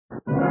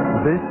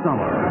This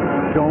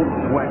summer, don't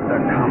sweat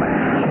the comet.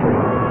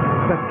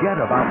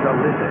 Forget about the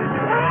lizard.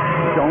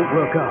 Don't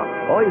look up.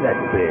 Oi,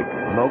 that's big.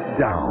 Look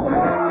down.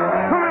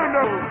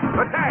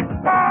 Commando, attack!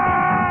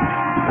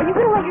 Are you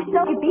gonna let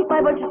yourself get beat by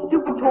a bunch of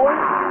stupid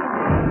toys?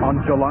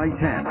 On July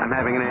 10th, I'm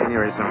having an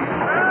aneurysm.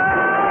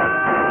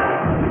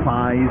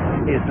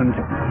 size isn't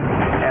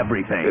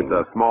everything. It's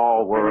a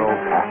small world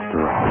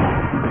after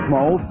all.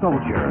 Small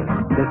Soldiers.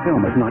 This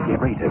film is not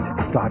yet rated.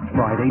 Starts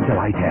Friday,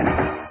 July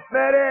 10th.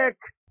 Medic!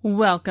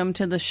 Welcome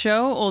to the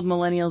show, Old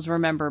Millennials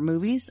Remember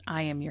Movies.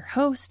 I am your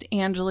host,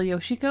 Angela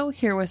Yoshiko,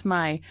 here with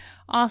my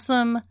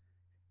awesome,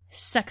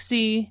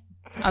 sexy,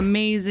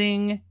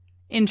 amazing,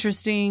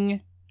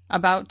 interesting,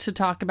 about to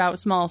talk about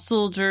Small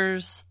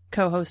Soldiers,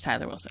 co-host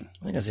Tyler Wilson.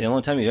 I think that's the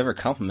only time you've ever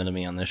complimented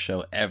me on this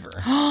show, ever.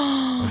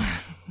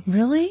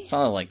 Really? It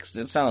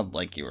sounded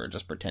like you were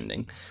just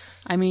pretending.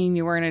 I mean,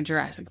 you're wearing a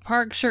Jurassic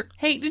Park shirt.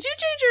 Hey, did you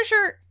change your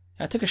shirt?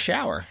 I took a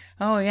shower.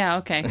 Oh, yeah,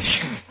 okay.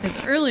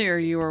 Because earlier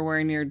you were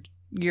wearing your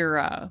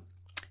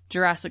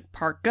Jurassic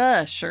Park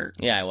shirt.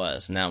 Yeah, I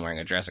was. Now I'm wearing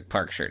a Jurassic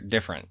Park shirt.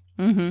 Different.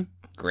 Mm-hmm.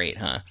 Great,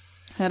 huh?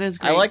 That is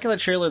great. I like how the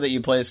trailer that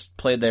you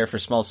played there for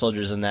Small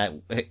Soldiers and that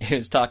it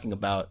was talking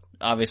about,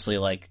 obviously,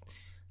 like,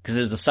 because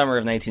it was the summer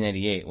of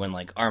 1998 when,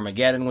 like,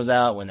 Armageddon was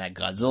out, when that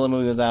Godzilla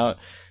movie was out.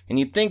 And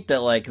you'd think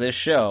that, like, this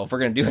show, if we're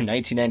going to do a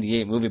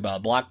 1998 movie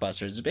about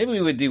blockbusters, maybe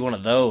we would do one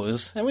of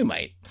those. And we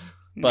might.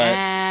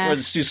 But we'll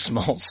just do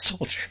Small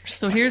Soldiers.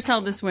 So here's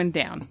how this went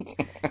down.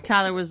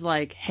 Tyler was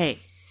like, hey,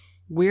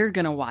 we're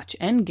going to watch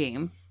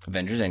Endgame.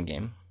 Avengers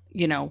Endgame.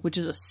 You know, which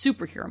is a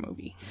superhero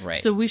movie.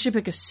 Right. So we should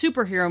pick a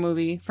superhero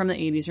movie from the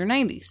 80s or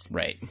 90s.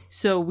 Right.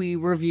 So we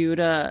reviewed,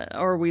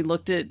 or we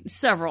looked at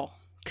several.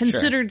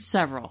 Considered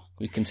several.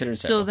 We considered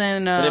several. So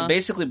then... but it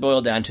basically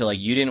boiled down to, like,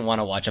 you didn't want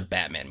to watch a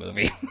Batman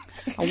movie.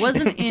 I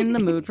wasn't in the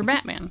mood for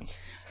Batman.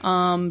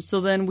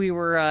 So then we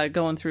were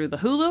going through the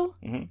Hulu.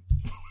 Mm-hmm.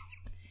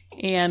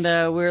 And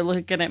we were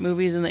looking at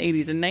movies in the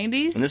 80s and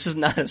 90s. And this is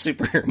not a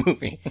superhero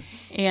movie.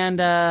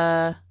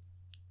 And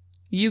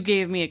you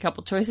gave me a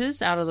couple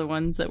choices out of the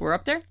ones that were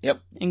up there. Yep.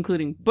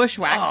 Including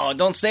Bushwhacked. Oh,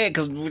 don't say it,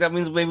 because that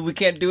means maybe we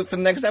can't do it for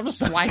the next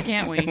episode. Why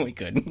can't we? We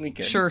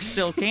could. Sure,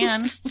 still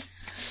can.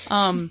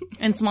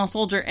 And Small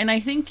Soldier. And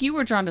I think you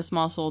were drawn to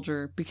Small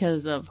Soldier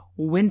because of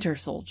Winter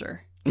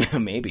Soldier.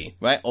 Maybe.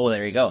 Right? Oh,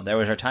 there you go. There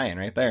was our tie-in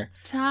right there.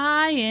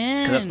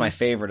 Tie-in. Because that's my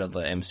favorite of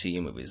the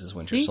MCU movies is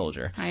Winter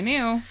Soldier. I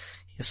knew.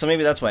 So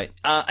maybe that's why.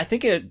 I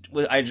think it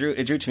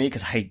drew to me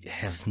because I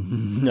have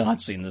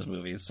not seen this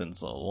movie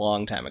since a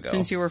long time ago.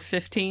 Since you were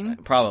 15?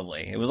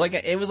 Probably. It was like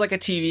a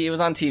TV. It was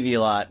on TV a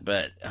lot,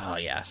 but oh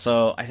yeah.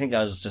 So I think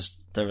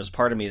there was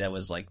part of me that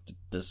was like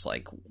this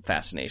like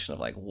fascination of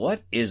like,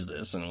 what is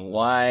this and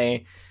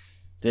why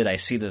did I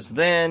see this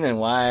then and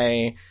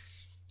why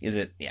is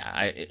it?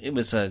 Yeah, it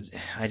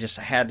just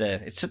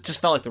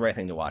felt like the right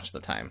thing to watch at the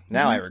time.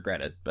 Now I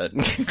regret it, but.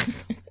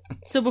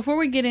 So before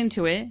we get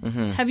into it,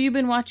 have you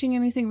been watching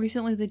anything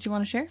recently that you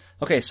want to share?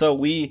 Okay, so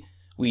we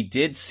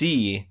did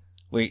see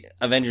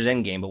Avengers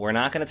Endgame, but we're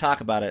not going to talk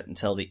about it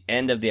until the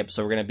end of the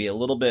episode. We're going to be a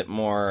little bit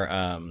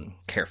more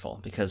careful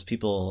because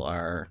people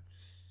are,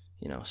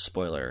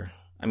 spoiler.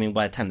 I mean,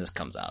 by the time this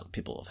comes out,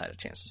 people have had a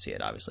chance to see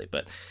it, obviously.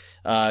 But,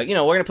 we're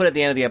going to put it at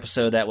the end of the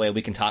episode. That way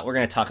we can talk. We're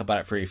going to talk about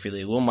it pretty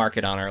freely. We'll mark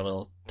it on our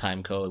little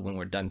time code when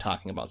we're done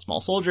talking about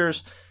Small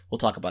Soldiers. We'll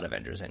talk about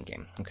Avengers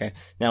Endgame, okay?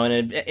 Now,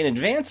 in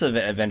advance of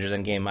Avengers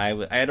Endgame,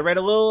 I had to write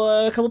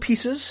a couple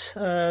pieces,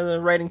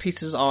 writing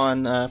pieces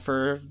on,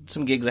 for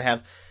some gigs I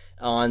have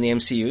on the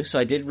MCU. So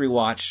I did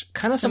rewatch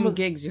kind of some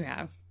gigs you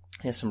have.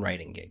 Yeah, some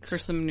writing gigs. For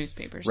some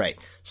newspapers. Right.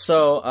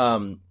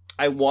 So,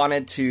 I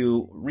wanted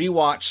to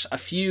rewatch a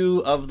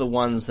few of the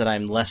ones that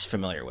I'm less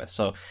familiar with.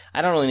 So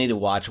I don't really need to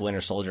watch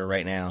Winter Soldier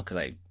right now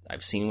because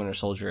I've seen Winter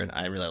Soldier and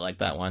I really like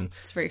that one.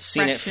 It's very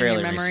seen fresh it fairly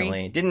in your memory.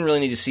 recently. Didn't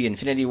really need to see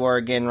Infinity War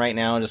again right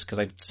now just because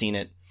I've seen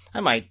it. I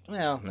might.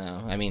 Well,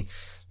 no. I mean,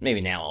 maybe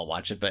now I'll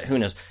watch it, but who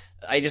knows?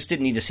 I just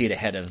didn't need to see it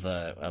ahead of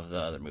the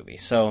other movie.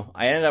 So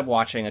I ended up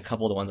watching a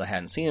couple of the ones I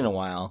hadn't seen in a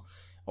while,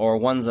 or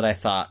ones that I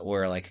thought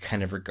were like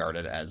kind of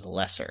regarded as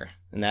lesser,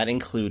 and that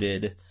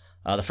included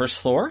the first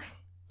Thor.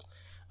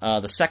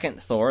 The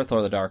second Thor,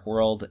 Thor: The Dark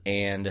World,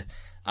 and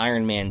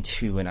Iron Man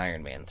 2 and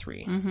Iron Man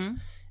 3. Mm-hmm.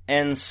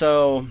 And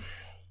so,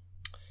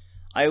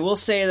 I will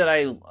say that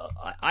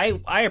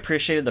I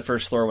appreciated the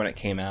first Thor when it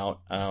came out.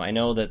 I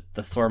know that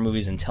the Thor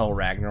movies until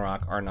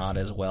Ragnarok are not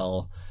as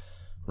well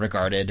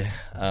regarded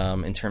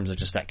in terms of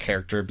just that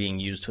character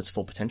being used to its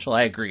full potential.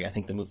 I agree. I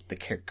think the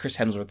Chris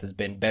Hemsworth has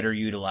been better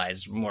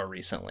utilized more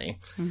recently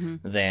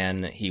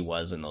than he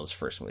was in those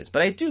first movies.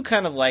 But I do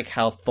kind of like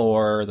how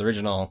Thor, the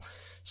original,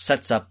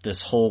 sets up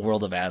this whole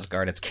world of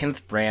Asgard. It's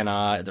Kenneth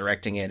Branagh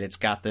directing it. It's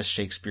got this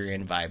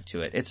Shakespearean vibe to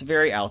it. It's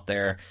very out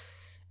there,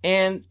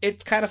 and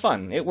it's kind of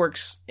fun. It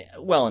works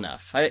well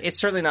enough. It's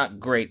certainly not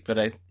great,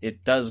 but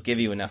it does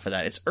give you enough of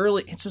that. It's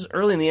just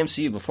early in the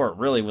MCU before it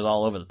really was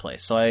all over the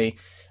place, so I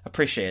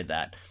appreciated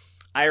that.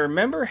 I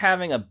remember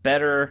having a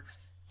better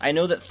I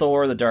know that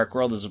Thor: The Dark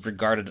World is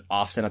regarded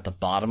often at the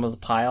bottom of the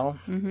pile.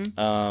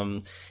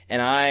 And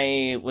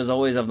I was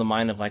always of the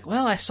mind of like,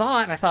 well, I saw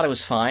it and I thought it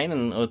was fine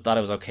and thought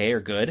it was okay or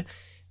good.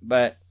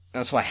 But,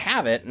 so I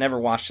have it, never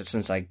watched it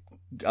since I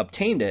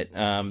obtained it.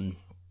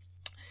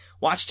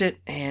 Watched it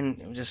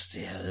and just,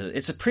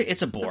 it's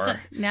a bore.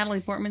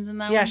 Natalie Portman's in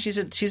that Yeah, one?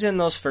 she's in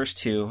those first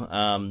two.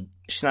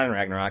 She's not in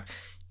Ragnarok.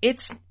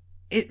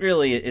 It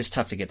really is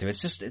tough to get through.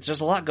 It's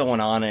just a lot going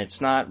on, and it's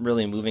not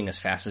really moving as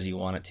fast as you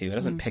want it to. It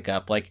doesn't pick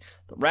up. Like,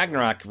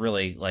 Ragnarok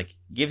really, like,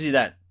 gives you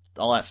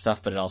all that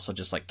stuff, but it also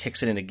just, like,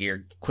 kicks it into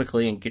gear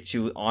quickly and gets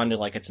you onto,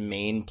 like, its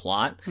main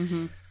plot.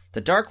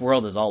 The Dark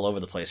World is all over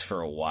the place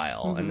for a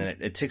while, and then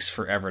it takes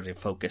forever to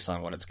focus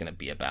on what it's going to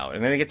be about.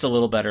 And then it gets a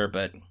little better,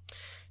 but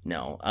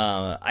no.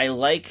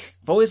 I've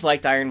always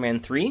liked Iron Man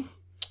 3.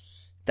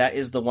 That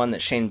is the one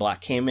that Shane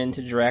Black came in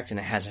to direct, and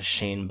it has a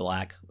Shane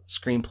Black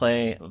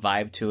screenplay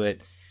vibe to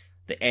it.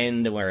 The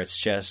end where it's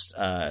just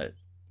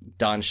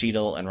Don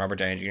Cheadle and Robert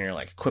Downey Jr.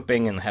 like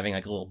equipping and having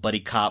like a little buddy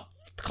cop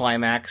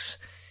climax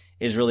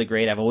is really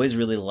great. I've always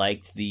really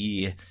liked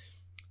the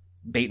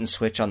bait and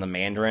switch on the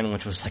Mandarin,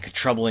 which was like a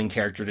troubling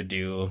character to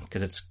do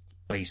because it's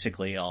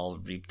basically all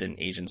reaped in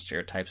Asian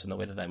stereotypes, and the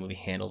way that movie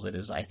handles it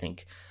is, I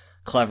think,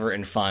 clever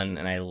and fun,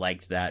 and I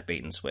liked that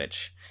bait and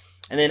switch.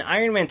 And then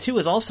Iron Man 2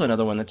 is also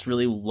another one that's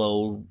really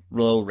low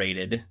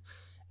rated.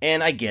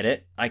 And I get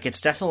it. Like,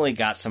 it's definitely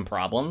got some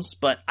problems,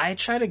 but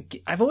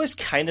I've always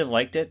kind of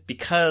liked it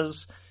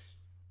because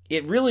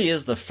it really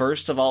is the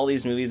first of all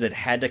these movies that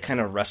had to kind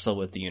of wrestle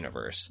with the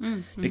universe.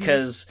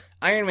 Because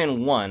Iron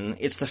Man 1,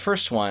 it's the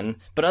first one,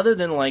 but other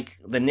than, like,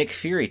 the Nick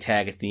Fury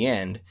tag at the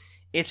end,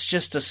 it's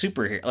just a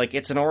superhero. Like,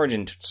 it's an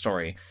origin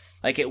story.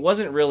 Like, it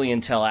wasn't really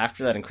until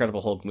after that Incredible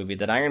Hulk movie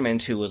that Iron Man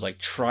 2 was, like,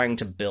 trying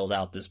to build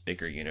out this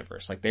bigger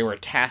universe. Like, they were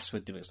tasked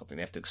with doing something.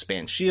 They have to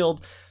expand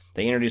S.H.I.E.L.D.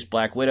 They introduced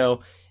Black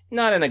Widow.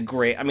 Not in a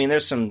great, I mean,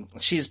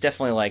 she's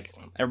definitely like,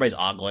 everybody's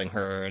ogling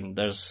her, and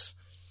there's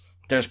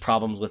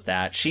problems with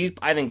that.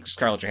 I think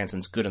Scarlett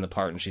Johansson's good in the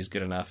part, and she's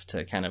good enough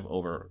to kind of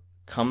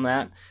overcome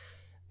that.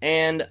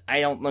 And I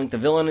don't think the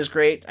villain is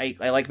great.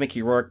 I like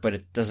Mickey Rourke, but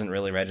it doesn't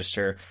really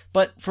register.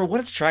 But for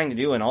what it's trying to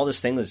do and all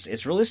this thing,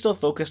 it's really still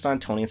focused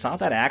on Tony. It's not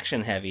that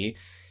action heavy.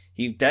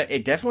 It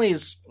definitely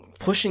is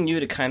pushing you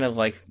to kind of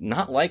like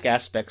not like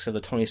aspects of the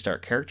Tony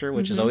Stark character,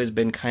 which has always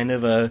been kind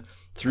of a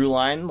through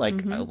line.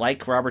 Like I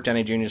like Robert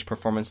Downey Jr.'s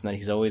performance, and that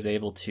he's always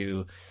able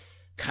to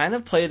kind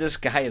of play this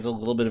guy as a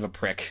little bit of a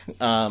prick,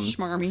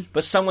 schmarmy,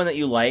 but someone that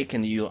you like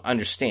and you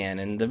understand.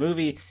 And the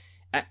movie,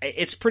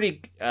 it's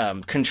pretty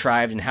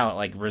contrived in how it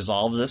like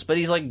resolves this, but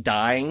he's like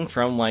dying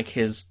from like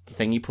his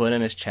thing he put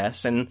in his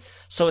chest, and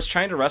so it's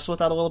trying to wrestle with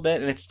that a little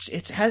bit. And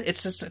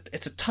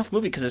it's a tough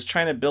movie because it's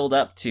trying to build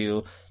up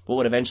to what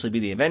would eventually be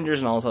the Avengers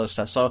and all this other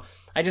stuff. So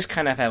I just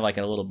kind of have like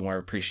a little more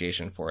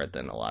appreciation for it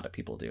than a lot of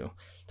people do.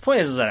 The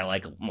point is that I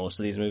like most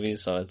of these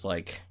movies, so it's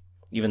like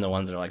even the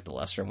ones that are like the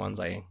lesser ones,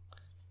 I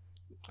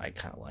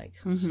kind of like.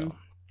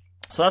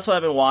 So that's what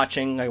I've been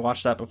watching. I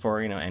watched that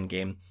before,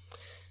 Endgame.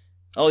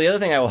 Oh, the other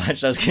thing I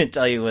watched, I was going to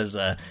tell you, was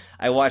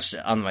I watched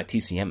on my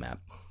TCM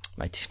app,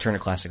 my Turner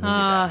Classic Movies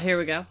app. Here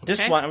we go.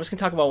 Just okay. one. I'm just going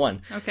to talk about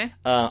one. Okay.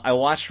 I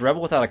watched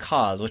Rebel Without a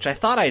Cause, which I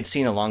thought I had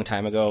seen a long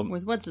time ago.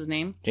 With what's his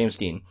name? James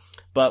Dean.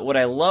 But what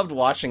I loved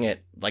watching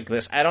it like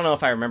this, I don't know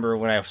if I remember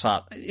when I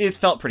saw it. It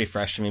felt pretty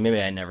fresh to me.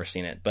 Maybe I'd never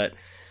seen it. But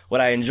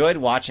what I enjoyed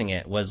watching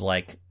it was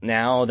like,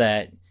 now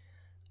that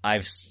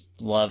I've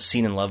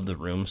seen and loved The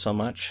Room so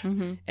much,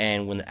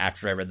 and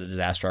after I read the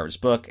Disaster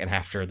Artist book, and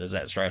after the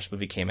Disaster Artist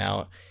movie came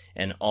out,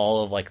 and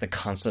all of like the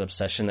constant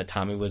obsession that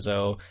Tommy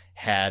Wiseau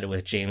had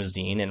with James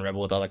Dean and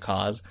Rebel Without a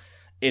Cause,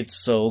 it's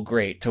so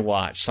great to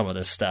watch some of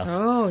this stuff.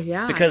 Oh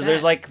yeah, because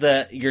there's like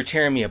 "You're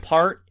Tearing Me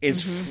Apart"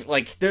 is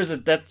like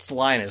that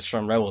line is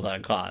from Rebel Without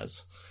a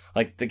Cause.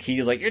 Like the key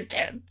is like "You're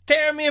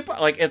tearing me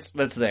apart." Like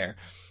that's there.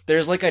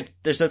 There's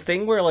a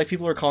thing where like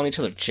people are calling each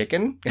other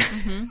chicken,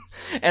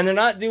 and they're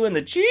not doing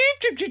the cheep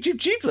cheep cheep cheep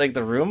cheep like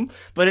The Room,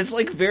 but it's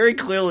like very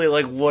clearly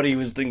like what he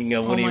was thinking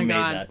of when he made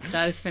that.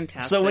 That is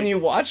fantastic. So when you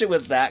watch it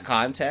with that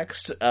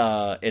context,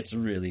 it's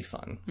really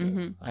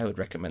fun. I would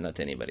recommend that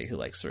to anybody who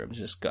likes The Room.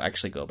 Just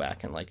go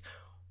back and like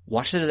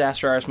watch the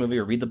Disaster Artist movie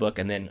or read the book,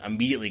 and then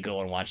immediately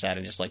go and watch that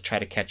and just like try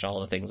to catch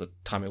all the things that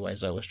Tommy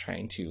Wiseau was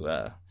trying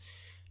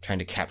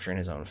to capture in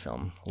his own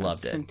film.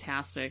 Loved it.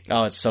 Fantastic.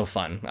 Oh, it's so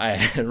fun. I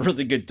had a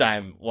really good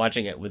time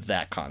watching it with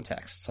that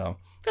context. So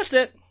that's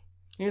it.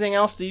 Anything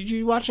else? Did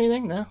you watch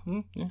anything? No?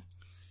 Yeah.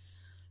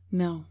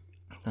 No.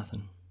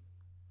 Nothing.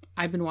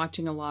 I've been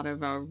watching a lot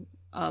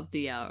of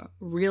the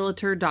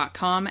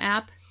Realtor.com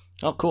app.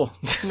 Oh, cool.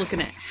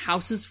 Looking at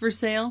houses for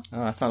sale.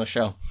 Oh, that's not a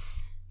show.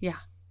 Yeah.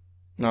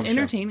 It's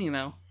entertaining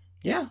though.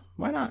 Yeah,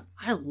 why not?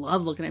 I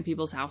love looking at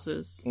people's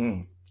houses.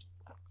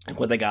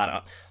 What they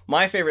got.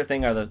 My favorite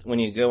thing are when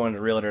you go onto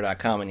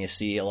Realtor.com and you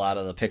see a lot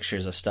of the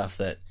pictures of stuff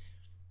that,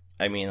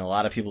 I mean, a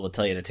lot of people will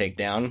tell you to take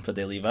down, but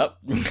they leave up.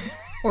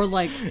 Or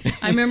like,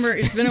 I remember,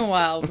 it's been a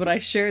while, but I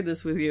shared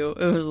this with you.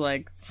 It was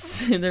like,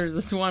 there was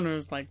this one where it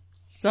was like,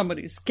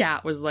 somebody's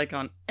cat was like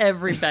on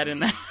every bed in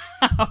the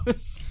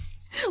house.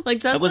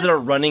 Like that's Was it a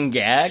running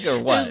gag or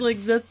what? It's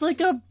like that's like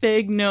a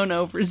big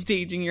no-no for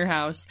staging your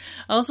house.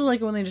 I also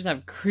like when they just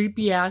have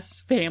creepy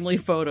ass family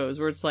photos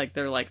where it's like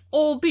they're like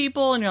old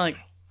people and you're like,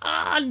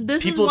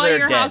 this People is why that are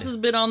your dead. house has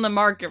been on the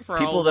market for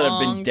People a that have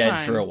long been dead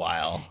time. for a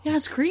while. Yeah,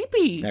 it's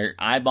creepy. They're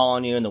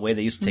eyeballing you in the way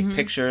they used to take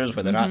pictures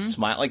where they're not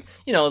smiling. Like,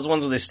 those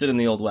ones where they stood in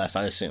the Old West,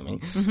 I'm assuming,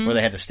 where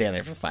they had to stand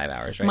there for 5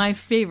 hours, right? My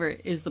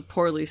favorite is the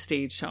poorly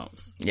staged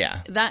homes.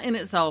 Yeah. That in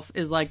itself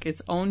is like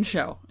its own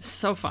show.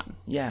 So fun.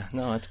 Yeah,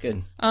 no, it's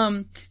good.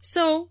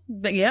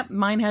 But yep,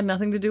 mine had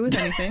nothing to do with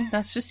anything.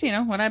 That's just,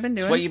 what I've been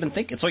doing. It's what you've been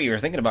thinking. It's what you were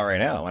thinking about right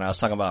now when I was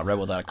talking about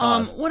Rebel Without a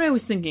Cause. What I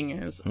was thinking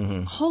is,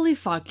 holy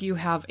fuck, you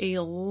have a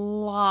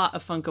lot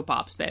of Funko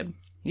Pops, babe.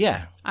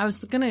 Yeah. I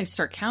was gonna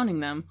start counting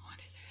them.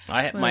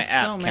 I have Well, my there's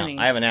app so count. many.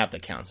 I have an app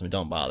that counts, so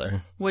don't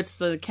bother. What's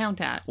the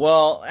count at?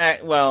 Well,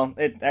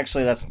 it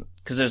actually that's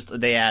because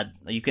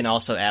you can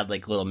also add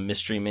like little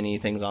mystery mini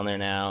things on there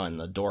now and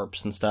the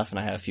dorps and stuff, and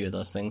I have a few of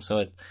those things.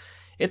 So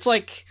it's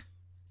like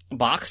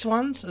boxed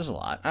ones. There's a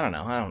lot. I don't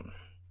know. I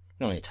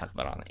don't need to talk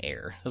about it on the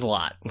air. There's a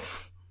lot.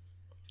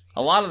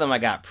 A lot of them I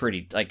got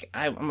pretty like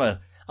I'm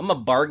a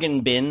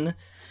bargain bin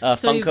So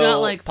Funko you've got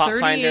like Pop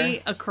 38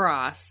 Finder.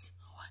 across.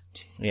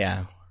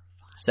 Yeah,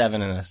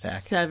 7 in a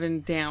stack.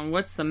 7 down.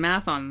 What's the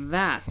math on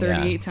that?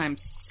 38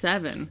 times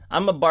 7.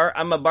 I'm a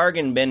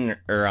bargain binner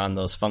on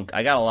those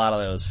I got a lot of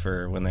those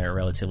for when they were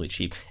relatively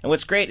cheap. And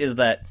what's great is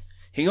that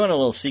here you want a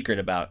little secret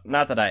about,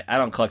 not that I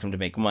don't collect them to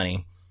make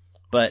money,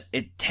 but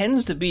it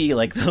tends to be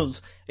like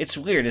those, it's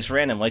weird, it's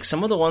random. Like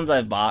some of the ones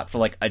I've bought for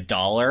like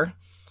 $1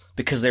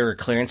 because they were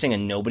clearancing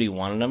and nobody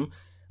wanted them,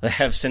 that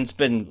have since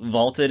been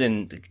vaulted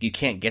and you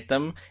can't get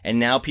them. And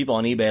now people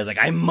on eBay is like,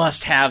 I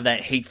must have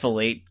that Hateful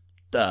Eight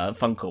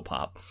Funko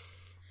Pop.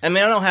 I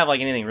mean, I don't have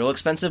like anything real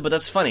expensive, but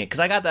that's funny because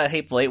I got that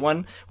Hateful Eight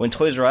one when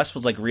Toys R Us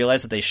was like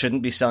realized that they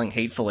shouldn't be selling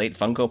Hateful Eight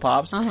Funko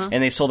Pops, and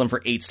they sold them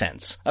for 8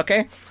 cents.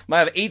 Okay, I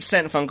have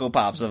 8-cent Funko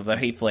Pops of the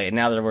Hateful Eight, and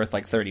now they're worth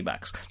like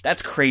 $30.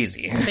 That's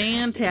crazy.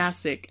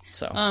 Fantastic.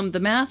 So, the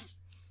math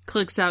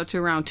clicks out to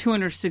around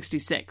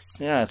 266.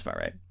 yeah, that's about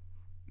right.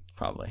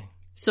 Probably.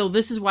 So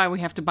this is why we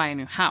have to buy a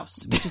new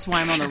house, which is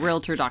why I'm on the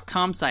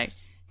Realtor.com site,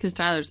 because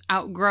Tyler's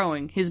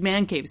outgrowing his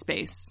man cave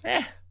space.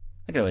 I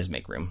could always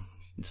make room.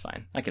 It's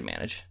fine. I could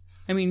manage.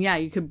 I mean, yeah,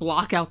 you could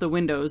block out the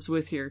windows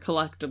with your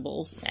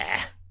collectibles.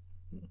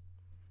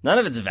 None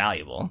of it's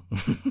valuable.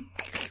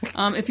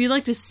 If you'd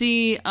like to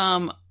see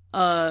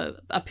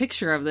a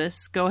picture of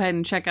this, go ahead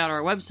and check out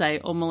our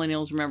website,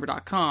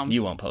 oldmillennialsremember.com.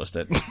 You won't post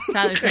it.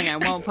 Tyler's saying I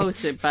won't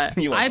post it, but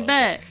You won't I post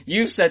bet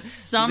You've said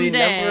someday. the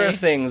number of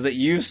things that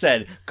you've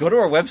said, go to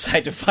our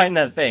website to find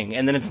that thing,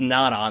 and then it's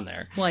not on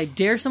there. Well, I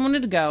dare someone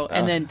to go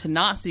and then to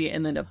not see it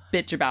and then to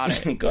bitch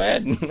about it. Go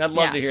ahead. I'd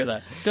love to hear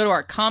that. Go to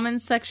our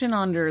comments section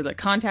under the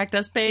contact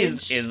us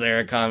page. Is there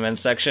a comment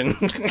section?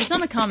 It's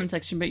not a comment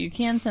section, but you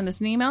can send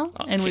us an email,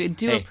 and we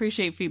do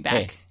appreciate feedback.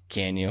 Hey,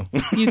 can you?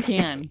 You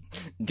can.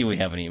 Do we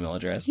have an email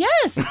address?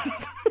 Yes.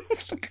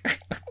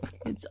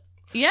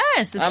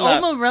 It's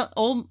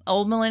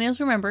old millennials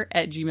remember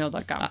at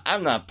gmail.com.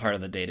 I'm not part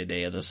of the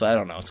day-to-day of this, so I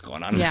don't know what's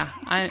going on. Yeah,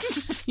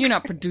 you're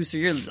not producer,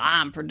 you're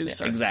line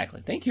producer. Yeah,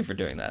 exactly. Thank you for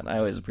doing that. I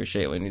always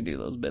appreciate when you do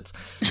those bits.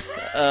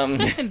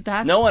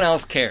 That's No one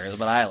else cares,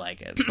 but I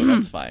like it, so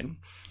that's fine.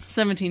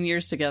 17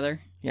 years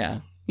together, Yeah.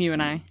 you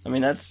and I. I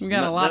mean, We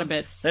got a lot of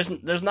bits.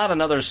 There's not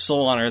another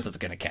soul on Earth that's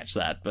going to catch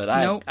that, but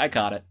Nope. I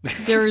caught it.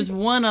 There is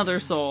one other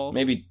soul,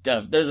 Maybe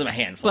there's a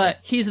handful. but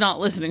he's not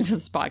listening to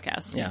this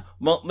podcast. Yeah.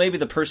 Well, maybe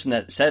the person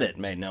that said it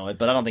may know it,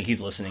 but I don't think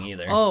he's listening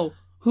either. Oh,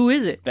 who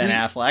is it? Ben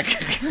Affleck.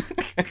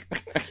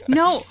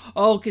 No.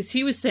 Oh, because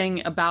he was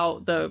saying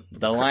about the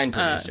line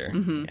producer.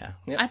 mhm. Yeah.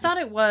 Yep. I thought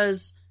it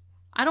was.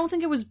 I don't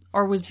think it was.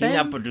 Or was He's Ben?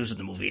 not producing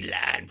the movie,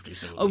 line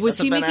producing the movie. Was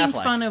That's he Ben making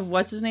Affleck. fun of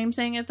what's his name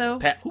saying it though?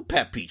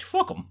 Pat Peach?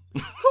 Fuck him.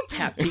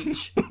 Pat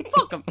Peach.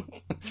 Fuck him.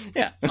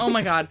 Yeah. Oh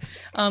my god.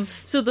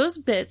 So those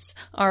bits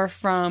are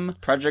from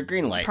Project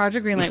Greenlight.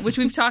 Project Greenlight, which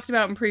we've talked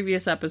about in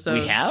previous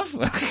episodes. We have?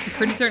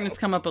 Pretty certain it's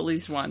come up at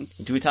least once.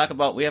 Do we talk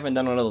about... We haven't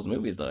done one of those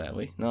movies, though, have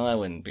we? No, that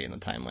wouldn't be in the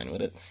timeline,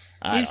 would it?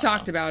 We've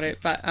talked about it,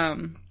 but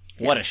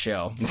What a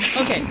show.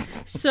 okay.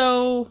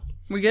 So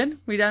we good?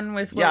 We done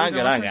with what Yeah, we're I'm good.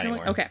 going I for don't got tonight?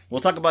 anymore. Okay.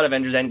 We'll talk about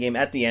Avengers Endgame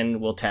at the end.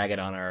 We'll tag it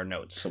on our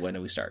notes. So when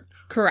do we start?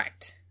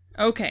 Correct.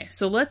 Okay,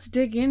 so let's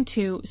dig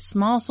into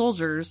Small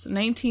Soldiers,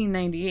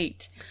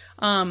 1998.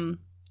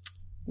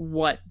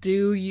 What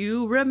do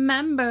you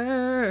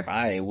remember?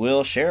 I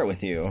will share it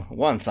with you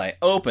once I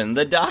open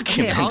the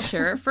document. Okay, I'll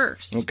share it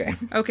first. Okay.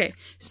 Okay,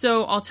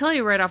 so I'll tell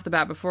you right off the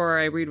bat before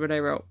I read what I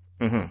wrote.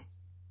 Mm-hmm.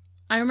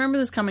 I remember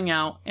this coming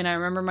out, and I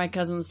remember my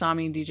cousins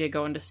Tommy and DJ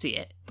going to see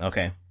it.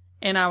 Okay.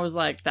 And I was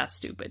like, that's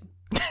stupid.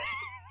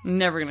 I'm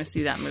never going to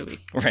see that movie.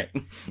 Right.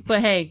 But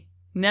hey,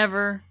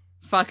 never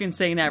fucking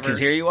say never. Because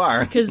here you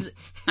are. Because,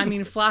 I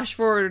mean, flash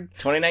forward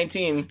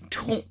 2019.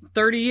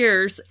 30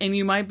 years, and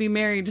you might be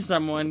married to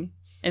someone,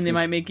 and they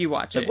might make you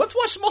watch Like, it. let's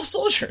watch Small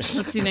Soldiers.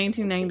 Let's see,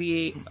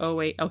 1998,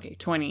 08, okay,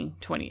 20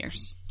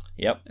 years.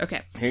 Yep.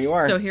 Okay. Here you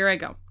are. So here I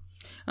go.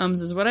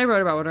 This is what I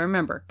wrote about what I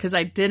remember, because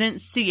I didn't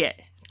see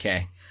it.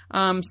 Okay.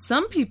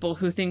 Some people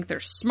who think they're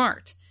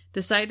smart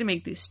decide to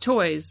make these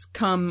toys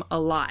come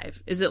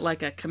alive. Is it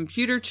like a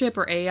computer chip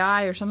or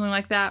AI or something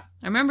like that?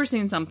 I remember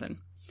seeing something.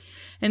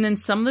 And then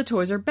some of the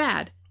toys are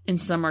bad, and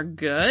some are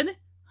good.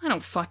 I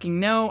don't fucking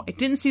know. I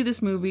didn't see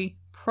this movie,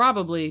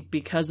 probably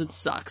because it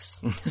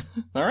sucks.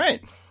 All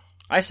right.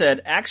 I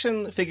said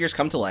action figures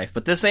come to life,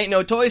 but this ain't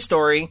no Toy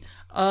Story.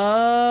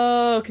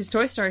 Oh, because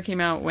Toy Story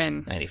came out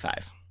when?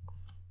 95.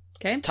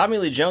 Okay. Tommy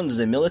Lee Jones is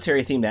a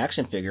military-themed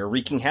action figure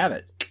wreaking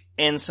havoc,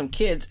 and some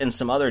kids and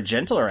some other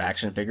gentler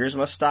action figures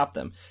must stop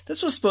them.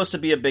 This was supposed to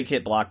be a big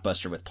hit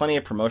blockbuster with plenty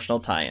of promotional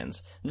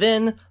tie-ins.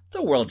 Then,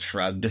 the world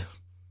shrugged.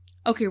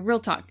 Okay, real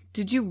talk.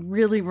 Did you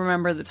really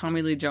remember that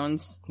Tommy Lee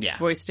Jones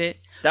voiced it?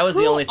 That was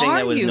the only thing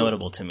that was you?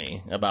 notable to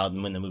me about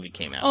when the movie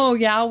came out. Oh,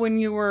 yeah, when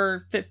you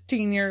were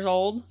 15 years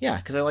old? Yeah,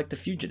 because I liked The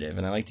Fugitive,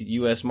 and I liked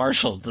U.S.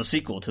 Marshals, the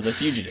sequel to The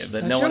Fugitive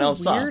that no Such one a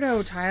else saw.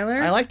 weirdo, Tyler.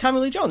 I like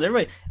Tommy Lee Jones.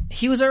 Everybody,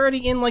 he was already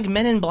in like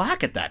Men in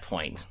Black at that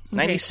point.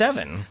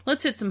 97.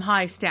 Let's hit some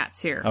high stats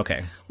here.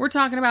 Okay. We're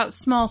talking about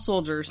Small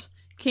Soldiers.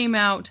 Came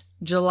out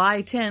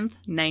July 10th,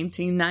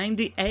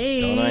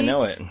 1998. Don't I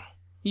know it?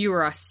 You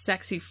were a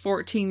sexy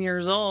 14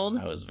 years old.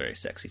 I was very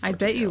sexy. I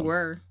bet you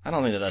were. I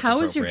don't think that's How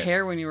was your appropriate.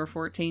 hair when you were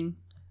 14?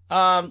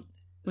 Um,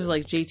 Was it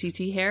like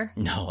JTT hair?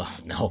 no.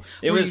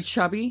 Were you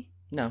chubby?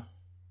 No.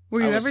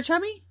 Were you I was- ever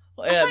chubby?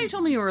 I thought you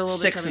told me you were a little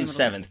bit Sixth chubby. and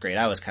seventh grade.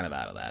 I was kind of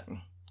out of that.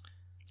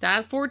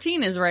 That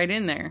 14 is right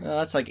in there.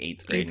 That's like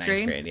 8th grade, 9th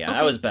grade? grade. Yeah, Okay.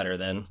 I was better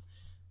then.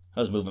 I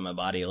was moving my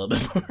body a little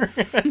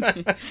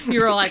bit more.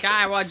 You were like,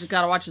 gotta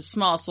watch the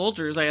Small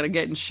Soldiers. I gotta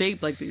get in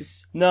shape like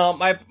these. No,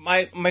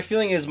 my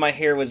feeling is my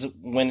hair was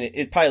when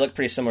it probably looked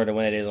pretty similar to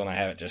when it is when I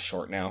have it just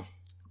short now.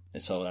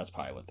 And so that's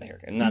probably what the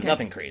hair.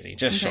 Nothing crazy,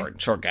 just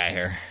short guy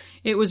hair.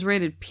 It was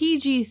rated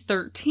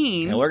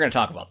PG-13. And we're going to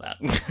talk about that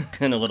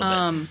in a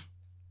little bit.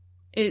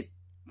 It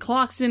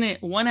clocks in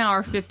at 1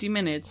 hour 50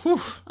 minutes.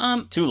 Whew,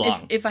 too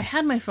long. If I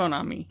had my phone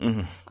on me,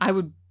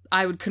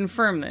 I would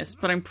confirm this,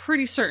 but I'm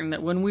pretty certain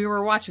that when we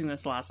were watching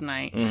this last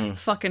night,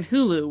 fucking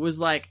Hulu was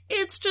like,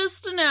 it's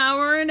just an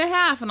hour and a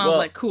half. And I was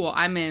like, cool,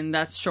 I'm in,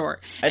 that's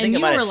short. I think and it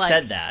you might were have like,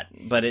 said that,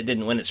 but it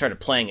didn't. When it started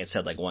playing, it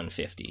said like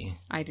 150.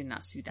 I did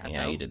not see that,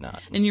 Yeah, though. you did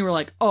not. And you were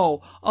like,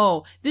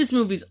 oh, this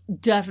movie's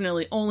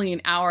definitely only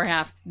an hour and a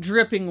half,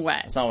 dripping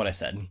wet. That's not what I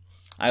said.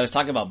 I was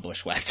talking about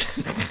Bushwhacked.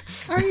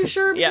 Are you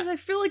sure? Because Yeah. I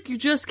feel like you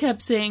just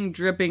kept saying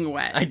dripping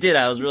wet. I did.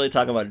 I was really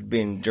talking about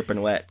being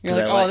dripping wet. You're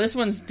like, this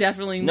one's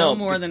definitely no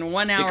more than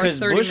 1 hour, because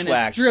 30 minutes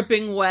Bushwhacked-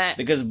 dripping wet.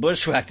 Because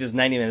Bushwhacked is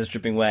 90 minutes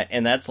dripping wet,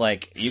 and that's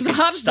like, you can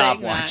Stop stop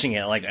saying that. watching it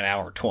at like an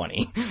hour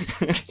 20.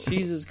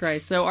 Jesus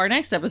Christ. So our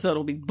next episode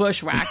will be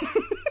Bushwhacked.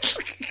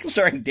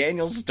 Starring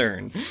Daniel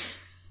Stern.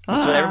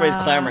 That's what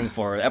everybody's clamoring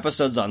for.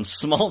 Episodes on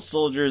Small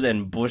Soldiers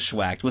and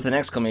Bushwhacked with an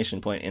exclamation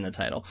point in the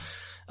title.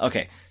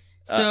 Okay.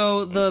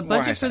 So the more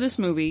high budget for stats. this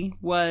movie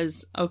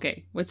was,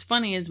 okay, what's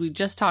funny is we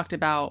just talked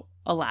about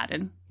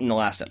Aladdin In the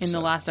last episode. in the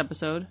last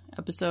episode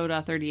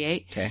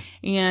 38. Okay.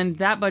 And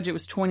that budget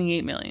was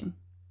 $28 million.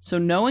 So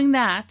knowing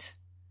that,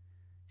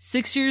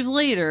 6 years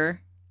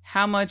later,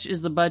 how much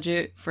is the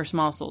budget for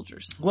Small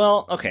Soldiers?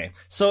 Well, okay.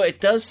 So it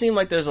does seem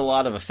like there's a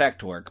lot of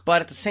effect work,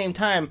 but at the same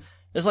time,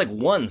 there's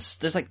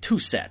like 2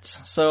 sets.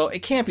 So it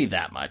can't be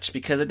that much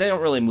because they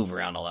don't really move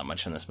around all that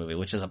much in this movie,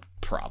 which is a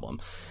problem.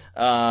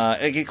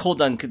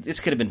 This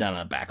could have been done on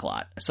a back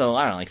lot. So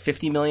I don't know, like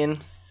 50 million?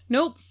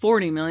 Nope,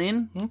 $40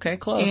 million. Okay,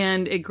 close.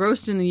 And it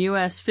grossed in the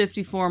US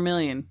 $54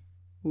 million.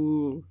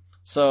 Ooh.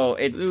 So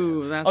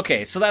that's...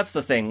 okay, so that's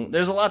the thing.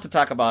 There's a lot to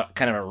talk about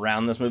kind of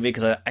around this movie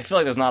because I feel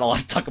like there's not a lot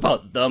to talk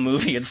about the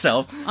movie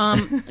itself.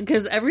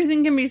 Because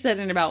everything can be said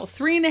in about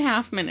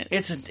 3.5 minutes.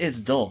 It's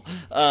dull.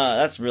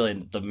 That's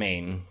really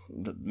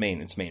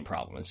its main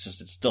problem.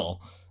 It's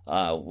dull.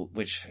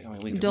 Which I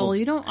mean, Dull.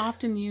 You don't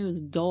often use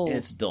dull.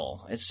 It's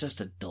dull. It's just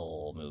a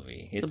dull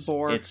movie. It's a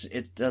bore.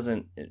 It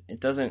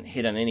doesn't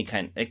hit on any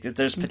kind.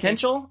 There's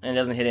potential and it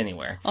doesn't hit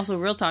anywhere. Also,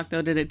 real talk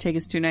though, did it take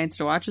us 2 nights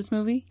to watch this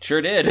movie?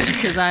 Sure did.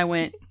 Because I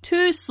went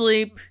to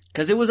sleep.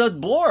 Because it was a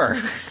bore.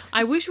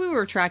 I wish we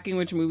were tracking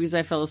which movies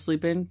I fell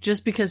asleep in,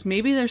 just because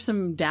maybe there's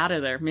some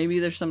data there. Maybe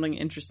there's something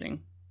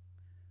interesting.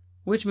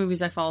 Which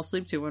movies I fall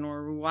asleep to when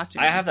we're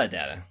watching. I have that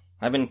data.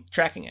 I've been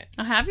tracking it.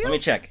 Oh, have you? Let me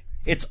check.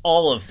 It's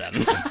all of them.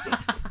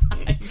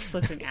 You're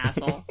such an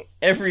asshole.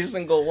 Every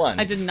single one.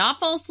 I did not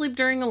fall asleep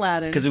during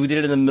Aladdin. Because we did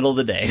it in the middle of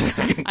the day.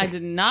 I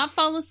did not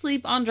fall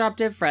asleep on Drop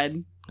Dead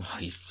Fred. Oh,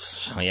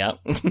 yeah.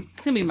 It's going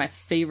to be my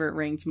favorite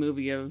ranked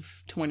movie of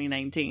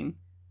 2019.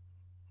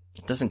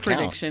 It doesn't count.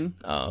 Prediction.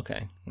 Oh,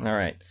 okay. All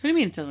right. What do you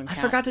mean it doesn't count?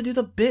 I forgot to do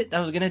the bit I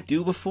was going to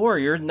do before.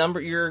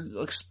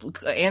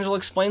 Angela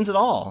explains it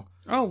all.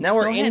 Oh, Now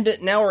we're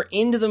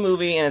into the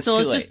movie and it's so too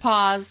let's late. just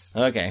pause.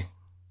 Okay.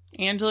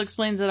 Angela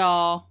explains it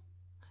all.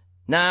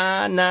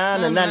 Na na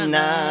na na na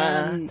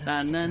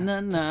na na na na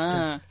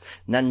na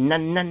na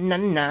na na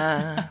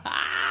na.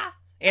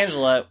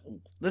 Angela,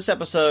 this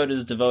episode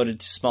is devoted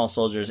to Small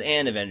Soldiers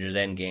and Avengers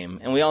Endgame,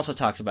 and we also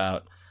talked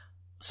about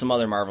some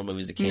other Marvel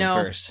movies that came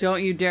first.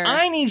 Don't you dare.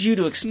 I need you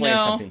to explain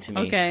something to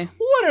me. Okay.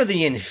 What are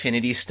the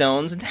Infinity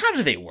Stones and how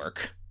do they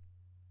work?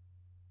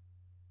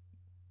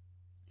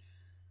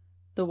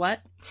 The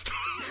what?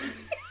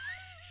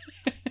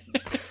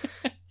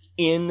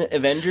 In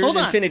Avengers Hold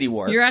on. Infinity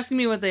War. You're asking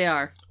me what they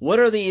are. What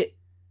are the...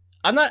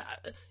 I'm not...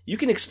 You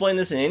can explain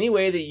this in any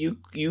way that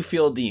you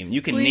feel deemed.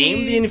 You can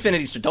name the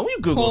Infinity Stones. Don't you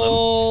Google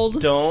Hold.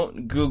 them.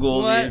 Don't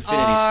Google the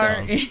Infinity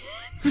Stones.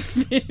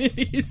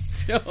 Infinity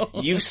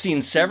Stones. You've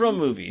seen several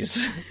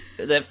movies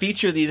that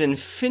feature these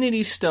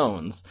Infinity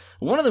Stones.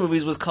 One of the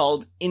movies was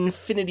called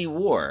Infinity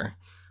War.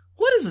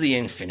 What is the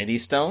Infinity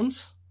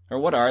Stones? Or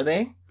what are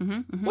they?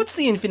 What's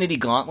the Infinity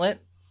Gauntlet?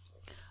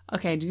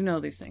 Okay, I do know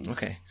these things.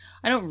 Okay.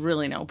 I don't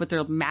really know, but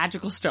they're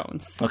magical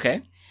stones.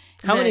 Okay.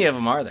 How many of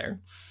them are there?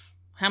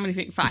 How many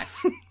feet? 5.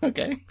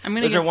 Okay. I'm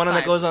gonna Is there guess one 5.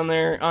 that goes on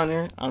there? I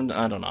don't know.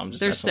 I'm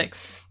just There's messing.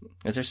 6.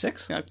 Is there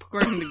 6?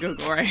 According to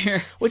Google right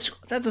here. Which,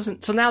 that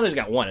doesn't... So now there's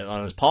got one. It's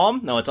on his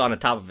palm? No, it's on the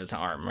top of his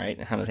arm, right?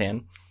 On his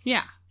hand?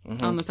 Yeah,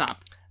 on the top.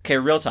 Okay,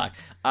 real talk.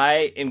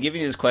 I am giving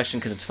you this question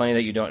because it's funny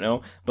that you don't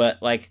know,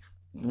 but, like,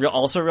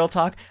 real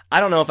talk, I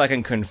don't know if I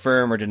can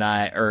confirm or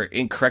deny or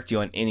incorrect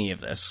you on any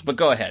of this, but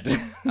go ahead.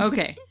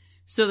 Okay,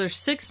 so there's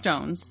 6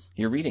 stones.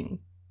 You're reading.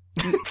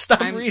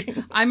 Stop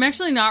reading. I'm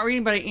actually not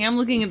reading, but I am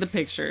looking at the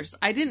pictures.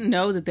 I didn't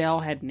know that they all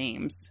had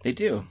names. They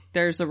do.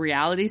 There's a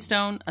reality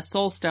stone, a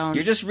soul stone,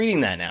 You're just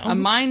reading that now. a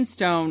mind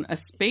stone, a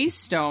space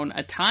stone,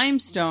 a time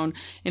stone,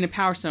 and a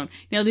power stone.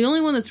 Now, the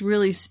only one that's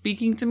really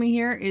speaking to me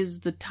here is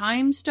the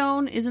time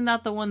stone. Isn't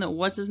that the one that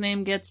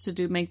what's-his-name gets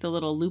to make the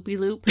little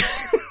loopy-loop?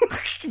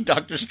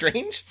 Doctor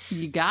Strange?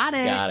 You got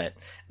it. Got it.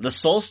 The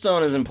Soul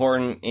Stone is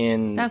important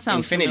in That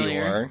sounds Infinity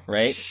familiar. War,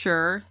 right?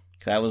 Sure.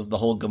 That was the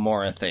whole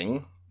Gamora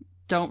thing.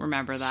 Don't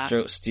remember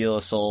that. Steal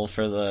a soul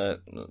for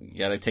you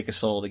gotta take a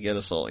soul to get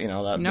a soul,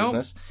 that Nope.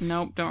 business.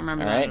 Nope, don't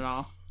remember All that right. at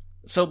all.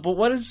 So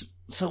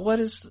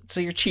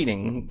you're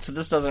cheating. So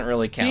this doesn't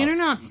really count. The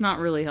internet's not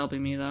really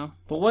helping me, though.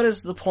 But what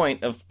is the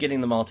point of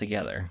getting them all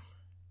together?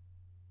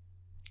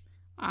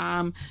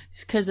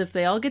 Because if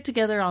they all get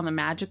together on the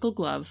magical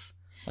glove,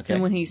 Okay.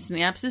 then when he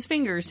snaps his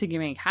fingers, he can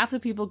make half the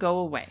people go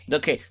away.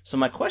 Okay, so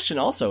my question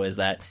also is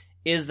that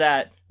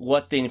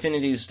what the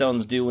Infinity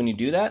Stones do when you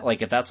do that?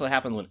 Like, if that's what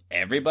happens when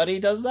everybody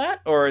does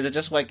that? Or is it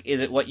just is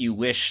it what you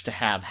wish to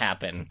have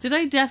happen? Did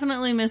I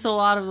definitely miss a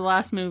lot of the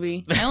last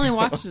movie? I only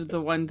watched it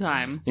the one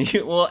time.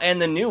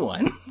 And the new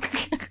one.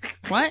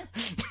 What?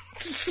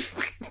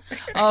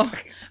 Oh,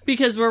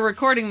 because we're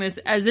recording this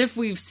as if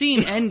we've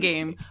seen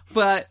Endgame,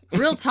 but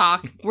real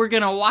talk, we're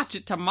gonna watch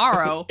it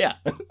tomorrow. Yeah.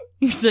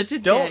 You're such a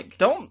dick.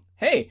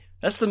 Hey,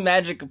 that's the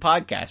magic of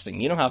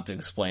podcasting. You don't have to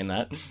explain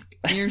that.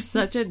 You're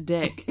such a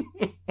dick.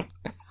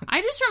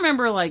 I just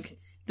remember, like,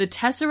 the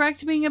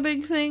Tesseract being a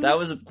big thing. That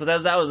was in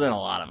a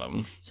lot of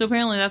them. So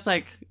apparently that's,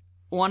 like,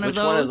 one of Which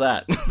those. one is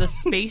that? The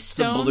Space It's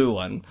the Stone? blue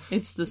one.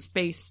 It's the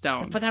Space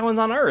Stone. But that one's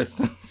on Earth.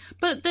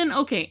 But then,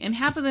 okay, and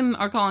half of them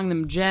are calling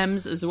them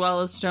gems as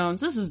well as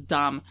stones. This is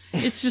dumb.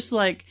 It's just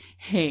like,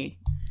 hey,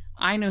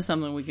 I know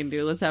something we can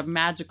do. Let's have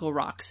magical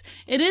rocks.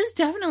 It is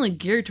definitely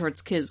geared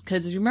towards kids,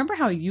 because you remember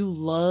how you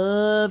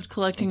loved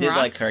collecting I did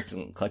rocks?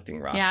 like collecting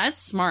rocks. Yeah,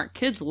 it's smart.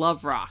 Kids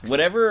love rocks.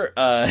 Whatever,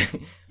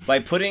 by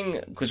putting,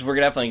 because we're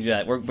gonna definitely do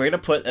that, we're gonna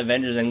put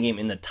Avengers Endgame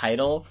in the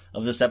title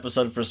of this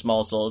episode for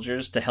Small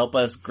Soldiers to help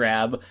us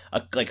grab,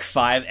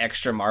 5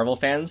 extra Marvel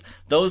fans.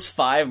 Those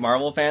 5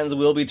 Marvel fans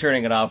will be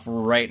turning it off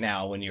right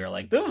now when you're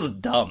like, this is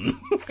dumb.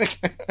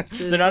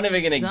 They're not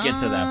even gonna get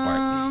to that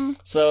part.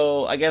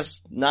 So, I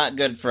guess not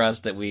good for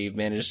us that we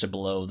managed to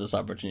blow this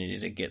opportunity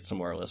to get some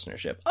more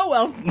listenership. Oh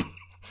well.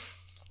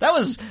 That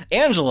was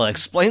Angela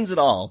Explains It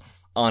All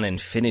on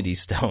Infinity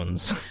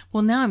Stones.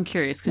 Well, now I'm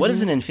curious. What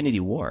is an Infinity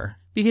War?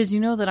 Because you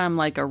know that I'm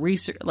like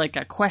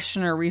a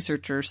questioner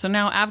researcher. So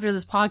now after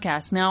this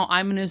podcast, now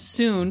I'm going to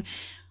assume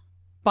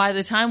by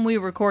the time we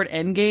record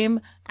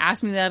Endgame,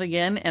 ask me that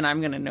again, and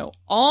I'm going to know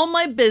all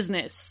my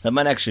business. That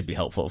might actually be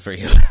helpful for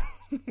you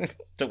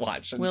to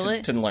watch and Will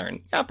it? to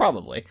learn. Yeah,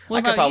 probably. What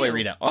I could about probably you?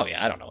 read it. Oh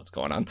yeah, I don't know what's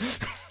going on.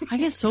 I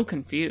get so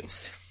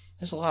confused.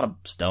 There's a lot of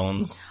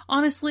stones.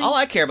 Honestly, All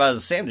I care about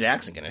is Sam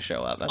Jackson going to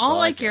show up. That's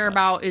all I care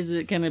about is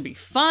it going to be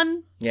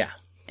fun, Yeah.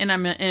 and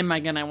am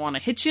I going to want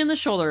to hit you in the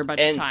shoulder a bunch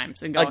of And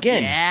times and go,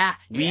 again,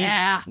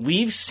 yeah.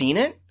 We've seen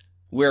it.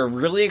 We're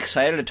really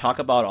excited to talk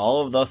about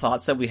all of the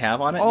thoughts that we have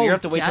on it. Oh, we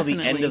have to wait till the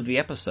definitely. end of the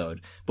episode.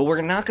 But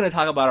we're not going to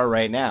talk about it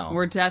right now.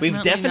 We're definitely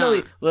We've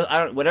definitely,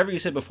 whatever you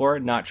said before,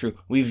 not true.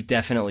 We've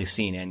definitely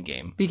seen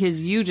Endgame.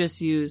 Because you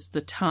just used the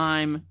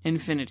time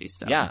infinity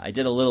stuff. Yeah, I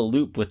did a little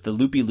loop with the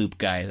Loopy Loop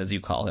guy, as you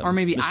call him. Or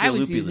maybe Mr. I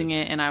was Loopy using Loop.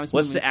 it and I was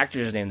What's moving. the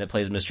actor's name that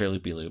plays Mr.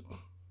 Loopy Loop?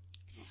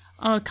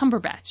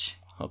 Cumberbatch.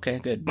 Okay,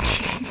 good.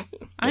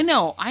 I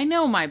know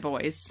my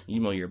boys. You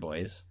know your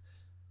boys.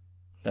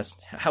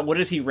 What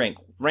does he rank?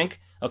 Rank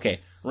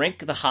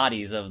the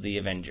hotties of the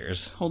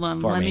Avengers. Hold on,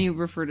 For let me. me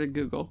refer to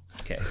Google.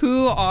 Okay.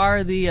 Who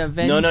are the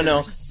Avengers?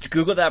 No.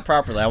 Google that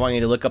properly. I want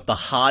you to look up the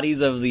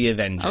hotties of the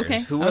Avengers.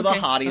 Okay. Who are the okay,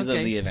 hotties okay.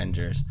 of the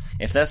Avengers?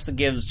 If that's the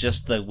gives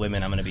just the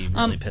women, I'm going to be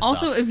really pissed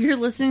off. Also, if you're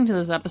listening to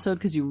this episode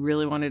because you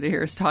really wanted to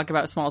hear us talk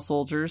about Small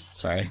Soldiers,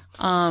 Sorry.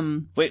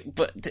 Wait,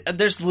 but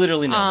there's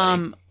literally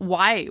nobody.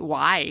 why?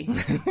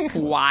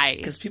 Why?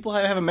 Because people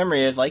have a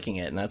memory of liking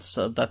it, and that's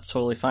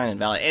totally fine and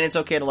valid. And it's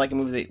okay to like a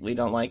movie that we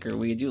don't like or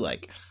we do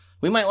like.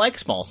 We might like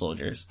Small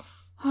Soldiers.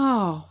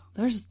 Oh,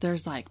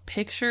 there's like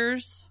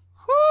pictures.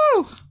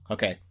 Whew!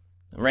 Okay.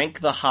 Rank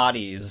the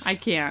hotties I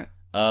can't.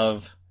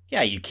 of...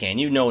 Yeah, you can.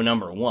 You know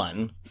number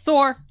one.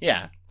 Thor.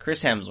 Yeah.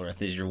 Chris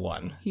Hemsworth is your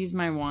one. He's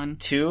my one.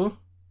 Two?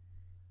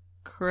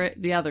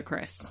 The other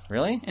Chris.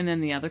 Really? And then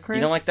the other Chris.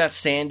 You don't like that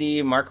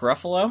Sandy Mark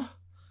Ruffalo?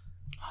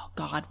 Oh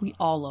God, we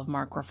all love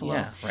Mark Ruffalo.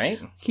 Yeah, right?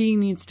 He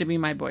needs to be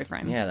my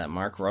boyfriend. Yeah,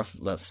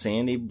 that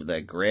Sandy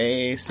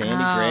Gray,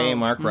 Oh,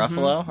 Mark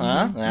Ruffalo,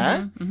 huh?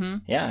 Huh? Mm-hmm.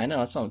 Yeah, I know,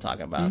 that's what I'm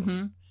talking about.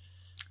 Mm-hmm.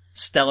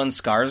 Stellan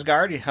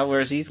Skarsgård, where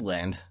does he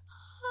land?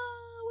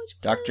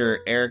 Dr.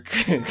 Eric,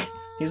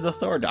 he's the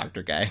Thor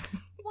doctor guy.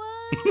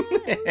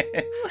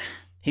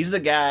 He's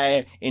the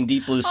guy in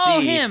Deep Blue Sea Oh,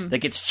 him. that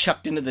gets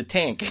chucked into the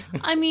tank.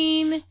 I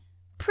mean,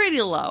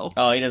 pretty low.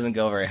 Oh, he doesn't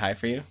go very high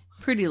for you?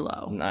 Pretty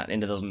low. Not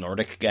into those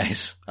Nordic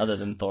guys, other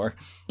than Thor.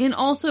 And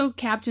also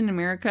Captain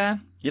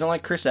America. You don't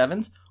like Chris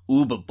Evans?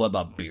 Ooh, but what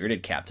about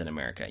bearded Captain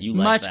America? You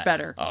like Much that?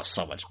 better. Oh,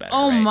 so much better.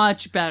 Oh, right?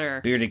 much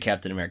better. Bearded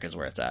Captain America is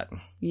where it's at.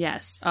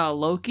 Yes.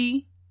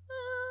 Loki.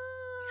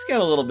 He's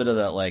got a little bit of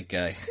that, like,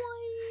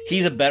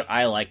 he's a better,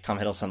 I like Tom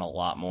Hiddleston a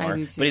lot more, I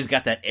do too. but he's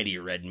got that Eddie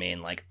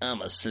Redmayne, like,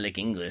 I'm a slick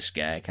English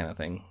guy kind of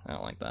thing. I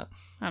don't like that.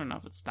 I don't know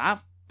if it's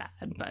that bad,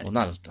 but Well,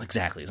 not as,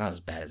 exactly, it's not as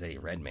bad as Eddie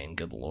Redmayne,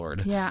 good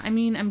lord. yeah. I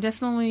mean,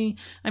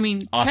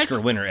 Oscar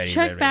winner Eddie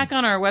check Redmayne. back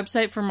on our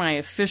website for my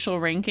official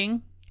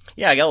ranking.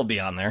 Yeah, it'll be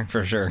on there,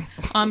 for sure.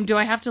 Do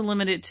I have to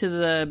limit it to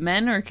the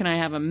men, or can I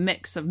have a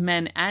mix of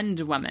men and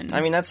women?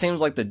 I mean, that seems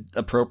like the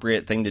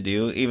appropriate thing to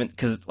do, even,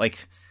 because, like,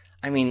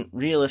 I mean,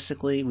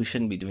 realistically, we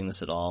shouldn't be doing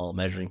this at all,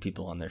 measuring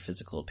people on their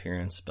physical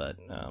appearance, but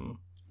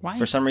why?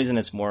 for some reason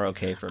it's more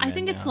okay for men I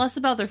think it's now. less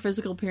about their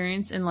physical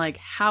appearance and like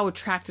how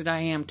attracted I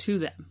am to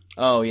them.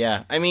 Oh,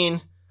 yeah. I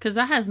mean, Because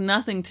that has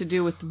nothing to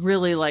do with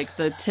really like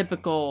the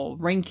typical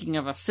ranking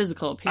of a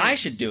physical appearance. I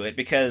should do it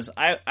because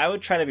I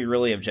would try to be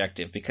really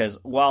objective because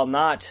while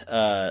not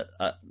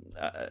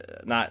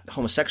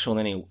homosexual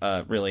in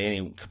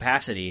any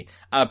capacity,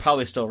 I would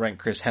probably still rank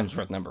Chris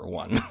Hemsworth number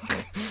one.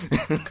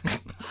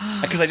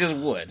 Because I just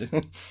would.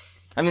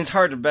 I mean, it's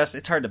hard to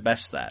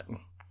best that.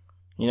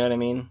 You know what I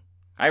mean?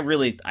 I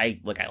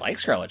like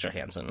Scarlett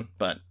Johansson,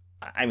 but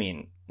I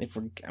mean, if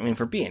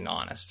we're being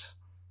honest,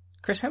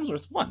 Chris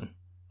Hemsworth won,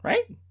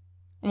 right?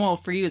 Well,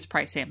 for you, it's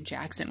probably Sam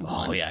Jackson.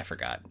 Oh yeah, I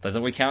forgot.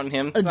 Doesn't we count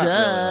him? Duh. Not really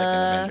like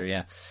an Avenger,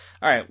 yeah.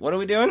 All right, what are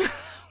we doing?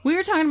 We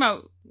were talking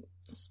about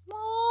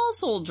small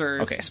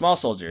soldiers. Okay, small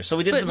soldiers. So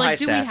we did But some like,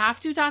 high do stats. we have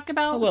to talk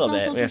about A little small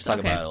bit. soldiers? We have to talk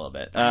Okay. about it a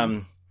little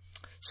bit.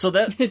 So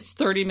that It's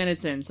 30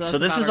 minutes in, so that's so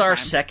this about is our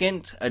time.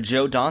 second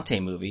Joe Dante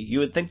movie. You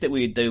would think that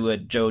we'd do a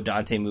Joe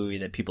Dante movie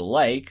that people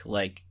like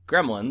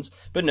Gremlins,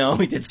 but no,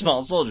 we did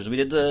Small Soldiers. We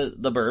did the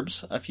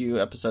Burbs a few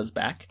episodes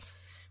back,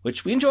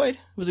 which we enjoyed. It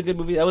was a good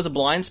movie. That was a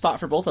blind spot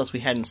for both of us. We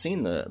hadn't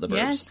seen the Burbs.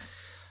 Yes.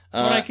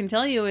 What I can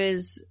tell you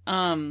is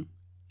a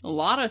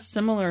lot of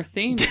similar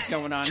themes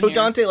going on Joe here.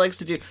 Dante likes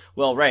to do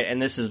well, right?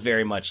 And this is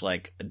very much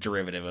like a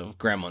derivative of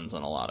Gremlins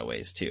in a lot of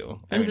ways too.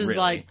 This is really.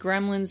 like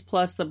Gremlins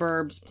plus the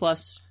Burbs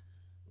plus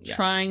Yeah.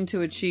 trying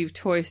to achieve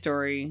Toy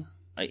Story.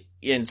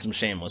 In some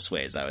shameless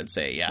ways, I would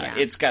say. Yeah, Yeah.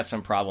 it's got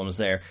some problems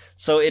there.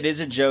 So it is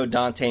a Joe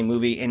Dante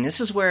movie, and this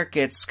is where it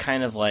gets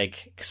kind of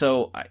like,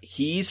 so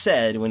he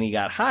said when he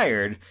got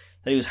hired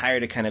that he was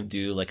hired to kind of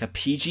do like a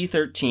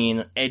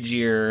PG-13,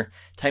 edgier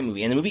type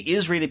movie. And the movie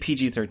is rated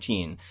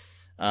PG-13.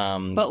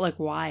 But like,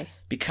 why?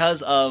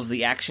 Because of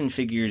the action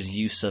figures'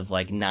 use of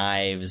like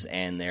knives,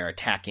 and they're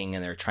attacking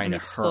and they're trying And to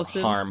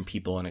explosives. harm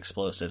people and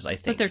explosives, I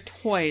think. But they're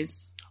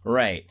toys.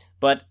 Right.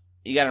 But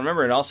you gotta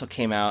remember, it also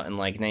came out in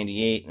like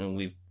 98,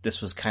 and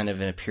this was kind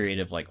of in a period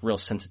of like real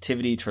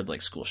sensitivity towards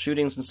like school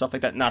shootings and stuff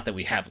like that. Not that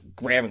we haven't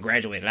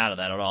graduated out of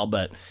that at all,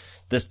 but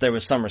there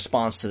was some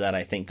response to that,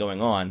 I think,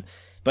 going on.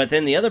 But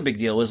then the other big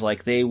deal was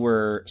like they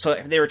were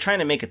trying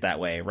to make it that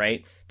way,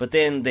 right? But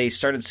then they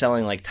started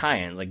selling like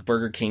tie-ins, like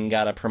Burger King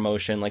got a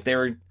promotion, like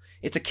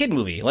it's a kid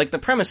movie. Like the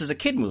premise is a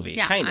kid movie,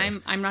 Yeah, kind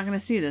of. I'm not going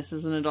to see this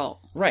as an adult.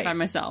 Right. By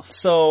myself.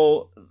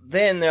 So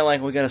then they're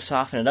like, we gotta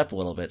soften it up a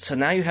little bit. So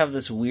now you have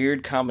this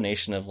weird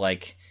combination of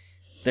like,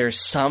 there's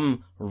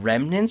some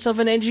remnants of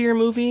an edgier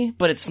movie,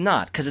 but it's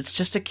not, because it's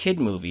just a kid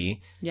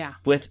movie Yeah.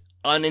 with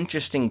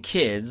uninteresting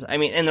kids. I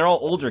mean, and they're all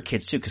older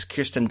kids too, because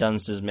Kirsten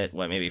Dunst is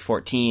maybe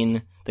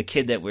 14. The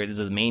kid is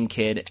the main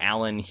kid,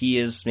 Alan, he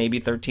is maybe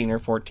 13 or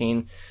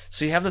 14.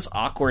 So you have this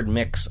awkward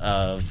mix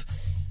of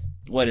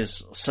what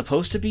is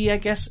supposed to be, I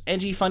guess,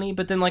 edgy, funny,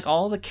 but then like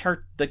all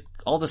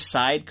the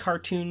side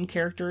cartoon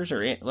characters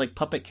or like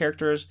puppet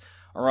characters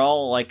are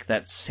all like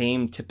that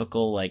same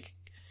typical like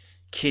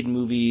kid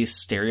movie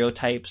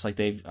stereotypes. Like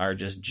they are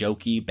just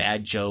jokey,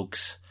 bad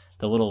jokes.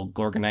 The little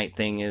Gorgonite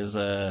thing is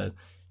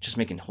just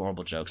making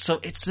horrible jokes. So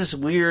it's this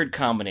weird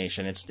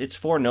combination. It's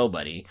for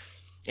nobody.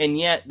 And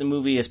yet the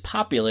movie is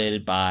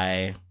populated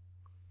by,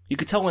 you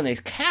could tell when they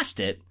cast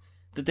it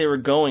that they were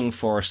going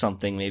for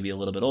something maybe a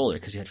little bit older,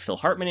 because you had Phil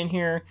Hartman in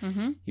here,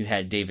 you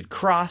had David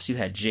Cross, you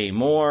had Jay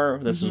Moore.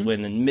 This was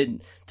when the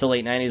mid to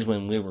late 90s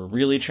when we were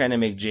really trying to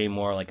make Jay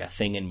Moore like a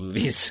thing in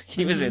movies.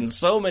 He was in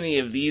so many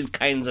of these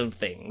kinds of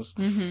things.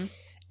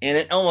 And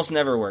it almost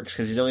never works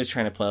because he's always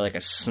trying to play like a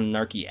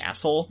snarky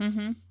asshole.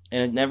 And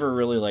it never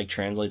really like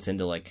translates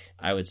into like,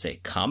 I would say,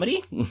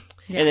 comedy. And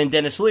then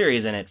Dennis Leary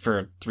is in it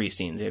for 3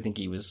 scenes. I think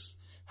he was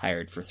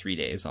hired for 3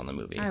 days on the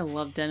movie. I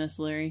love Dennis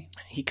Leary.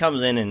 He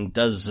comes in and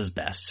does his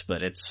best,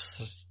 but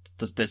it's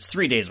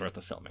 3 days worth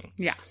of filming.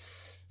 Yeah.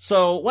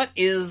 So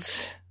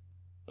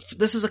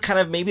this is a kind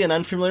of maybe an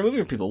unfamiliar movie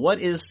for people.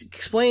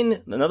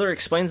 Another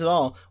explains it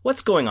all.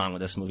 What's going on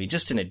with this movie?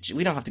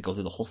 We don't have to go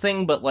through the whole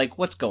thing, but like,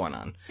 what's going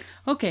on?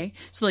 Okay.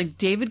 So like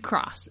David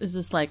Cross is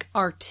this like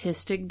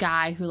artistic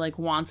guy who like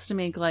wants to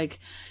make like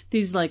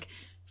these like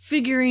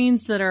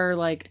figurines that are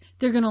like,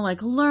 they're gonna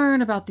like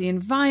learn about the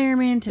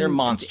environment. They're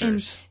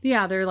monsters.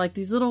 Yeah, they're like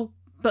these little,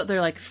 but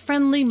they're like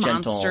friendly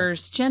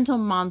monsters, gentle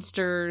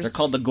monsters. They're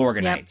called the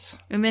Gorgonites.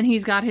 Yep. And then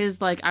he's got his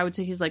like, I would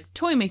say his like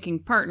toy making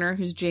partner,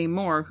 who's Jay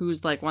Moore,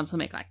 who's like wants to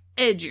make like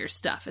edgier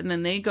stuff. And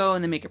then they go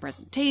and they make a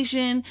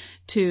presentation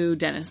to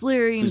Dennis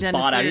Leary. Who's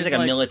bought out. He's like a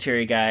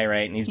military guy,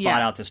 right? And he's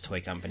bought out this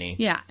toy company.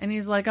 Yeah. And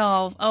he's like,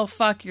 oh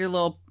fuck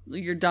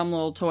your dumb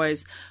little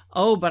toys.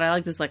 Oh, but I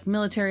like this like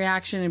military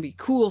action. It'd be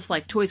cool if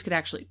like toys could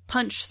actually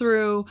punch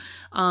through.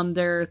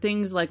 There are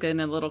things like in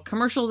a little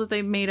commercial that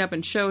they made up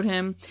and showed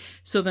him.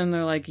 So then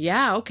they're like,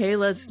 yeah, okay,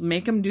 let's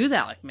make them do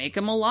that. Like make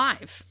them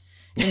alive.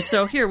 And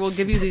so here, we'll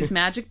give you these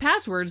magic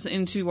passwords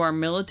into our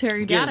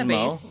military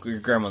database. Your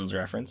Gremlins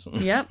reference.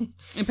 Yep.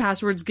 And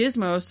passwords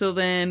Gizmo. So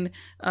then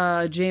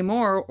Jay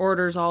Moore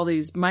orders all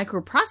these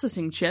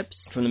microprocessing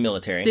chips. From the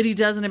military. That he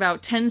does in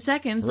about 10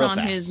 seconds real on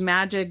fast. His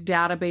magic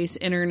database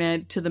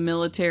internet to the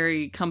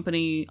military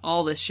company,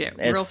 all this shit.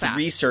 Real fast.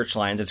 3 search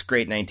lines. It's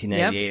great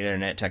 1998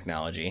 internet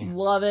technology.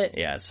 Love it.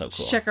 Yeah, it's so cool.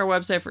 Just check our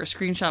website for a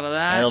screenshot of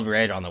that. It'll be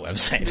right on the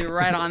website. It'll be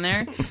right on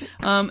there.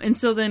 And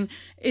so then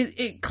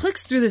it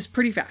clicks through this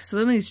pretty fast.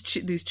 So then these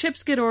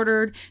chips get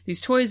ordered,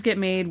 these toys get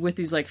made with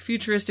these like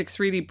futuristic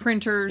 3D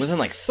printers. Within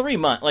like 3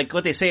 months, like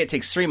what they say it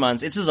takes 3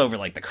 months, it's just over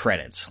like the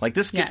credits. Like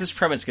this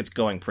premise gets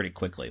going pretty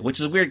quickly,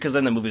 which is weird because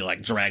then the movie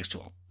like drags to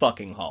a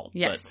fucking halt.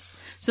 Yes.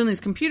 So these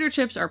computer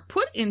chips are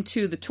put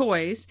into the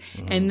toys,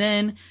 and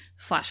then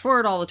flash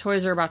forward, all the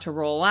toys are about to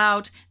roll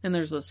out. Then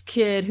there's this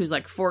kid who's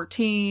like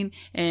 14,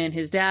 and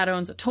his dad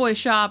owns a toy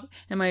shop.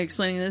 Am I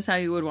explaining this how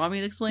you would want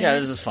me to explain it? Yeah,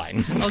 this is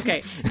fine.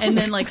 Okay. And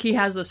then like he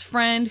has this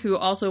friend who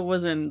also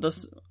was in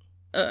this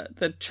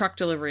the truck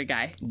delivery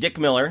guy. Dick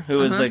Miller,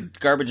 who is the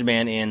garbage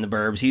man in The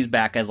Burbs, he's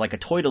back as like a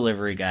toy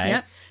delivery guy.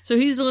 Yep. So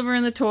he's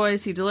delivering the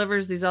toys. He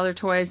delivers these other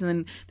toys, and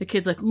then the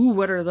kid's like, "Ooh,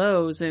 what are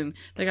those?" And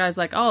the guy's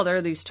like, "Oh,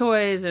 they're these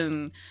toys."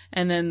 And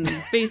then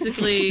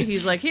basically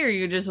he's like, "Here,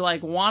 you just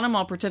like want them?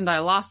 I'll pretend I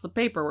lost the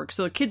paperwork."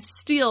 So the kid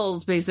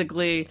steals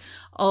basically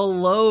a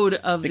load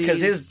of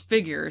these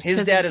figures.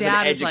 His dad is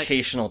an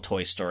educational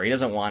toy store. He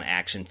doesn't want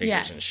action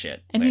figures and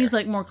shit. And he's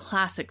like more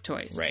classic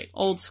toys, right?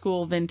 Old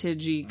school,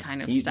 vintagey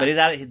kind of stuff. But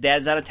his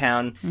dad's out of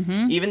town.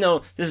 Even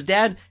though this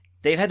dad.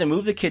 They've had to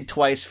move the kid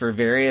twice for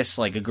various,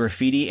 like, a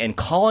graffiti and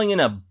calling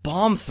in a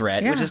bomb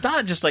threat, which is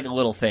not just, like, a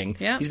little thing.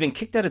 Yeah. He's been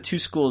kicked out of 2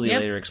 schools, he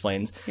later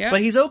explains. But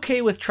he's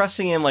okay with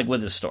trusting him, like,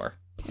 with his store.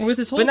 With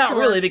his whole But not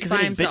store really, because then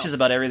he himself. bitches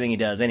about everything he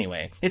does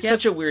anyway. It's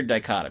such a weird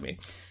dichotomy.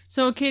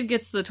 So a kid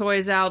gets the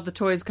toys out, the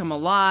toys come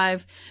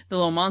alive, the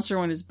little monster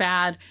one is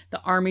bad,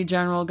 the army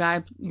general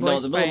guy No,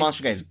 the little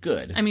monster guy is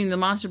good. I mean, the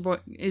monster boy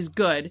is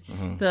good.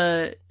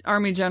 The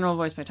army general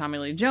voiced by Tommy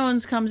Lee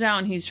Jones comes out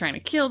and he's trying to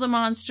kill the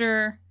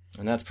monster.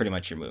 And that's pretty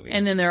much your movie.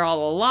 And then they're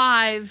all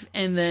alive,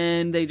 and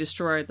then they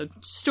destroy the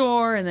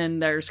store, and then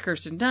there's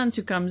Kirsten Dunst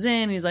who comes in,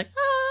 and he's like,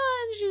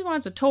 and she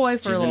wants a toy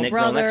for her little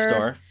brother. Girl next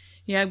door.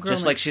 Yeah,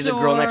 just like she's a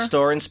girl next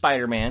door in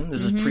Spider-Man.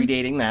 This is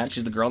predating that.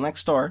 She's the girl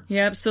next door.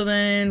 Yep. So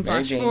then,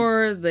 flash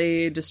forward,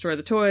 they destroy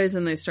the toys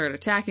and they start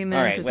attacking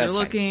them because they're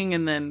looking,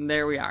 and then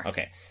there we are.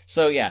 Okay.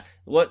 So yeah,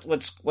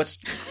 what's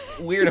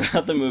weird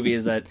about the movie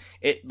is that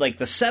it, like,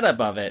 the setup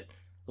of it,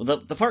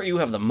 the part you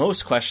have the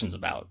most questions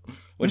about,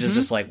 which is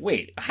just like,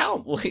 wait,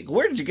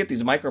 where did you get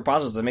these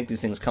microprocessors that make these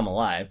things come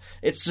alive?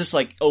 It's just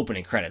like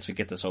opening credits. We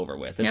get this over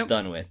with. It's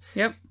done with.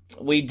 Yep.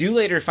 We do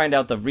later find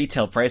out the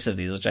retail price of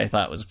these, which I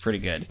thought was pretty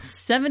good.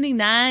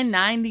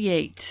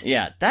 $79.98.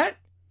 Yeah, that,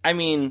 I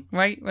mean...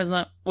 Right? Wasn't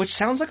that? Which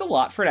sounds like a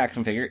lot for an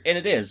action figure, and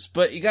it is.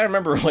 But you gotta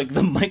remember, like,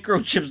 the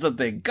microchips that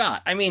they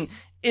got. I mean...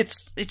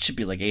 It should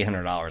be like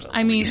 $800.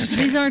 I mean,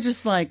 these aren't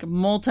just like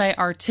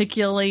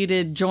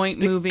multi-articulated joint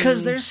moving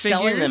because they're figures.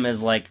 selling them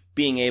as like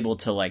being able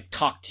to like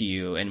talk to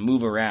you and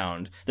move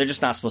around. They're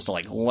just not supposed to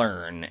like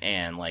learn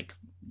and like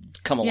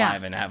come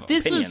alive and have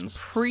opinions. This was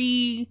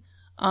pre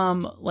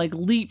like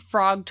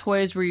leapfrog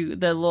toys where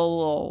the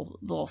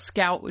little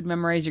scout would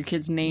memorize your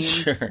kids' names,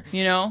 Sure.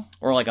 you know?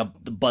 Or like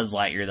the Buzz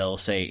Lightyear that'll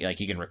say, like,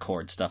 you can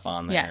record stuff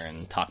on there Yes.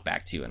 and talk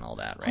back to you and all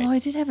that, right? Oh, I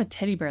did have a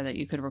teddy bear that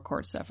you could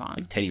record stuff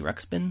on. Teddy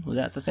Ruxpin, was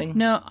that the thing?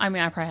 No, I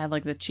mean, I probably had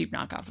like the cheap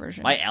knockoff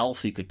version. My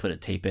Elf, you could put a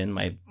tape in.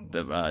 My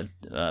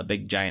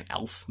big giant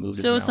Elf moved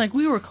his So it's mouth. like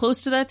we were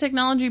close to that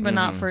technology, but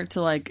not for it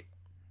to like,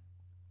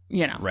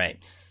 you know. Right.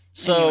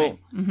 So, Anyway.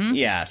 Mhm.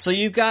 yeah, so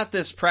you've got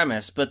this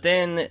premise, but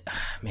then,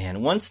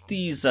 man, once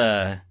this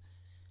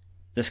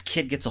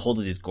kid gets a hold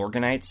of these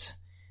Gorgonites,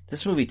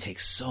 this movie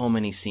takes so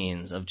many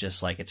scenes of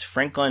just like, it's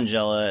Frank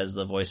Langella as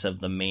the voice of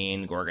the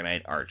main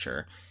Gorgonite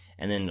archer.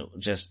 And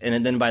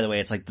then by the way,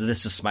 it's like,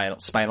 this is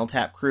Spinal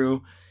Tap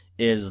crew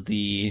is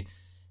the,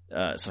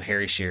 so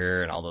Harry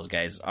Shearer and all those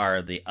guys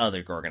are the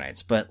other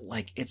Gorgonites, but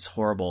like, it's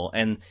horrible.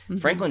 And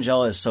Frank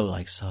Langella is so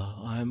like, so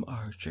I'm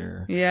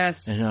Archer.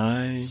 Yes. And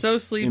I So am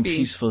sleepy.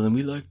 peaceful and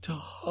we like to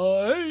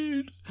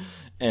hide.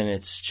 And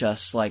it's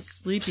just like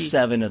Sleepy.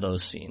 7 of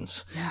those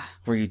scenes Yeah.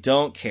 where you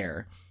don't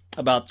care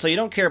about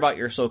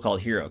your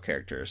so-called hero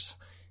characters.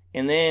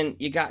 And then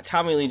you got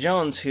Tommy Lee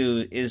Jones,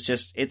 who is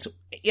just,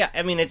 you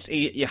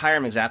hire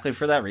him exactly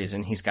for that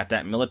reason. He's got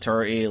that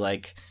military,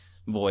 like,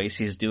 voice.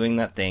 He's doing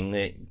that thing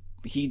that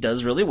he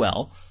does really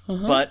well,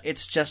 but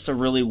it's just a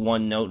really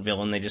one-note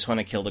villain. They just want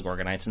to kill the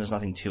Gorgonites, and there's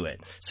nothing to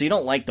it. So you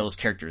don't like those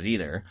characters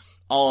either.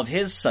 All of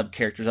his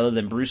sub-characters, other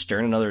than Bruce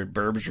Stern, another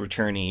Burbs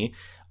returnee,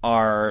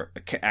 are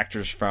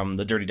actors from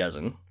The Dirty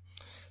Dozen.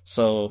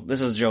 So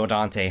this is Joe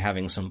Dante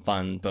having some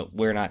fun, but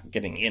we're not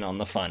getting in on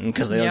the fun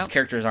because those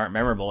characters aren't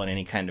memorable in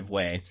any kind of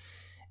way.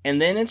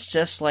 And then it's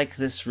just like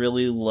this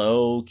really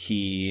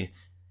low-key,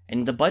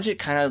 and the budget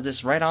kind of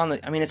just right on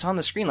it's on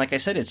the screen. Like I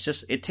said, it's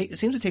just, it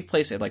seems to take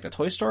place at like the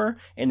toy store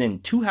and then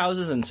 2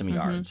 houses and some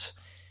yards.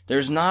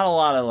 There's not a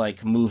lot of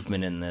like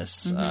movement in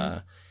this.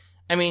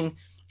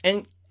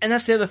 And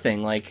that's the other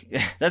thing. Like,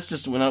 that's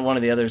just one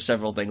of the other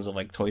several things of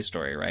like Toy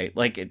Story, right?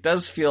 Like, it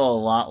does feel a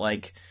lot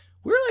like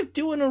we're like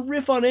doing a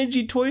riff on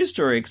edgy Toy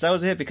Story, because that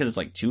was a hit because it's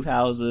like 2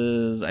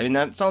 houses. I mean,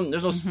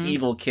 there's no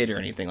evil kid or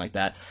anything like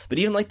that. But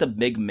even like the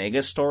big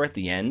mega store at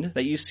the end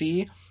that you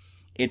see,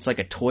 it's like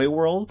a toy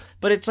world,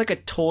 but it's like a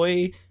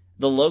toy.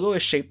 The logo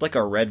is shaped like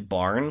a red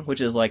barn,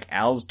 which is like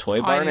Al's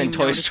Toy Barn in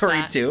Toy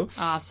Story 2.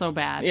 Ah, so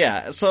bad.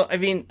 Yeah, so I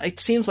mean, it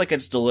seems like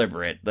it's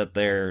deliberate that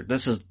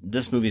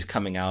this movie's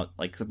coming out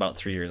like about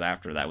 3 years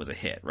after that was a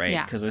hit, right?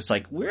 Yeah. Because it's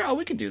like,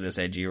 we can do this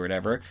edgy or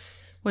whatever.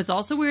 What's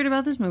also weird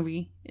about this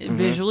movie,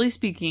 visually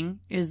speaking,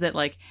 is that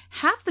like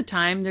half the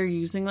time they're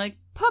using like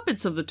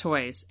puppets of the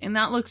toys, and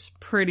that looks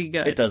pretty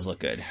good. It does look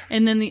good.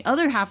 And then the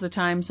other half the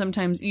time,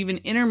 sometimes even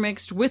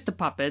intermixed with the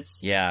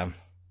puppets, Yeah.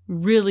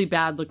 really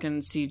bad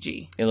looking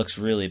CG. It looks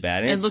really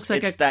bad. It looks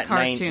like it's a that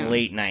cartoon.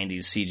 late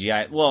 90s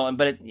CGI. Well,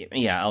 but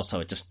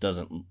also it just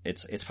doesn't,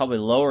 it's probably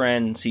lower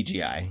end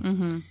CGI.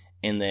 Mm-hmm.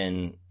 And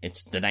then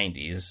it's the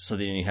 90s, so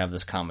then you have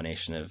this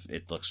combination of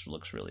it looks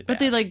really bad. But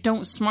they like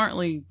don't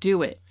smartly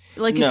do it.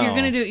 Like No. if you're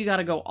gonna do it, you got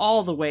to go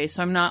all the way.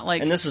 So I'm not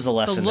like, And this is a the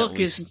lesson look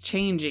that is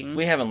changing.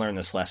 we haven't learned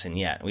this lesson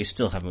yet. We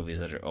still have movies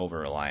that are over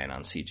reliant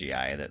on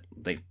CGI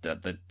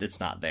that it's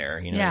not there.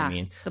 You know what I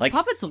mean? The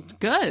puppets look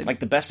good. Like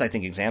the best I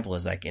think example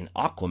is like in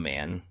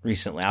Aquaman,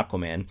 recently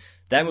Aquaman.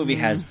 That movie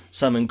has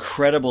some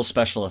incredible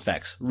special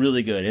effects,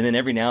 really good. And then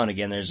every now and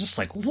again there's just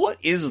like, what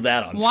is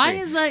that on Why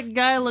screen? does that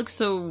guy look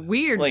so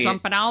weird Like,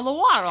 jumping out of the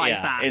water like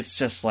that? It's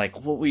just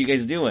like, what were you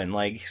guys doing?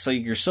 Like, so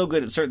you're so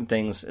good at certain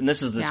things, and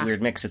this is this Yeah.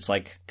 weird mix. It's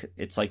like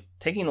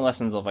taking the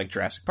lessons of like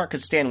Jurassic Park,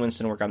 because Stan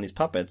Winston worked on these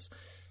puppets.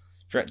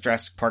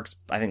 Jurassic Park's,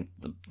 I think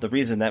the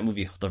reason that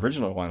movie, the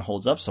original one,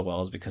 holds up so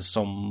well is because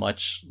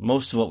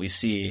most of what we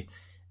see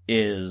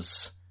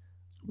is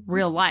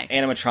Real life.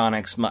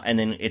 animatronics, and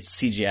then its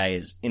CGI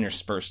is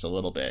interspersed a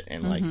little bit,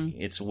 and like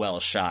it's well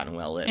shot and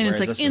well lit. And it's Whereas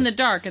like this in is- the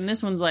dark, and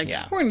this one's like,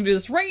 Yeah. we're going to do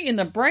this right in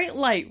the bright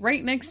light,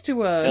 right next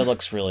to It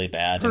looks really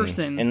bad.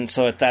 person. And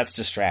so that's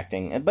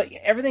distracting. But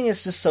everything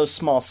is just so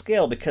small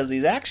scale because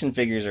these action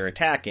figures are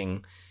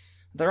attacking.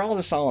 They're all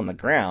just all on the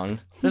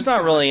ground. There's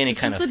not really any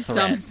kind This of is the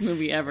threat. dumbest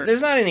movie ever.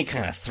 There's not any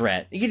kind of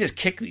threat. You can just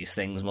kick these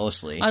things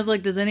mostly. I was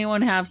like, does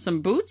anyone have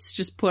some boots?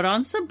 Just put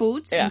on some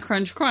boots Yeah. and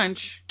crunch,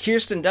 crunch.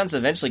 Kirsten Dunst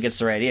eventually gets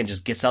the right idea and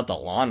just gets out the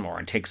lawnmower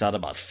and takes out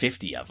about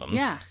 50 of them.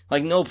 Yeah.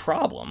 Like, no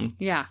problem.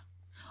 Yeah.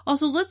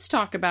 Also, let's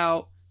talk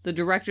about the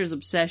director's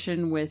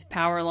obsession with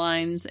power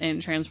lines and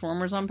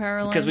Transformers on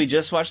power lines. Because we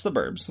just watched The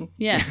Burbs.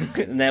 Yes.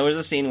 And there was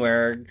a scene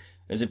where...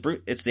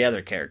 It's the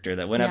other character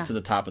that went Yeah. up to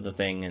the top of the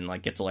thing and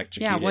like gets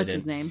electrocuted. Yeah, what's and,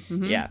 his name?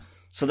 Mhm. Yeah.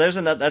 So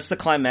that's the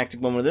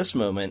climactic moment of this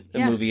moment. The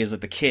Yeah. movie is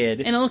that the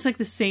kid... And it looks like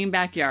the same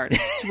backyard.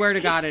 Swear to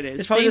God it is.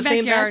 It's probably the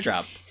same backyard,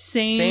 backdrop.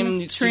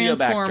 Same studio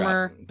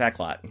Transformer.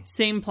 backlot.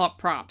 Same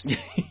props.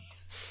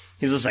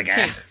 He's just like,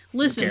 Okay, who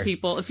listen, cares?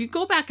 people, if you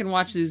go back and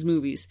watch these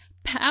movies,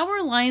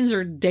 power lines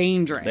are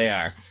dangerous. They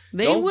are.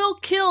 They Don't- will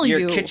kill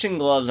Your you. kitchen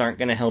gloves aren't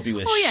going to help you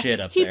with Oh yeah,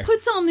 shit up he there.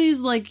 puts on these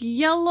like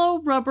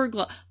yellow rubber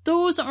gloves.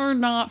 Those are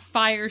not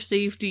fire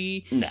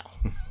safety. No.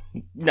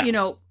 No. You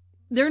know,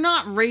 they're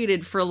not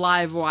rated for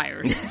live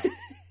wires.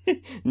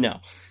 No,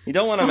 you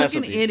don't want to mess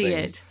with Fucking these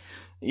idiot. things.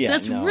 Yeah,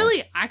 That's no.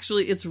 really,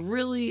 actually, it's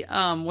really,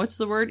 what's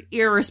the word?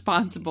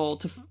 Irresponsible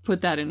to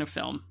put that in a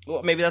film.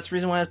 Well, maybe that's the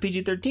reason why it's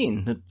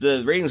PG-13.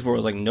 The ratings board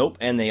was like, nope,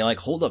 and they like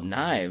hold up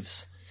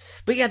knives.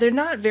 But yeah, they're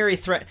not very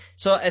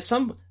So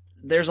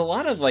there's a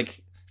lot of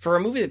like, for a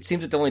movie that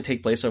seems to only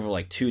take place over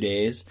like 2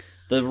 days,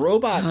 the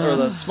robot or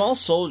the small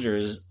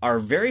soldiers are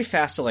very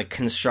fast at like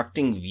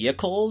constructing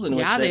vehicles in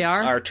which they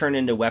are turned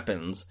into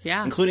weapons.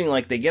 Yeah. Including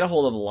like they get a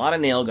hold of a lot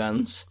of nail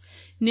guns.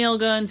 Nail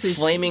guns, they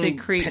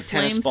create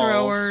tennis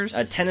balls, flamethrowers.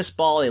 a tennis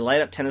ball. They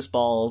light up tennis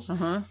balls.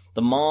 Uh-huh.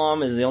 The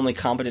mom is the only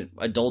competent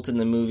adult in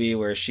the movie,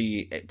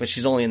 but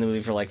she's only in the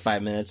movie for like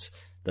 5 minutes.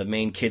 The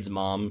main kid's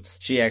mom,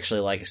 she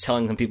actually like is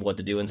telling some people what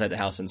to do inside the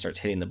house and starts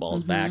hitting the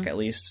balls back at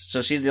least.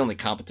 So she's the only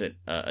competent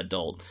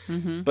adult.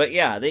 Mm-hmm. But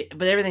yeah,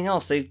 but everything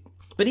else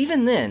but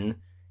even then,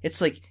 it's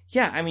like,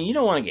 yeah, I mean, you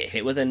don't want to get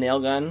hit with a nail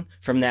gun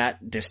from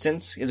that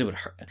distance because it would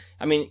hurt.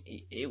 I mean,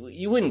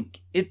 you wouldn't.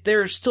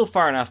 They're still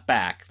far enough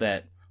back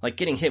that. Like,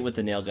 getting hit with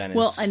the nail gun is...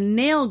 Well, a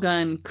nail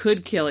gun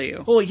could kill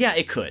you. Well, yeah,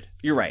 it could.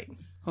 You're right.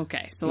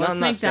 Okay, so let's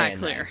make that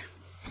clear.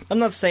 I'm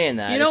not saying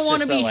that. You don't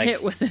want to be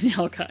hit with a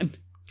nail gun.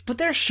 But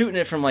they're shooting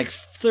it from, like,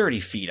 30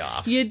 feet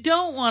off. You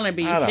don't want to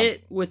be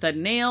hit with a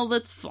nail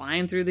that's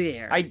flying through the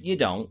air. You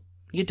don't.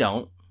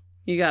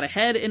 You got a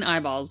head and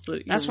eyeballs.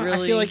 That's why I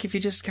feel like if you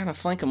just kind of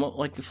flank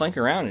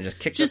around and just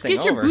kick the thing over.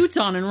 Just get your boots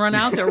on and run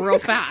out there real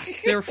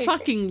fast. They're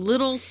fucking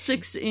little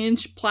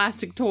 6-inch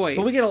plastic toys.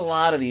 But we get a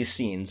lot of these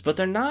scenes, but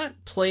they're not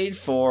played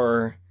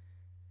for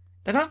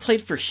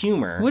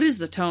humor. What is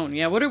the tone?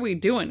 Yeah, what are we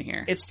doing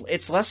here?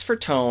 It's less for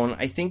tone.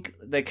 I think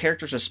the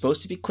characters are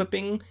supposed to be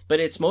quipping, but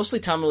it's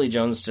mostly Tommy Lee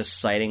Jones just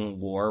citing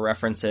war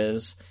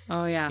references.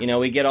 Oh, yeah. You know,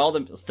 we get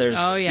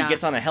he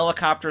gets on a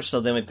helicopter,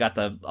 so then we've got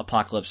the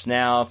Apocalypse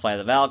Now, Fly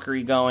the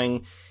Valkyrie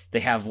going. They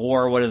have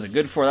War, What Is It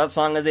Good For? That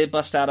song as they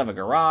bust out of a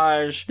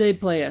garage. They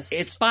play a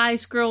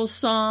Spice Girls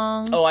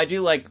song. Oh, I do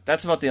like,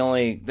 that's about the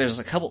only, there's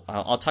a couple,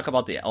 I'll talk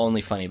about the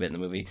only funny bit in the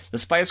movie. The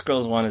Spice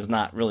Girls one is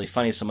not really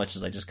funny so much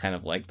as I just kind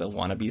of like the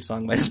Wannabe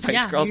song by the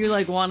Spice Girls. Yeah, you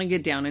like want to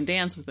get down and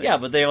dance with it. Yeah,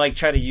 but they like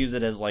try to use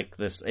it as like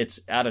this, it's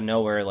out of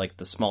nowhere, like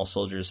the small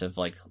soldiers have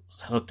like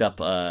hooked up,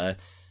 the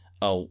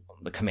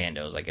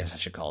commandos, I guess I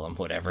should call them,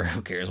 whatever,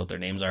 who cares what their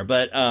names are,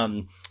 but,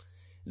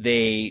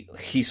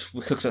 he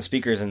hooks up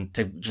speakers and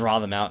to draw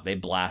them out, they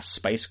blast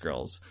Spice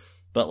Girls.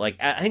 But like,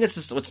 I think it's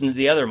just what's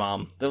the other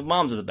mom. The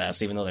moms are the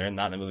best, even though they're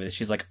not in the movie.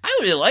 She's like, I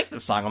really like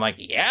this song. I'm like,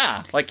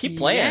 yeah, like keep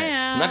playing it.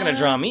 I'm not gonna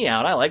draw me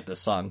out. I like this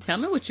song. Tell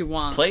me what you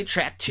want. Play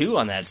track 2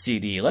 on that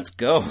CD. Let's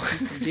go.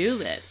 Let's do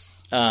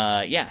this.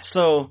 Yeah.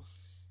 So,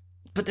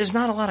 but there's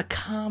not a lot of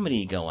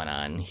comedy going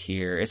on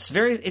here.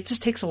 It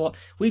just takes a lot.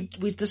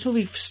 This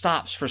movie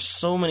stops for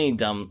so many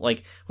dumb.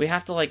 Like we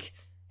have to like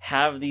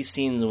have these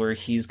scenes where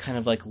he's kind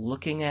of like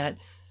looking at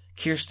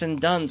Kirsten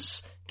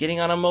Dunst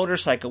getting on a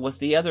motorcycle with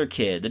the other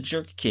kid, the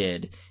jerk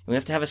kid. And we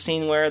have to have a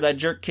scene where that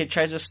jerk kid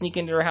tries to sneak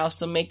into her house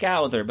to make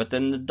out with her, but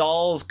then the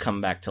dolls come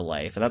back to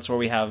life. And that's where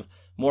we have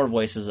more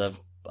voices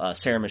of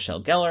Sarah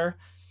Michelle Gellar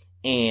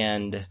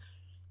and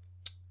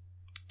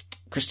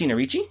Christina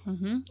Ricci.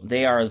 Mm-hmm.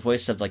 They are the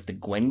voice of like the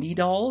Gwendy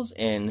dolls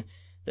and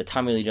the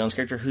Tommy Lee Jones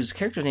character, whose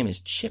character's name is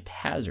Chip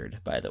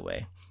Hazard, by the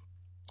way.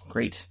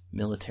 Great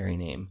military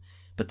name.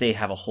 But they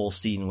have a whole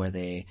scene where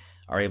they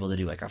are able to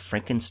do like a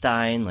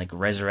Frankenstein, like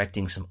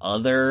resurrecting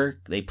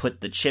they put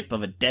the chip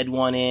of a dead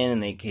one in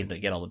and they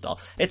get all the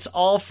dolls. It's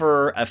all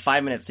for a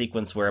 5-minute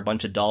sequence where a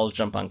bunch of dolls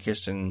jump on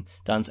Kirsten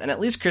Dunst, and at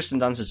least Kirsten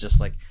Dunst is just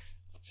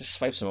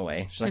swipes them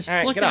away. She's like,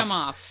 all right, get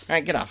off. All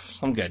right, get off.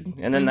 I'm good.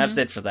 And then that's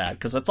it for that,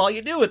 because that's all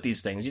you do with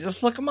these things. You just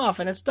flick them off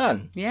and it's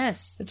done.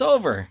 Yes. It's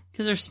over.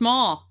 Because they're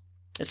small.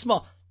 It's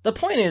small. The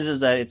point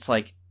is that it's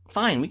like,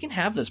 fine, we can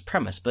have this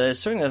premise, but it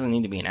certainly doesn't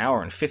need to be an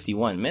hour and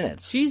 51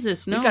 minutes.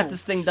 Jesus, no. We got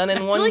this thing done in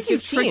 1:15. I feel like you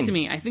tricked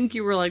me. I think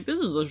you were like, this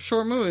is a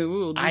short movie.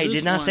 We'll do I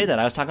did not say that.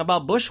 I was talking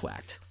about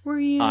Bushwhacked. Were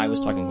you? I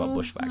was talking about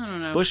Bushwhacked. I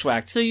don't know.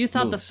 Bushwhacked. So you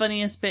thought moves. the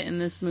funniest bit in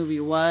this movie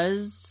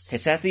was?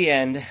 It's at the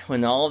end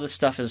when all of this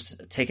stuff has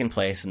taken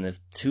place and the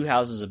 2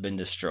 houses have been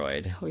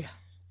destroyed. Oh, yeah.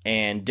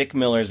 And Dick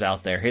Miller's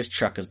out there. His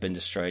truck has been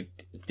destroyed.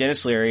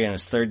 Dennis Leary on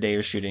his 3rd day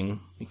of shooting.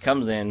 He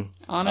comes in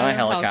on a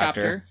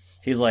helicopter.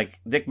 He's like,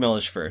 Dick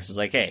Miller's first. He's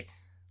like, hey,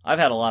 I've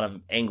had a lot of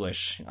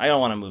anguish. I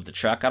don't want to move the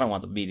truck. I don't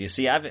want the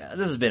BDC.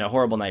 This has been a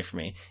horrible night for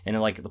me. And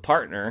like the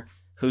partner,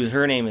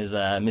 her name is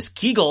Miss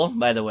Kegel,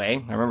 by the way.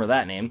 I remember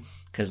that name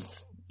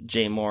because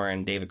Jay Moore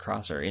and David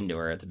Cross are into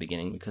her at the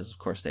beginning because of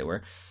course they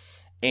were.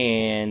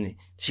 And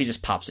she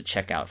just pops a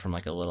check out from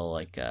like a little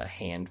like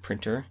hand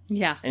printer.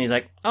 Yeah. And he's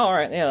like, oh, all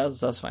right, yeah,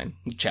 that's fine.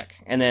 Check.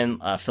 And then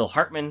Phil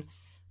Hartman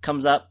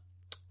comes up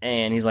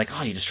and he's like,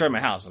 oh, you destroyed my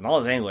house and all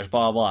this anguish,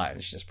 blah, blah, blah.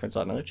 And she just prints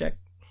out another check.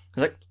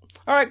 He's like,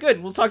 all right,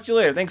 good. We'll talk to you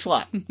later. Thanks a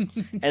lot.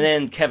 And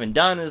then Kevin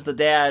Dunn is the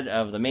dad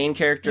of the main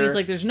character. He's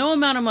like, there's no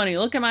amount of money.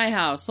 Look at my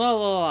house. Blah, blah,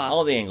 blah.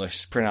 All the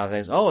English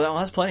pronunciations. Oh,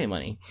 that's plenty of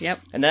money. Yep.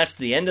 And that's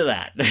the end of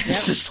that.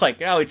 It's just like,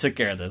 we took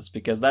care of this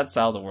because that's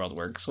how the world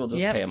works. We'll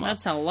just pay him off.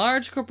 That's how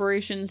large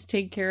corporations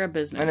take care of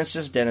business. And it's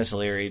just Dennis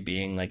Leary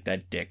being like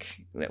that dick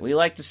that we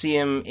like to see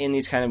him in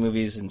these kind of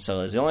movies. And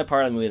so it's the only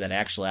part of the movie that I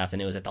actually laughed,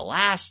 and it was at the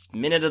last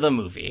minute of the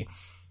movie.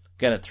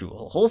 Got it through the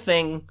whole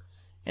thing,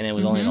 and it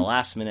was only the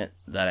last minute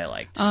that I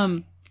liked.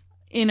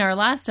 In our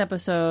last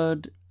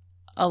episode,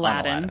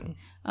 Aladdin.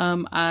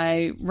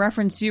 I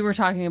referenced you were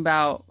talking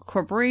about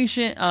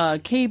corporation,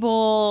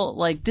 cable,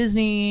 like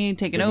Disney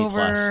taking Disney over,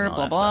 Plus and all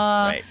blah, that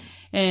blah. stuff. Right.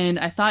 And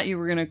I thought you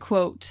were going to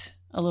quote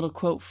a little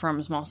quote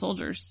from Small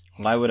Soldiers.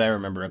 Why would I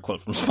remember a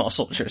quote from Small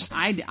Soldiers?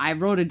 I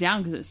wrote it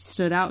down because it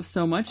stood out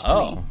so much to me.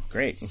 Oh,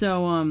 great.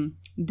 So,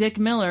 Dick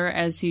Miller,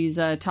 as he's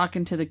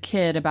talking to the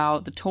kid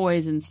about the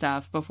toys and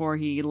stuff before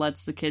he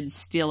lets the kids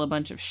steal a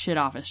bunch of shit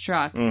off his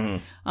truck,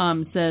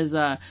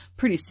 says,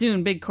 pretty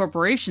soon big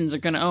corporations are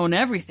going to own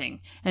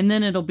everything, and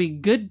then it'll be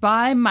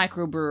goodbye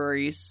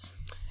microbreweries.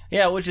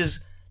 Yeah,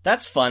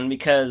 that's fun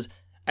because,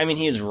 I mean,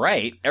 he's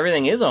right.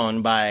 Everything is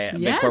owned by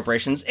big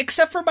corporations,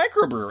 except for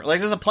microbreweries. Like,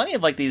 there's plenty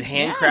of, like, these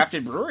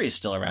handcrafted breweries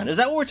still around. Is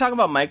that what we're talking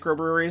about,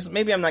 microbreweries?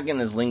 Maybe I'm not getting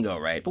this lingo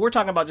right, but we're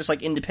talking about just,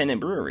 like,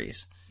 independent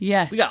breweries.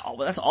 Yes.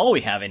 That's all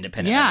we have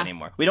independent of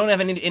anymore. We don't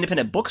have any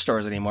independent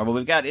bookstores anymore, but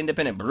we've got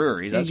independent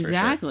breweries, that's for sure.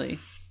 Exactly.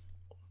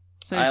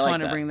 So I just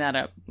want to bring that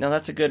up. No,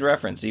 that's a good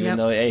reference, even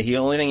though the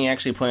only thing he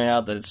actually pointed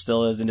out that it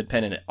still is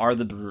independent are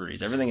the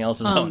breweries. Everything else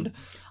is owned.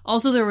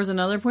 Also, there was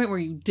another point where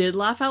you did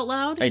laugh out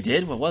loud. I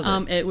did? What was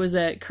it? It was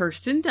at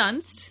Kirsten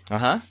Dunst.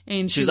 Uh-huh.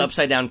 And she was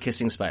upside down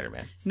kissing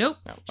Spider-Man. Nope.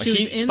 No.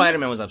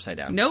 Spider-Man was upside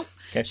down. Nope.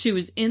 Okay. She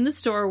was in the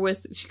store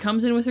she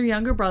comes in with her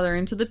younger brother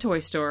into the toy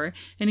store,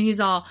 and he's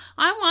all,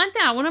 I want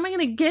that. When am I going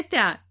to get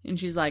that? And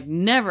she's like,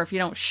 never if you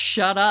don't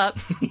shut up.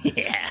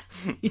 Yeah.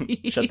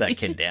 Shut that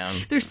kid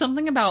down. There's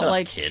something about, shut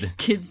up, kid.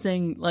 Kids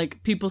saying,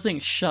 like, people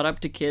saying shut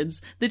up to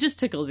kids that just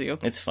tickles you.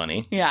 It's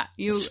funny. Yeah.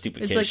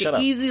 Stupid it's kid. like shut an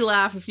up. easy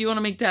laugh if you want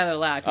to make Tyler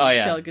laugh. Tell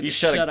a kid to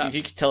shut up. If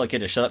you could tell a kid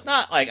to shut up,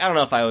 not like, I don't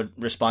know if I would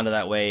respond to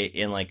that way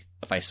in, like,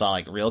 if I saw,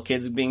 like, real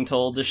kids being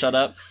told to shut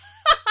up.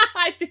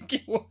 I think you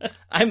would.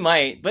 I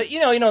might, but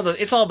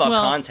it's all about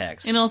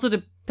context. And also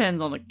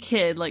depends on the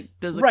kid. Like,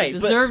 does the kid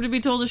deserve to be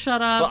told to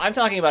shut up? Well, I'm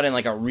talking about in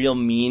like a real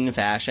mean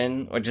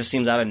fashion, or it just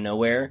seems out of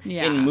nowhere.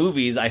 Yeah. In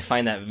movies, I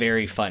find that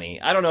very funny.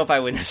 I don't know if I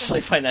would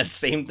necessarily find that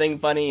same thing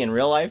funny in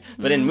real life,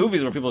 but in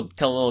movies where people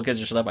tell little kids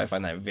to shut up, I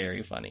find that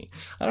very funny.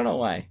 I don't know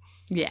why.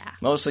 Yeah.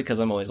 Mostly because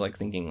I'm always like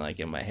thinking like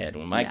in my head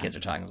when my kids are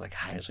talking, I'm like,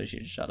 I just wish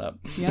you'd shut up.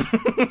 Yep.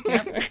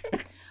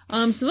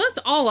 So that's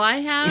all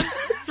I have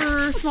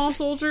for Small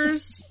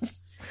Soldiers.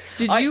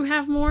 Did you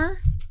have more?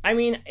 I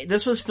mean,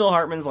 this was Phil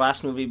Hartman's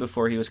last movie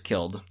before he was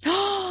killed.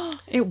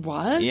 It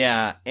was?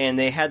 Yeah, and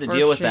they had to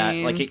deal with that.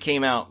 Like, it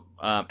came out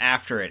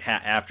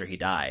after he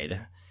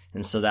died.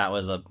 And so that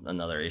was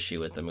another issue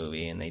with the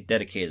movie, and they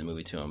dedicated the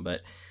movie to him.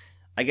 But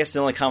I guess the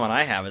only comment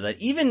I have is that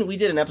even we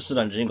did an episode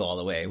on Jingle All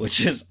the Way, which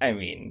is, I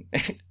mean,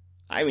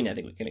 I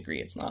think we can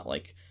agree it's not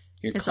like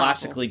your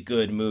classically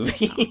good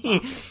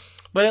movie.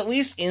 But at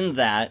least in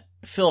that,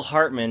 Phil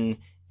Hartman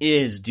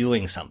is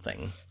doing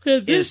something.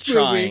 Is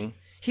trying. Movie.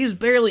 He's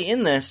barely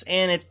in this,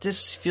 and it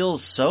just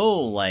feels so,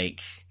 like...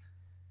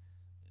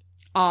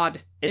 odd.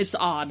 It's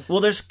odd.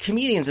 Well, there's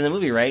comedians in the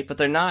movie, right? But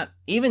they're not...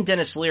 Even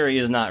Dennis Leary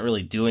is not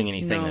really doing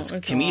anything that's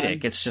comedic.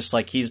 Odd. It's just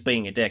like he's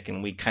being a dick,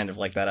 and we kind of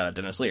like that out of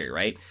Dennis Leary,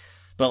 right?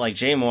 But like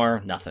Jay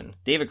Moore, nothing.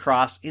 David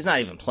Cross, he's not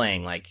even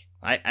playing like...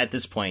 at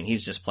this point,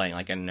 he's just playing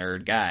like a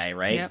nerd guy,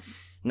 right? Yep.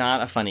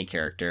 Not a funny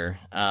character.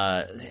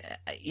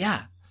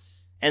 Yeah.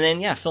 And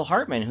then, Phil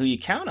Hartman, who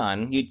you'd count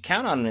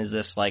on is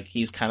this, like,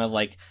 he's kind of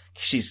like,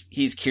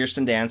 he's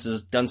Kirsten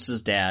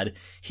Dunst's dad.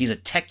 He's a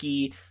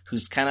techie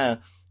who's kind of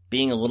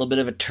being a little bit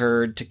of a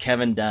turd to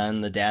Kevin Dunn,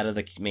 the dad of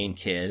the main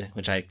kid,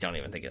 which I don't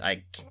even think,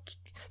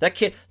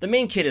 the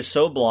main kid is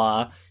so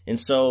blah and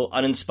so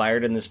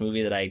uninspired in this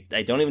movie that I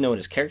don't even know what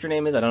his character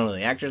name is. I don't know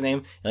the actor's name.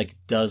 It, like,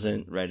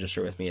 doesn't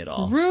register with me at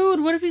all. Rude.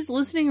 What if he's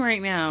listening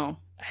right now?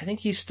 I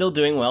think he's still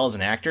doing well as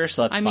an actor,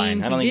 so that's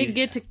fine. He did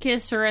get to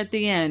kiss her at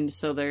the end,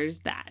 so there's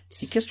that.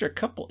 He kissed her a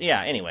couple...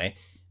 Yeah, anyway.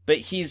 But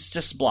he's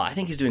just blah. I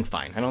think he's doing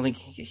fine. I don't think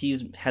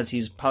he's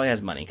probably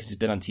has money, because he's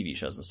been on TV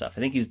shows and stuff.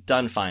 I think he's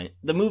done fine.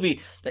 The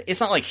movie,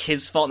 it's not like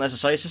his fault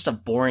necessarily, it's just a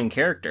boring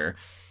character.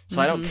 So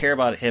I don't care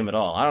about him at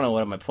all. I don't know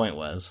what my point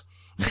was.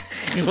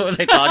 What was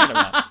I talking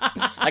about?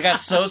 I got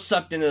so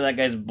sucked into that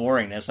guy's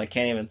boringness, I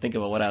can't even think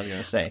about what I was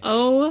going to say.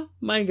 Oh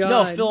my god.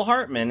 No, Phil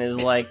Hartman is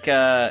like,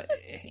 there's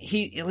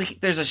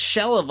a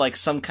shell of like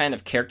some kind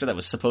of character that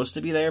was supposed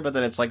to be there, but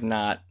then it's like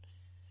not.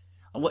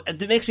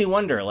 It makes me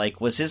wonder, like,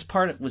 was he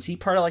part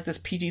of like this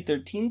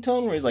PG-13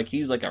 tone where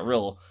he's like a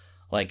real,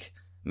 like,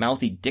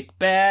 mouthy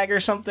dickbag or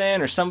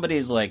something, or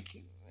somebody's like,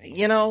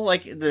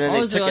 like, then they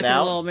is took there, like, it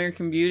out. A little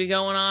American Beauty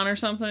going on or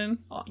something?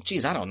 Oh,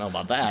 geez, I don't know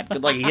about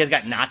that. Like, he has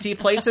got Nazi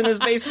plates in his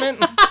basement?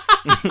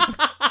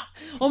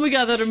 Oh my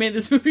god, that would have made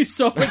this movie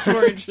so much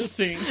more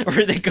interesting.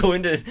 Or they go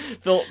into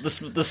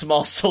the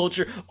small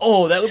soldier.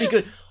 Oh, that would be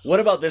good. What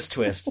about this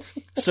twist?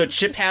 So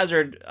Chip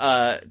Hazard,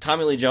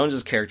 Tommy Lee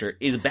Jones's character,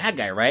 is a bad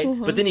guy, right?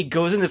 But then he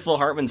goes into Phil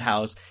Hartman's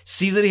house,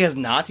 sees that he has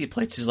Nazi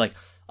plates. He's like,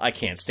 I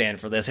can't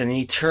stand for this. And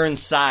he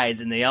turns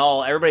sides, and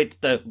everybody,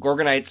 the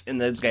Gorgonites and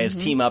those guys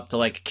team up to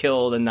like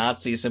kill the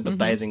Nazi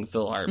sympathizing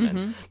Phil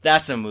Hartman.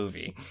 That's a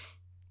movie.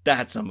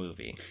 That's a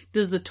movie.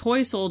 Does the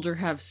toy soldier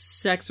have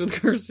sex with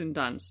Kirsten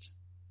Dunst?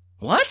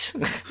 What?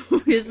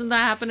 Isn't that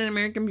happening in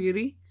American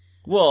Beauty?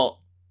 Well,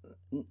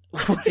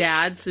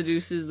 Dad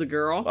seduces the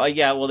girl.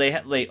 Yeah. Well, they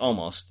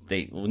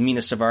Mina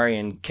Savari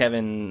and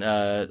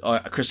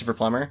Christopher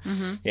Plummer.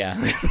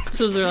 Yeah.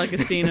 So is there like a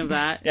scene of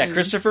that? Yeah.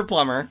 Christopher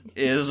Plummer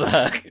is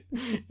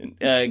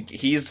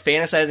he's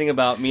fantasizing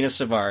about Mina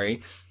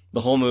Savari the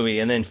whole movie,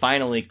 and then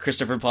finally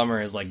Christopher Plummer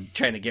is like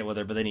trying to get with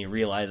her, but then he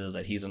realizes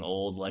that he's an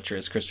old,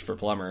 lecherous Christopher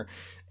Plummer,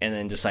 and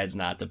then decides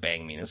not to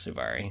bang Mina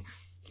Savari.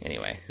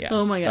 Anyway, yeah.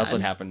 Oh my god. That's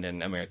what happened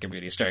in American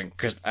Beauty, starring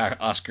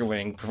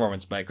Oscar-winning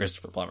performance by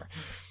Christopher Plummer.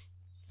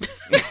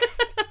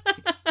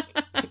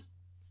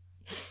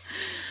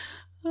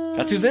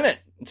 That's who's in it.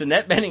 It's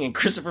Annette Bening and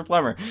Christopher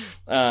Plummer.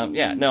 So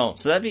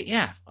that'd be,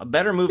 a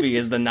better movie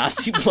is the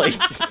Nazi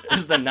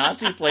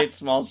plate,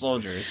 Small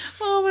Soldiers.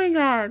 Oh my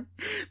god.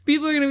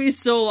 People are gonna be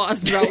so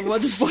lost about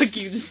what the fuck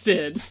you just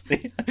did.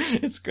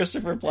 It's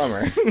Christopher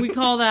Plummer. We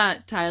call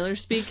that Tyler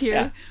speak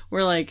here,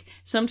 where like,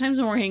 sometimes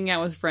when we're hanging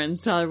out with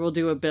friends, Tyler will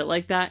do a bit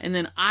like that, and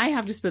then I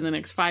have to spend the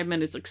next 5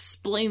 minutes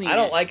explaining it. I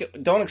don't like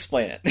it. Don't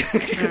explain it.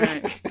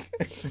 Alright.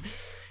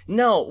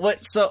 No,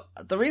 so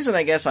the reason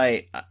I guess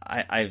I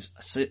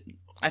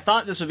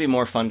thought this would be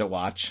more fun to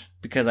watch,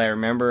 because I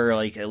remember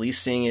like at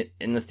least seeing it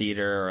in the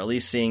theater, or at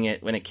least seeing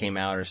it when it came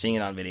out, or seeing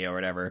it on video or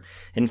whatever,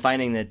 and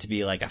finding it to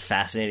be like a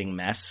fascinating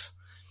mess.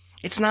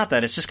 It's not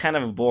that, it's just kind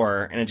of a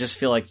bore, and it just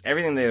feel like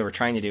everything they were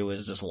trying to do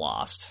was just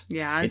lost.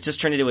 Yeah. It's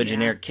just trying to do a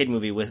generic kid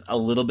movie with a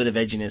little bit of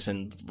edginess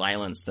and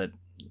violence that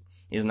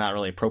is not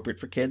really appropriate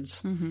for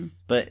kids.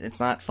 But it's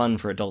not fun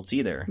for adults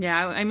either.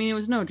 Yeah, I mean, it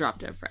was no Drop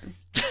Dead Fred.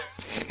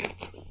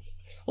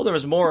 Well,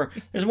 there's more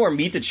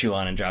meat to chew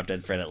on in Drop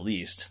Dead Fred, at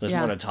least. There's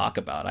more to talk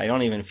about. I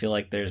don't even feel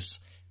like there's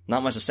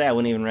not much to say. I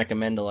wouldn't even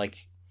recommend to, like...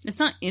 It's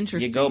not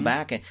interesting. You go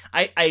back and...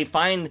 I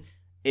find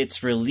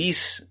its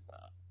release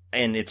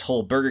and its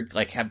whole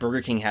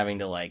Burger King having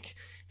to, like,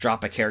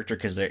 drop a character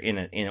because they're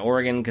in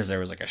Oregon, because there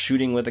was, like, a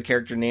shooting with a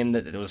character name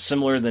that was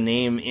similar to the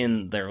name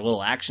in their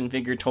little action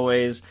figure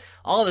toys.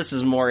 All of this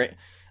is more...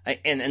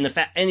 And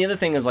the other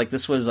thing is, like,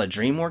 this was a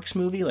DreamWorks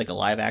movie, like a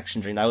live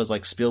action dream. That was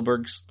like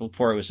Spielberg's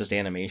before it was just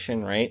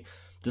animation, right?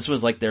 This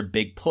was like their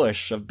big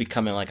push of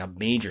becoming like a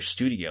major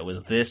studio.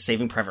 Was this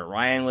Saving Private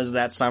Ryan was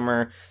that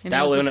summer? And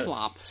that was a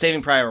flop.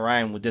 Saving Private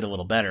Ryan did a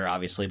little better,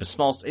 obviously, but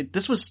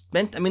this was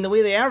meant, I mean, the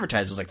way they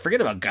advertised was like,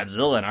 forget about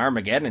Godzilla and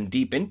Armageddon and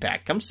Deep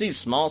Impact. Come see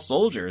Small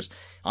Soldiers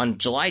on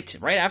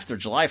right after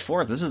July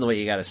 4th. This is the way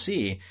you gotta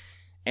see.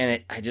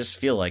 And I just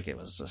feel like it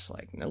was just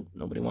like, nope,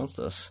 nobody wants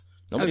this.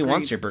 Nobody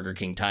wants your Burger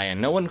King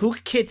tie-in. No one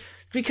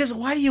because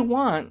why do you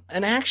want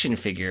an action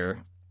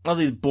figure of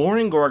these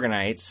boring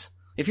Gorgonites?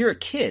 If you're a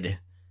kid,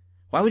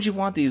 why would you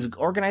want these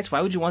Gorgonites?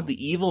 Why would you want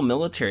the evil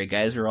military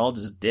guys who are all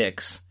just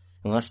dicks?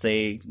 Unless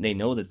they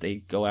know that they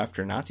go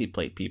after Nazi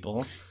plate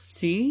people.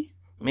 See?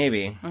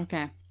 Maybe.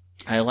 Okay.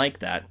 I like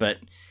that, but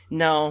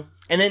no.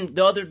 And then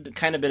the other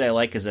kind of bit I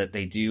like is that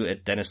they do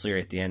at Dennis Leary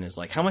at the end is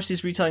like, how much is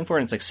these retailing for?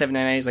 And it's like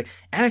 $7.99. He's like,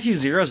 add a few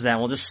zeros to that and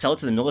we'll just sell it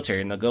to the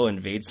military and they'll go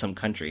invade some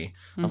country.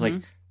 I was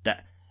like,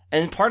 that.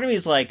 And part of me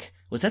is like,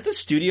 was that the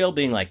studio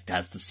being like,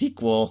 that's the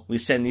sequel. We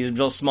send these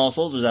real small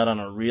soldiers out on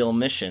a real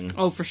mission.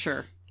 Oh, for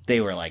sure.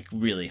 They were like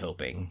really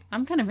hoping.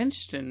 I'm kind of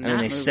interested in that. And then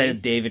they movie.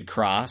 sent David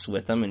Cross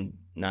with them, and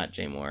not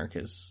Jay Moore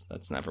because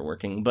that's never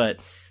working, but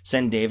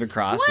send David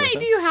Cross with them.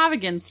 What do you have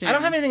against him? I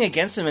don't have anything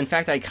against him. In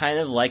fact, I kind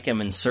of like him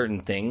in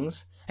certain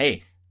things.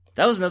 Hey,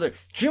 that was another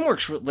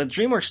the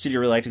DreamWorks studio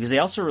really liked it because they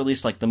also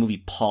released like the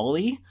movie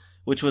Polly,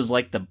 which was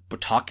like the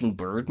talking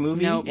bird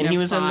movie, and he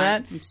was in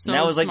that. So and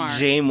that was smart. like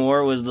Jay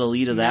Moore was the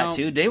lead of that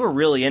too. They were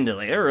really into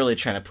they were really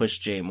trying to push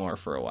Jay Moore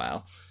for a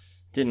while.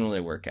 Didn't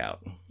really work out.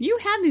 You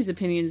had these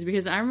opinions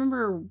because I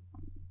remember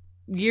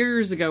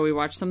years ago we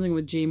watched something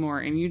with Jay Moore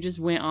and you just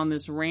went on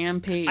this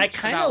rampage. I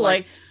kind of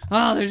liked...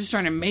 they're just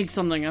trying to make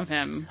something of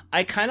him.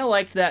 I kind of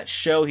liked that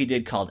show he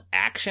did called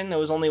Action. There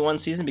was only one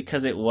season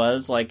because it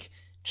was like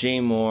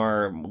Jay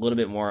Moore a little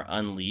bit more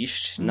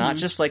unleashed. Not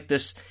just like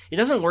this... It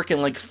doesn't work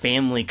in like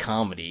family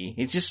comedy.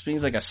 It just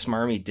means like a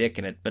smarmy dick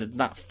in it, but it's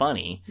not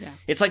funny. Yeah.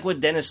 It's like what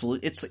Dennis...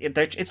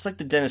 It's like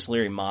the Dennis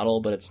Leary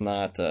model, but it's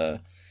not...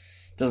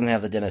 doesn't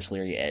have the Dennis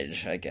Leary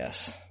edge, I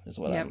guess, is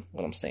what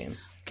I'm saying.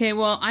 Okay,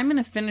 well, I'm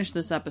going to finish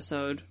this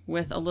episode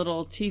with a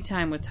little tea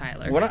time with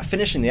Tyler. We're not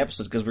finishing the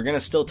episode because we're going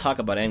to still talk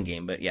about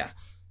Endgame, but yeah.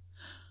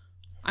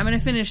 I'm going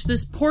to finish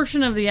this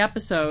portion of the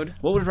episode.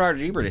 What would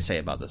Roger Ebert say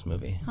about this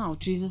movie? Oh,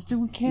 Jesus, do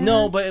we care?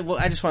 No, but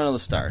I just want to know the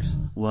stars.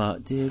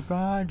 What did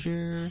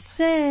Roger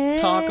say?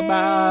 Talk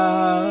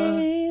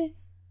about?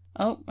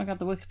 Oh, I got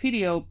the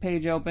Wikipedia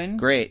page open.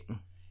 Great.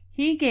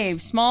 He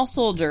gave Small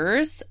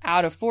Soldiers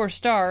out of 4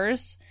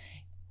 stars.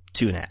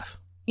 2.5.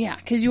 Yeah,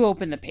 because you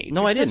opened the page.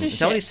 No, You're I such didn't. a Is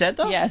that what he shit. said,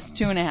 though? Yes,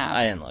 2.5.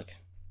 I didn't look.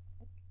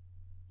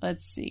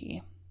 Let's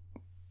see.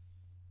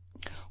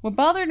 What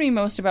bothered me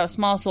most about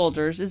Small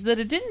Soldiers is that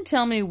it didn't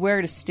tell me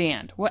where to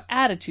stand, what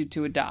attitude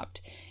to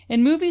adopt.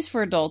 In movies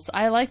for adults,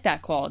 I like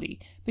that quality,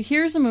 but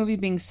here's a movie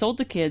being sold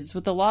to kids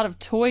with a lot of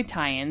toy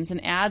tie-ins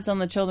and ads on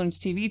the children's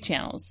TV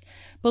channels.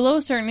 Below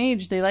a certain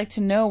age, they like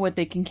to know what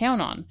they can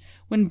count on.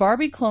 When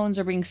Barbie clones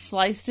are being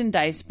sliced and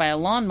diced by a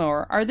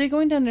lawnmower, are they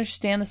going to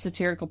understand the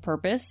satirical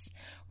purpose?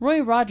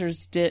 Roy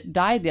Rogers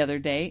died the other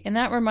day, and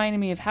that reminded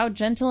me of how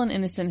gentle and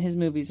innocent his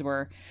movies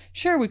were.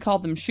 Sure, we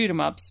called them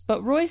shoot-'em-ups,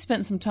 but Roy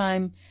spent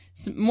some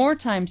more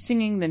time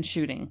singing than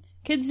shooting.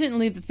 Kids didn't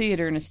leave the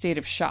theater in a state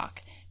of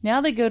shock.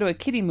 Now they go to a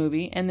kiddie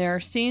movie, and there are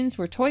scenes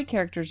where toy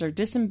characters are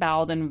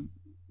disemboweled and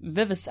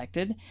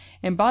vivisected,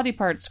 and body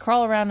parts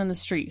crawl around in the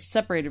street,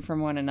 separated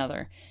from one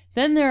another.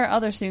 Then there are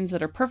other scenes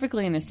that are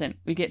perfectly innocent.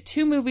 We get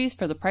 2 movies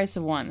for the price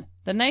of 1.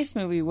 The nice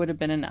movie would have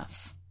been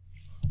enough.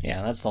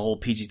 Yeah, that's the whole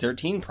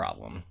PG-13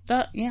 problem.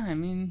 Yeah, I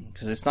mean...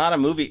 Because it's not a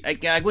movie...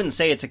 I wouldn't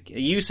say it's a...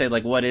 You said,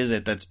 like, what is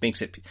it that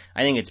makes it...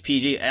 I think it's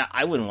PG.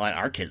 I wouldn't want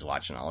our kids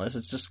watching all this.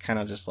 It's just kind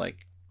of just,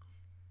 like,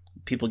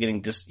 people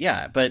getting...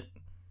 Yeah, but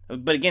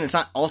again, it's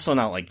also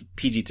not, like,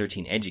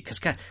 PG-13 edgy. Because,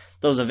 God,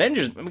 those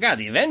Avengers... God,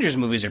 the Avengers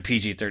movies are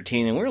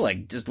PG-13, and we're,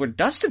 like, we're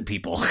dusted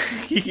people.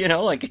 You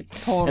know, like...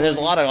 Totally. And there's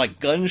a lot of, like,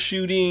 gun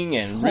shooting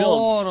and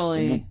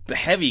real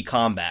heavy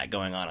combat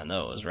going on in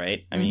those,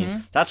 right? I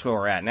mean, that's where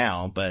we're at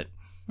now, but...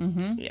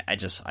 Yeah,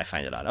 I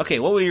find it odd. Okay,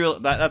 what were you?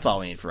 That's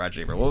all we need for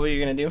Roger Ebert. What were you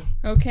gonna do?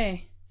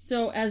 Okay,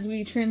 so as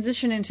we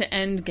transition into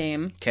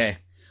Endgame, okay.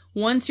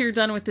 Once you're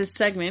done with this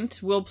segment,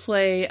 we'll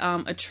play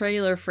a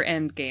trailer for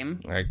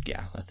Endgame. Or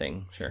yeah, a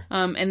thing, sure.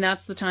 And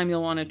that's the time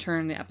you'll want to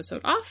turn the episode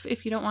off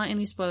if you don't want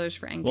any spoilers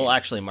for Endgame. We'll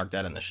actually mark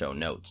that in the show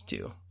notes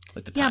too,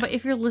 like the time. Yeah, but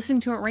if you're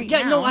listening to it now,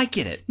 yeah, no, I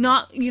get it.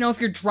 Not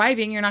if you're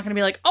driving, you're not going to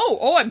be like,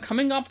 oh, I'm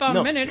coming up on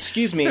a minute.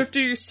 Excuse me,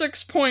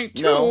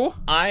 56.2. No,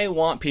 I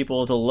want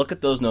people to look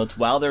at those notes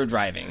while they're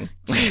driving.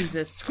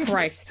 Jesus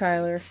Christ,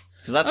 Tyler.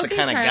 Because that's the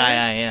kind of guy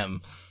I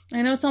am.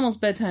 I know it's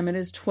almost bedtime. It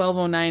is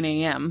 12:09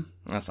 a.m.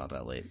 That's not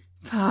that late.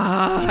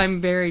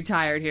 I'm very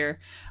tired here.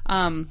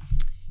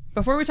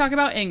 Before we talk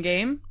about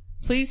Endgame,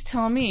 please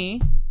tell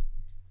me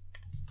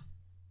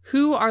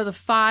who are the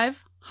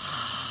 5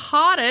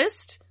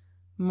 hottest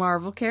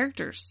Marvel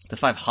characters. The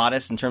 5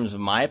 hottest in terms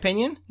of my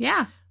opinion?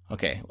 Yeah.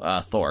 Okay,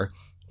 Thor.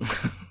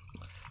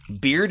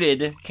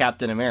 Bearded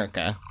Captain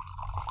America.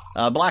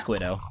 Black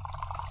Widow.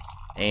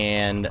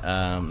 And,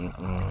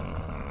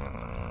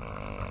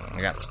 I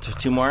got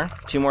 2 more.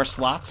 2 more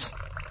slots.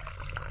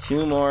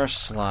 2 more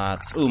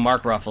slots. Ooh,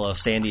 Mark Ruffalo.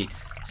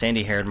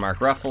 Sandy-haired Mark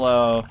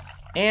Ruffalo.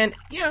 And,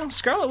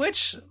 Scarlet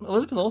Witch,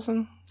 Elizabeth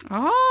Olsen.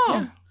 Oh.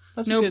 Yeah.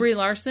 No Brie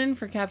Larson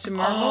for Captain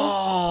Marvel?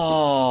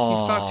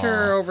 Oh. You fucked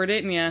her over,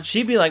 didn't you?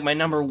 She'd be like my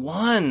number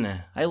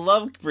 1. I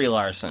love Brie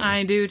Larson.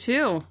 I do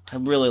too. I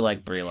really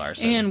like Brie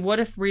Larson. And what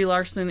if Brie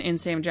Larson and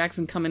Sam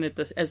Jackson come in at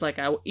this as like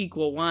a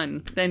equal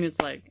 1? Then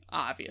it's like,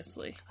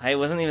 obviously. I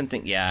wasn't even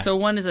thinking, yeah. So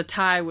 1 is a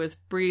tie with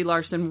Brie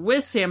Larson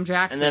with Sam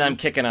Jackson. And then I'm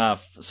kicking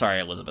off,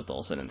 Elizabeth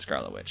Olsen and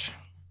Scarlet Witch.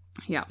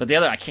 Yeah. But the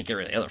other, I can't get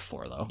rid of the other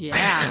 4 though.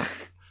 Yeah.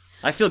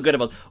 I feel good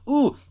about,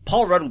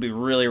 Paul Rudd will be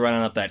really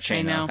running up that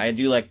chain I know. now. I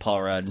do like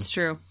Paul Rudd. It's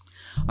true.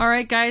 All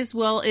right, guys.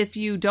 Well, if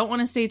you don't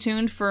want to stay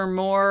tuned for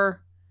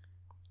more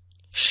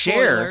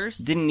spoilers...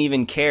 Cher didn't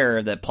even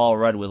care that Paul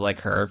Rudd was like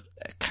her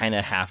kind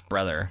of half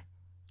brother.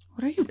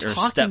 What are you or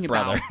talking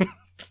about?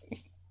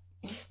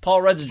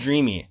 Paul Rudd's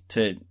dreamy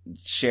to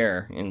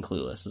Cher in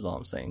Clueless is all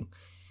I'm saying.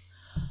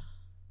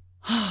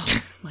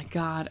 Oh my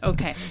God.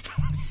 Okay.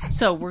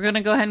 So we're going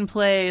to go ahead and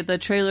play the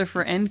trailer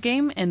for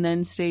Endgame and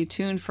then stay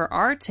tuned for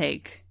our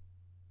take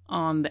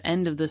on the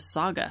end of this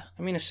saga.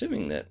 I mean,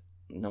 assuming that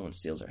no one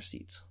steals our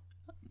seats.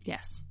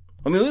 Yes.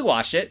 I mean, we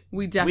watched it.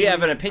 We definitely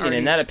have an opinion,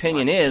 and that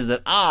opinion is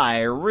that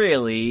I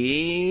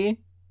really...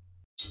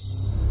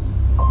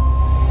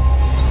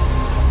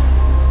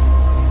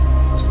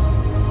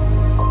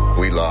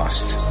 We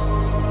lost.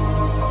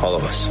 All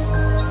of us.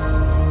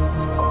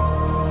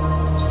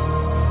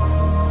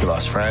 You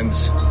lost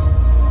friends.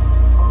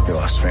 You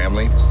lost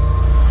family.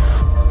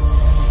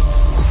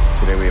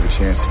 Today we have a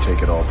chance to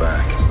take it all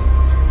back.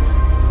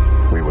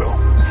 We will.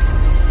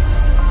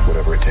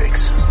 Whatever it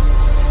takes.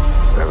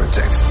 Whatever it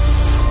takes.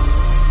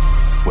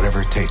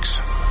 Whatever it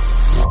takes.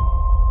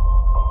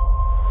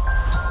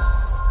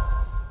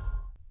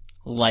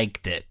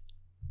 Liked it.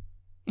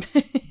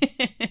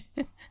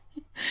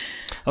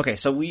 Okay,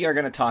 so we are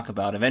going to talk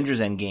about Avengers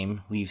Endgame.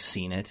 We've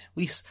seen it.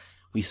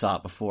 We saw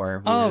it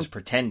before. We were just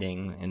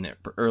pretending in the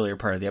earlier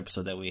part of the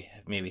episode that we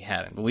maybe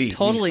hadn't. But we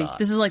totally. saw it.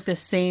 This is like the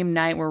same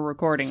night we're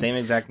recording. Same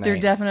exact night. There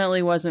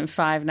definitely wasn't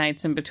 5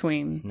 nights in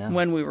between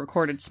when we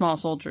recorded Small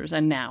Soldiers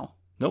and now.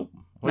 Nope.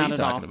 What are you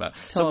talking about?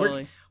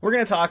 Totally. So we're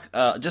going to talk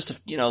just a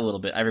little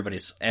bit.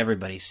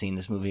 Everybody's seen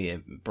this movie.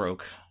 It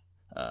broke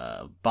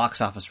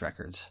box office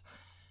records.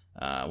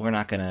 we're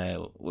not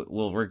gonna.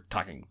 We're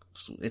talking.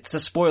 It's a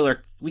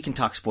spoiler. We can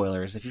talk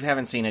spoilers. If you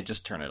haven't seen it,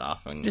 just turn it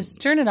off. And Just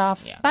turn it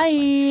off. Yeah, that's Bye.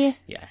 fine.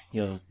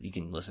 Yeah, you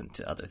can listen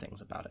to other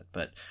things about it.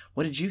 But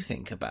what did you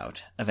think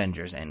about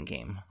Avengers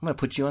Endgame? I'm gonna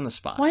put you on the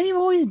spot. Why do you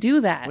always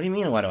do that? What do you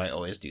mean? Why do I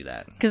always do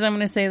that? Because I'm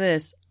going to say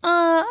this.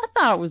 I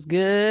thought it was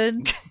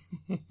good.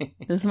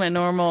 This is my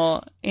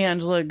normal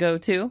Angela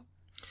go-to.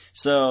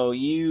 So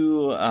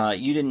you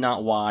did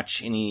not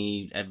watch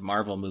any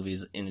Marvel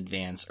movies in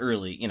advance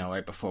early,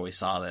 right before we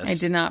saw this. I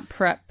did not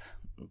prep.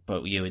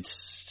 But you had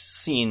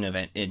seen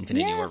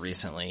Infinity War Yes.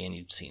 recently, and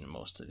you've seen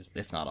most of,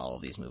 if not all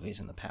of these movies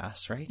in the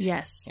past, right?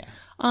 Yes. Yeah.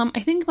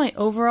 I think my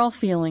overall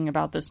feeling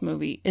about this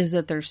movie is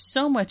that there's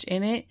so much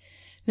in it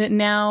that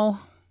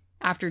now,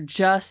 after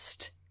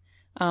just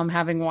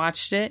having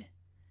watched it,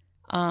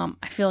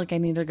 I feel like I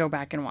need to go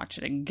back and watch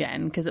it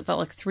again because it felt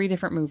like 3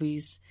 different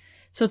movies.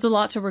 So it's a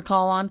lot to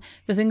recall on.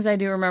 The things I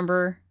do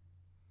remember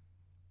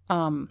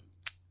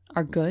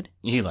are good.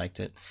 You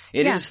liked it.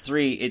 It Yeah. is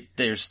 3.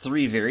 There's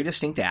 3 very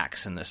distinct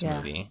acts in this Yeah.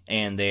 movie,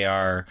 and they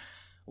are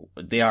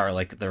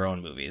like their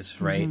own movies,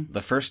 right? Mhm.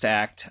 The first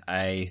act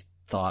I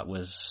thought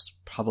was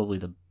probably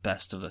the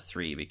best of the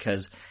 3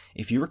 because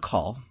if you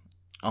recall,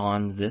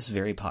 on this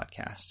very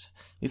podcast,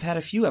 we've had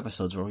a few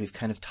episodes where we've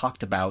kind of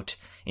talked about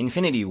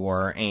Infinity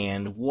War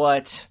and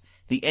what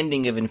the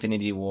ending of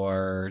Infinity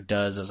War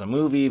does as a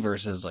movie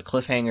versus a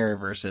cliffhanger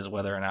versus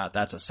whether or not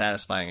that's a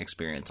satisfying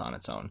experience on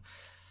its own.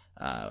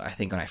 I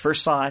think when I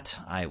first saw it,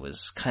 I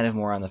was kind of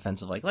more on the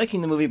fence of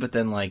liking the movie, but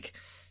then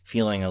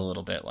feeling a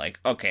little bit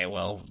okay,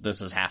 well,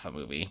 this is half a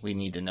movie. We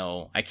need to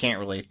know. I can't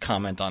really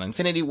comment on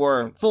Infinity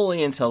War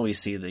fully until we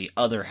see the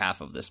other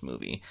half of this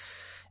movie.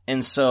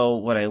 And so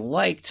what I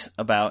liked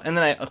about, and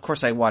then of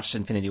course I watched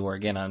Infinity War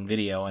again on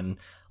video and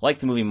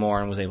liked the movie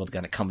more and was able to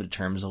kind of come to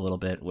terms a little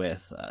bit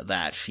with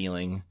that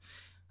feeling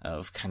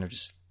of kind of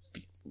just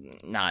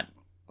not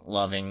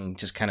loving,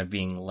 just kind of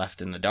being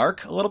left in the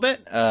dark a little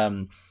bit.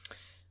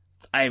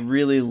 I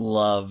really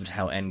loved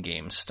how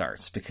Endgame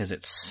starts because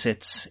it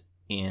sits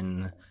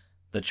in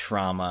the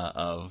trauma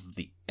of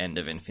the end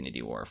of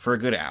Infinity War for a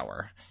good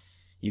hour.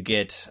 You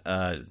get,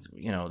 all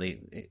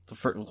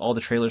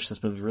the trailers for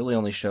this movie really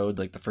only showed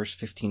the first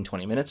 15,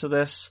 20 minutes of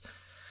this.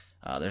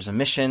 There's a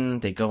mission.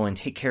 They go and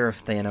take care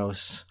of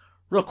Thanos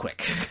real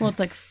quick. Well,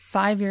 it's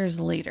 5 years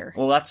later.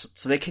 Well,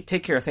 so they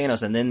take care of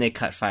Thanos and then they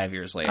cut 5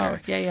 years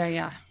later. Oh,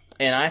 yeah.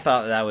 And I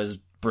thought that was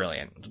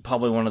brilliant.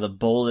 Probably one of the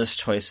boldest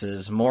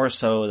choices, more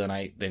so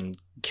than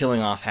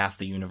killing off half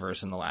the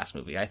universe in the last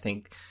movie. I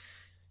think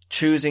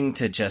choosing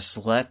to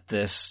just let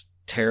this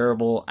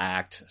terrible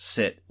act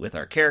sit with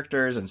our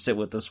characters and sit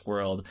with this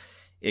world,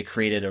 it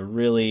created a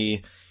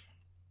really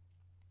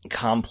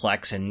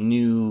complex and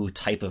new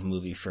type of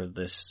movie for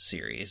this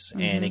series.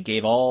 Mm-hmm. And it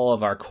gave all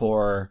of our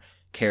core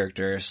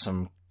characters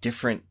some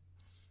different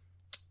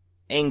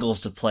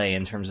angles to play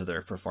in terms of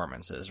their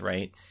performances,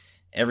 right?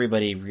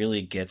 Everybody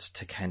really gets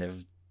to kind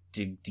of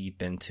dig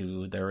deep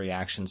into their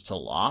reactions to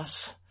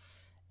loss.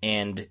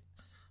 And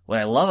what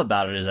I love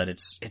about it is that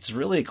it's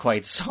really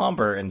quite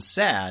somber and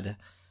sad.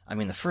 I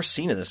mean, the first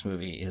scene of this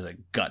movie is a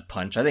gut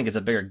punch. I think it's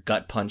a bigger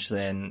gut punch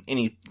than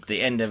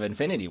the end of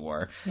Infinity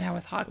War. Yeah,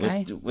 with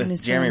Hawkeye.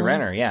 With Jeremy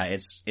Renner. Yeah,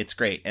 it's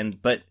great.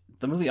 But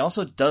the movie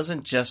also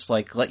doesn't just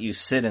let you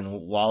sit and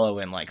wallow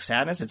in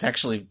sadness. It's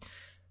actually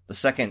the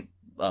second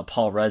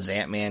Paul Rudd's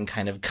Ant-Man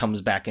kind of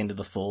comes back into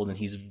the fold, and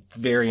he's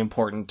very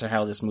important to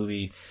how this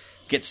movie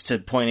gets to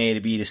point A to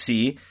B to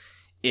C.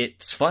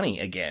 It's funny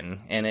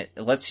again, and it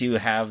lets you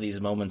have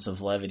these moments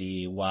of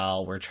levity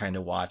while we're trying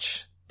to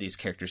watch these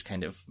characters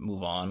kind of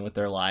move on with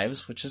their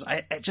lives, which is,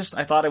 I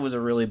thought it was a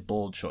really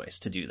bold choice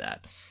to do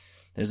that.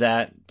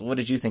 What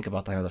did you think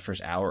about the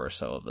first hour or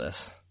so of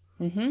this?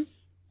 Mm-hmm.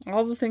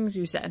 All the things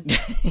you said.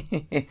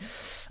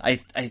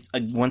 I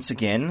once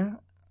again,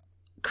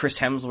 Chris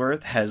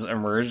Hemsworth has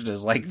emerged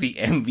as the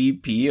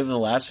MVP of the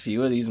last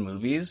few of these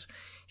movies.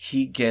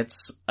 He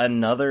gets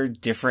another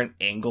different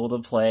angle to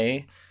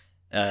play.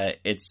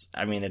 It's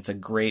a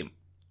great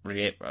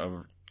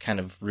kind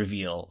of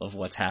reveal of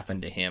what's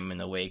happened to him in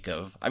the wake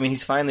of,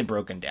 he's finally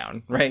broken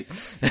down, right?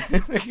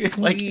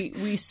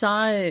 We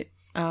saw it,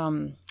 a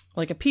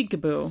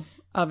peekaboo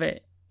of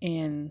it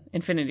in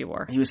Infinity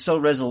War. He was so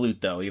resolute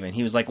though, even.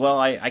 He was well,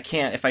 I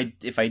can't,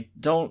 if I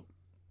don't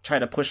try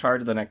to push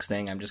hard to the next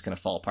thing, I'm just going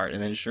to fall apart.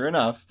 And then sure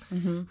enough,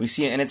 mm-hmm. we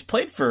see it, and it's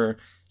played for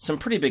some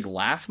pretty big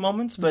laugh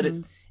moments, but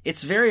mm-hmm.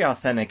 It's very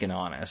authentic and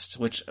honest,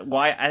 which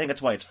I think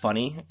that's why it's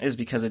funny, is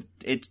because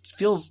it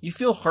feels, you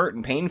feel hurt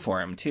and pain for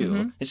him too.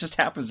 Mm-hmm. It just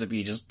happens to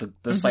be just the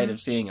mm-hmm. sight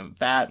of seeing him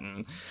fat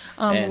and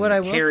what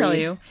I will hairy. tell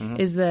you mm-hmm.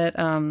 is that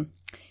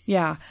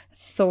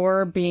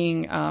Thor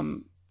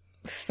being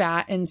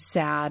fat and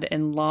sad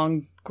and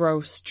long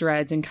gross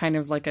dreads and kind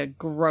of a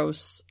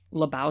gross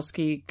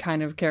Lebowski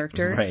kind of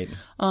character. Right.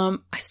 I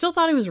still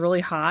thought he was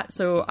really hot,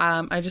 so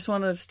I just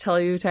wanted to tell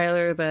you,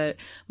 Tyler, that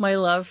my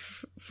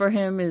love for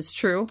him is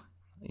true.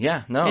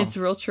 Yeah, no. It's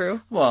real true.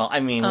 Well,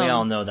 we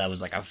all know that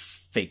was a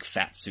fake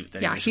fat suit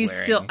that Yeah, he was he's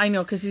wearing. still, I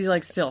know, because he's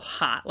like still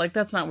hot. Like,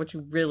 that's not what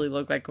you really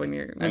look like when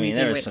you're, I mean,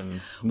 there was some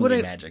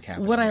movie magic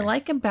happening. What I there.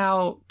 like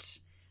about,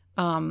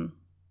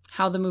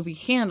 how the movie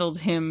handled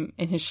him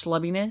and his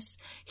schlubbiness,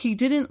 he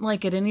didn't,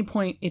 like, at any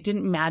point, it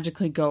didn't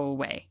magically go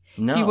away.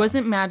 No. He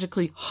wasn't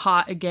magically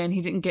hot again. He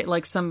didn't get,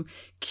 like, some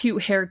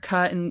cute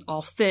haircut and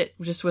all fit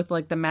just with,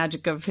 like, the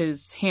magic of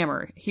his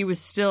hammer. He was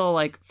still,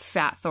 like,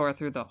 Fat Thor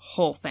through the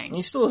whole thing.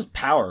 He still is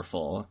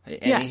powerful. And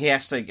Yes. he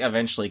has to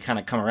eventually kind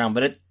of come around,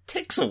 but it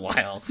takes a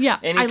while. Yeah,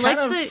 And he I liked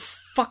kind of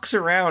fucks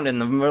around in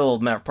the middle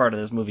part of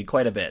this movie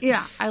quite a bit.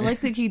 Yeah, I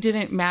like that he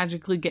didn't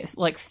magically get,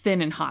 like,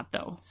 thin and hot,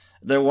 though.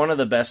 One of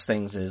the best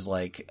things is,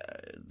 like,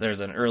 there's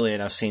an early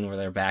enough scene where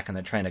they're back and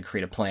they're trying to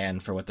create a plan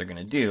for what they're going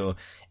to do.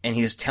 And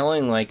he's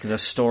telling, like, the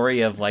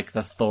story of, like,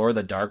 the Thor,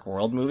 the Dark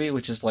World movie,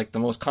 which is, like, the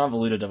most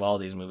convoluted of all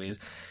these movies.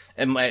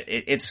 And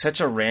it's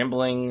such a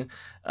rambling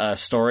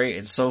story.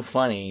 It's so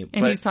funny.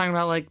 And he's talking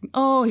about, like,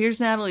 oh, here's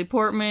Natalie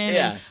Portman.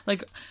 Yeah. And,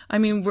 like, I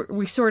mean,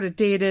 we sort of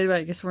dated, but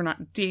I guess we're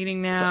not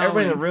dating now. So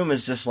everybody in the room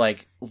is just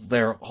like,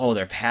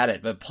 they've had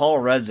it. But Paul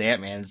Rudd's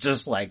Ant-Man is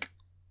just like,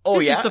 oh,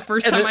 This yeah. is the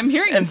first And time then- I'm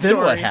hearing And this then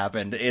story. what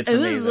happened? It's and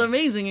amazing. this is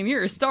amazing, and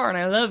you're a star, and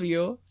I love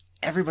you.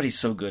 Everybody's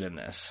so good in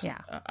this.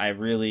 Yeah. I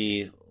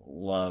really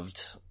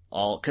loved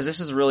because this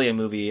is really a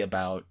movie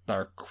about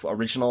our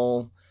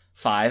original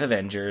 5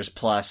 Avengers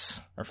plus,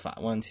 or 5,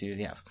 1, 2,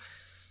 yeah.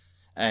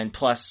 And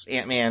plus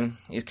Ant-Man,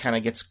 he kind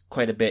of gets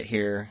quite a bit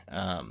here.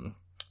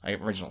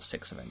 Original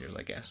 6 Avengers,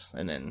 I guess.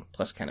 And then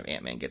plus kind of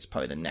Ant-Man gets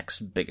probably the next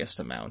biggest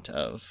amount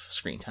of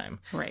screen time.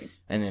 Right.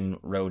 And then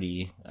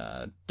Rhodey,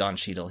 Don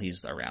Cheadle,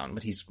 he's around,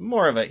 but he's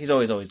more of he's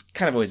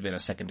always been a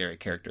secondary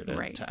character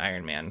to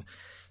Iron Man.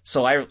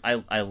 So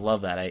I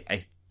love that.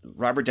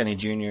 Robert Downey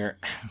Jr.,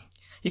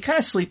 you kind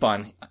of sleep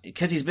on,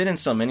 because he's been in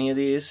so many of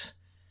these,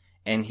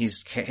 and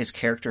his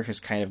character has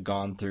kind of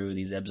gone through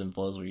these ebbs and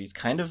flows where he's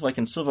kind of like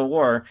in Civil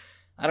War.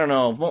 I don't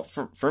know,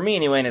 for me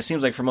anyway, and it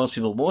seems like for most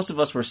people, most of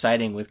us were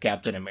siding with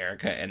Captain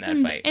America in that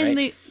fight, and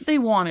right? they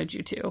wanted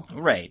you to.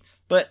 Right.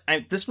 But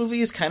this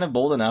movie is kind of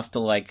bold enough to,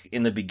 like,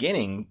 in the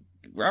beginning,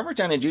 Robert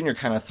Downey Jr.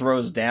 kind of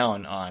throws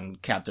down on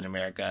Captain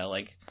America,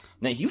 like,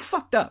 now you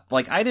fucked up.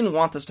 Like, I didn't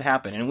want this to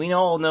happen, and we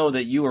all know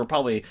that you were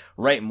probably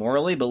right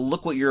morally, but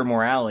look what your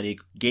morality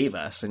gave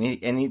us.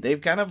 And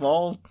they've kind of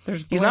all,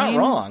 he's not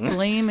wrong.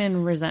 Blame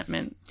and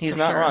resentment. He's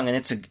not wrong, and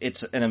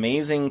it's an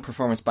amazing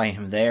performance by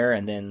him there,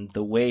 and then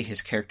the way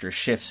his character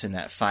shifts in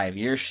that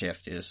 5-year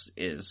shift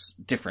is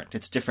different.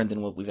 It's different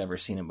than what we've ever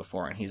seen him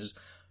before, and he's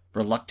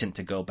reluctant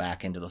to go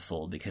back into the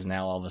fold, because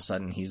now all of a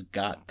sudden he's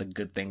got the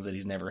good things that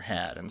he's never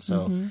had, and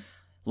so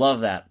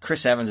love that.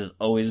 Chris Evans has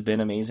always been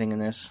amazing in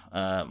this.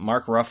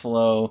 Mark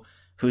Ruffalo,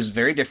 who's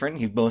very different.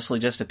 He mostly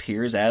just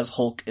appears as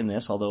Hulk in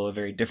this, although a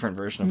very different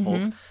version of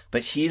Hulk.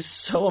 But he's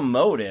so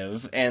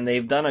emotive, and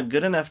they've done a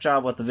good enough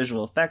job with the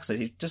visual effects that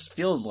he just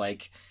feels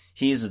like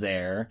he's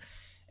there,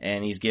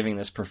 and he's giving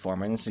this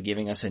performance and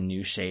giving us a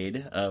new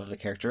shade of the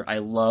character. I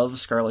love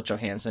Scarlett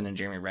Johansson and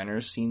Jeremy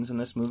Renner's scenes in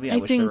this movie. I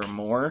wish there were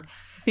more.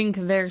 I think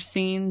their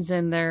scenes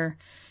and their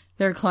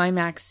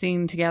climax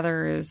scene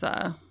together is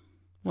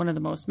one of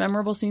the most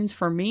memorable scenes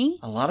for me.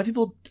 A lot of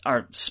people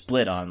are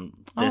split on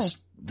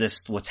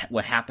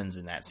what happens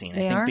in that scene.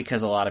 I think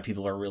because a lot of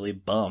people are really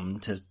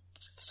bummed to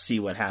see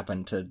what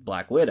happened to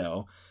Black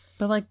Widow.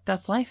 But, like,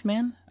 that's life,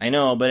 man. I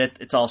know, but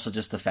it's also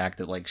just the fact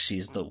that, like,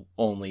 she's the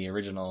only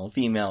original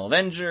female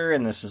Avenger,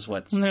 and this is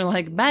what's... And they're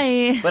like,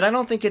 bye. But I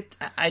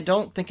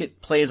don't think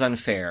it plays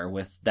unfair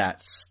with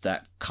that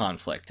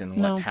conflict and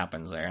what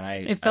happens there.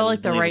 And it felt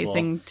like the right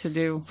thing to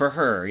do. For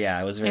her,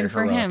 yeah, it was a very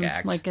heroic him,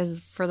 act. like, as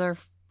for their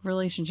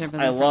relationship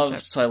and I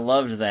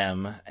loved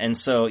them. And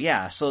so,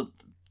 yeah, so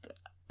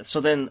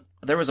then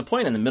there was a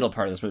point in the middle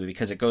part of this movie,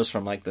 because it goes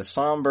from, like, the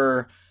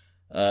somber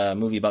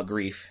movie about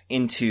grief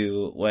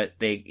into what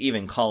they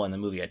even call in the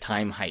movie a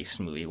time heist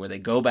movie, where they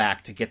go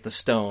back to get the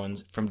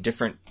stones from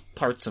different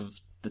parts of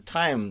the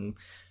time,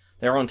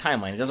 their own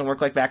timeline. It doesn't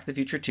work like Back to the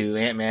Future 2.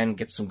 Ant-Man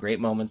gets some great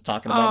moments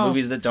talking about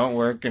movies that don't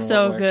work. And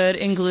so what works. good,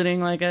 including,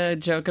 like, a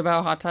joke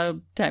about Hot Tub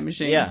Time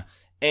Machine. Yeah.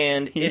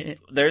 And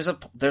there's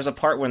a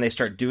part when they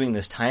start doing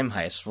this time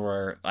heist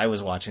where I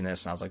was watching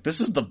this and I was like, this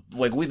is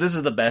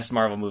the best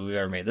Marvel movie we've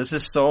ever made. This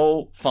is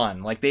so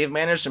fun. Like, they've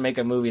managed to make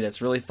a movie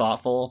that's really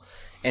thoughtful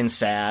and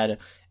sad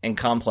and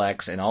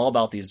complex and all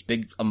about these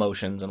big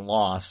emotions and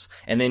loss.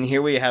 And then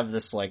here we have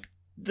this, like,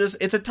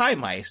 it's a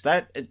time heist.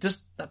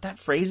 That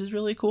phrase is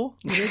really cool.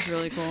 It is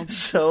really cool.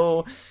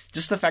 So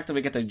just the fact that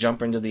we get to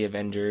jump into the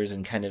Avengers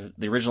and kind of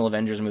the original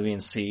Avengers movie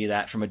and see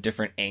that from a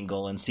different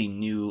angle and see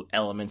new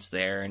elements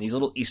there and these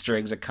little Easter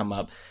eggs that come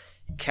up.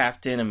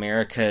 Captain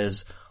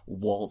America's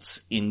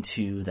waltz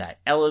into that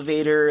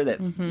elevator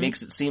that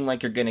makes it seem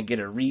like you're going to get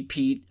a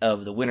repeat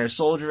of the Winter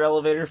Soldier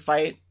elevator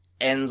fight,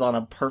 ends on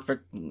a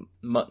perfect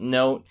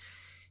note.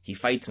 He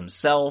fights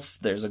himself.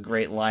 There's a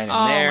great line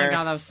in there. Oh my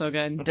god, that was so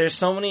good. There's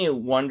so many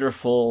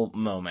wonderful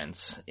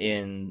moments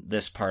in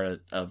this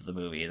part of the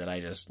movie that I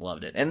just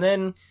loved it. And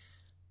then,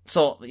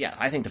 so yeah,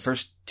 I think the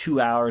first 2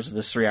 hours of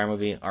this 3-hour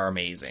movie are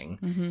amazing.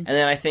 And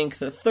then I think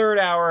the third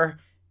hour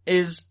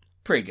is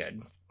pretty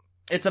good.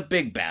 It's a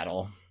big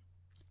battle.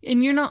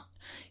 And you're not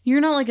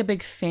like a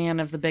big fan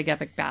of the big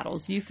epic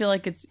battles. You feel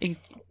like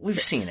We've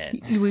seen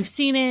it. We've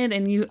seen it,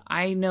 and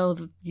I know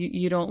that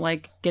you don't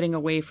like getting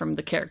away from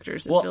the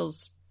characters. It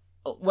feels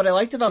what I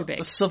liked about big.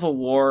 the Civil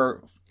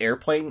War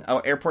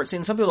airport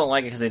scene. Some people don't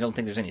like it because they don't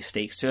think there's any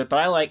stakes to it, but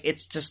I like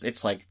it's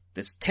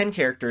 10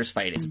 characters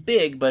fight. It's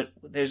big, but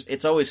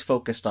it's always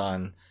focused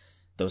on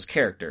those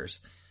characters.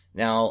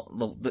 Now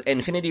the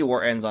Infinity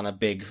War ends on a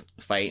big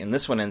fight, and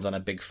this one ends on a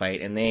big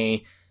fight, and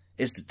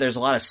there's a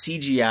lot of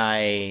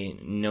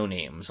CGI no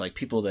names, like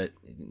people that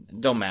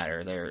don't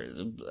matter. They're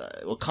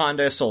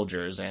Wakanda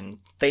soldiers and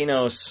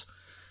Thanos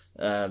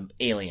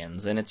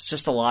aliens, and it's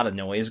just a lot of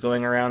noise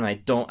going around.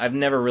 I've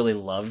never really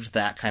loved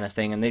that kind of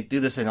thing, and they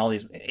do this in all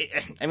these.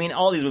 I mean,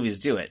 all these movies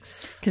do it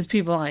because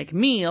people like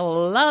me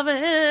love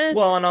it.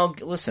 Well, and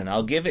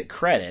I'll give it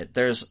credit.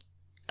 There's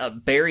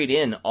buried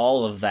in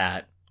all of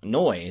that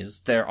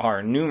noise, there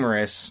are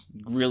numerous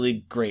really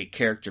great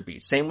character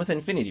beats. Same with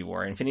Infinity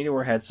War. Infinity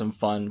War had some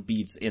fun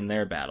beats in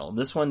their battle.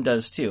 This one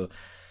does too.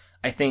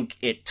 I think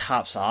it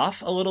tops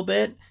off a little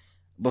bit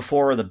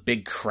before the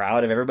big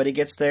crowd of everybody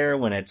gets there,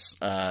 when it's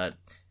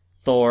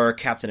Thor,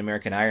 Captain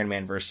America, and Iron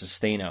Man versus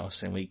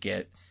Thanos, and we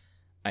get,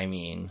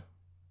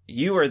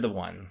 you are the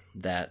one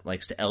that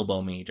likes to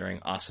elbow me during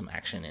awesome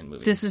action in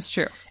movies. This is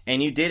true.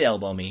 And you did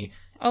elbow me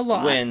a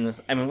lot.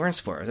 We're in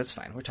spoilers, it's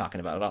fine, we're talking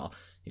about it all.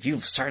 If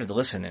you've started to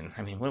listen, and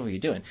what were you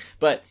doing?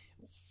 But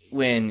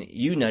when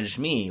you nudged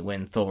me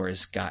when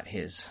Thor's got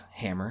his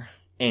hammer,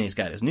 and he's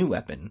got his new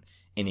weapon,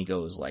 and he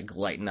goes like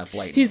lighting up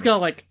lightning. He's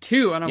got like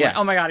 2, and I'm like,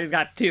 oh my god, he's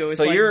got 2. It's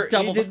so like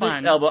double you the did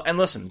fun. The elbow, and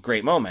listen,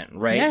 great moment,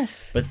 right?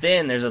 Yes. But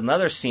then there's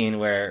another scene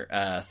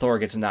where Thor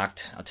gets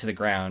knocked to the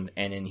ground,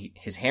 and then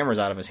his hammer's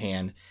out of his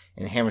hand,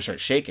 and the hammer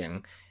starts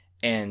shaking,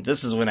 and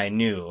this is when I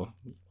knew,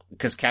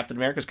 because Captain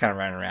America's kind of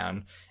running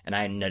around, and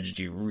I nudged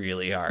you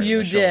really hard.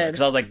 You did.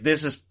 Because I was like,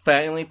 this is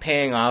finally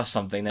paying off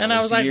something that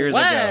was years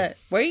ago. Ago.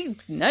 What are you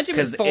nudging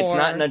me for? Because it's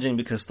not nudging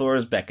because Thor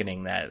is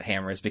beckoning that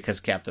hammer. It's because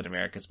Captain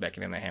America's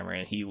beckoning the hammer,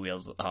 and he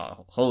wields.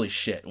 Oh, holy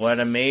shit! What an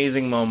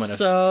amazing moment!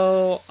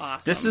 So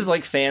awesome. This is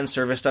like fan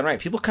service done right.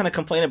 People kind of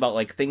complain about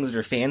like things that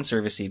are fan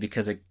servicey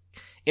because it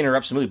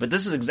interrupts the movie, but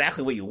this is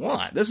exactly what you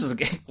want. This is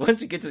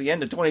once you get to the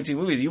end of 22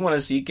 movies, you want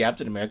to see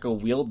Captain America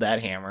wield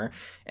that hammer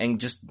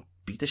and just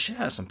beat the shit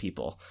out of some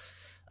people.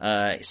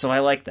 So I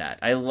like that.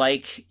 I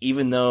like,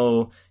 even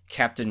though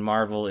Captain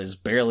Marvel is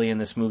barely in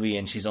this movie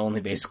and she's only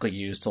basically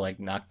used to like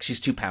knock, she's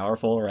too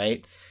powerful,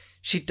 right?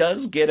 She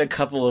does get a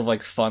couple of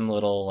like fun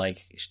little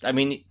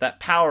that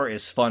power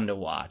is fun to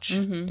watch.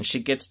 Mm-hmm. And she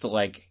gets to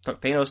like,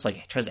 Thanos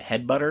like tries to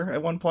headbutt her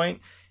at one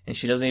point and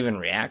she doesn't even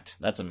react.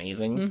 That's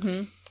amazing.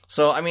 Mm-hmm.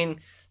 So,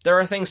 there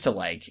are things to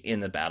like in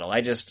the battle.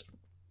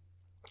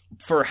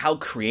 For how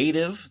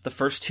creative the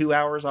first 2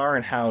 hours are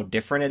and how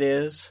different it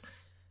is,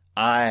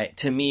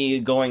 to me,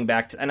 going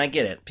back to, and I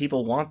get it,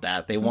 people want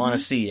that. They want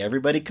to see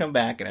everybody come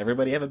back and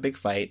everybody have a big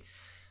fight.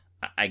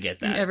 I get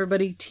that. And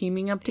everybody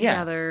teaming up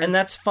together. Yeah, and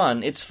that's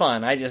fun. It's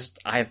fun.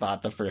 I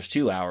thought the first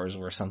 2 hours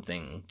were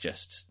something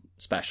just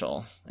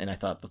special. And I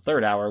thought the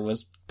third hour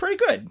was pretty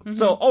good. Mm-hmm.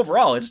 So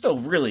overall, it's still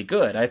really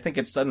good. I think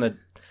it's done the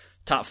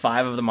top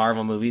 5 of the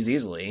Marvel movies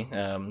easily.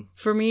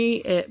 For me,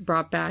 it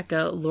brought back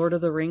Lord of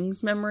the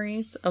Rings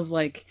memories of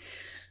like,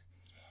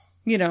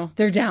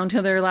 they're down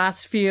to their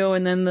last few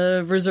and then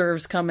the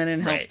reserves come in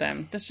and help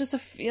them. That's just a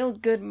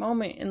feel-good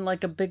moment in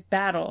like a big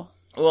battle.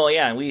 Well,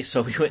 yeah, we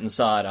went and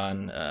saw it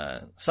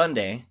on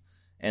Sunday,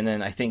 and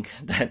then I think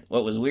that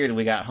what was weird,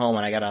 we got home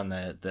and I got on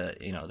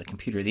the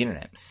computer, the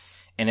internet,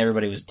 and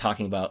everybody was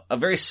talking about a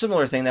very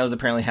similar thing that was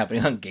apparently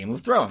happening on Game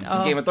of Thrones.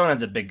 Because Game of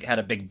Thrones had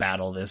a big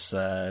battle this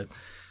the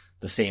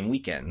same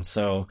weekend.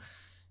 So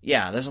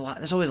yeah, there's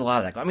always a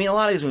lot of that. A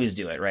lot of these movies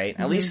do it, right?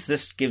 Mm-hmm. At least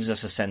this gives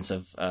us a sense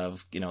of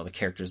the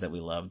characters that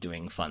we love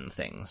doing fun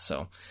things.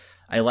 So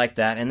I like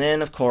that. And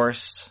then of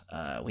course,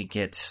 we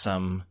get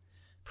some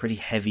pretty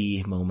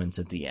heavy moments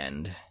at the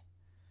end.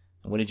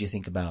 What did you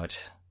think about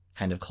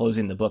kind of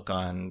closing the book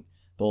on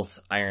both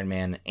Iron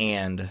Man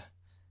and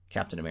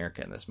Captain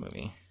America in this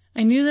movie?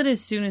 I knew that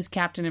as soon as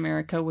Captain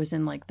America was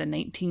in like the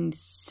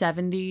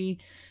 1970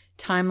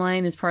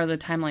 timeline as part of the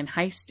timeline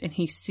heist, and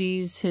he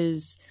sees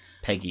his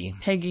Peggy,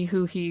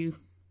 who he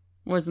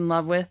was in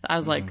love with, I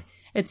was like,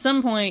 at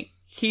some point,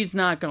 he's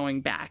not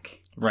going back.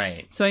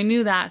 Right. So I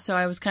knew that, so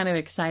I was kind of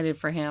excited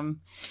for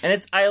him.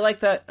 And I like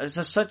that.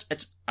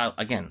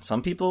 Again,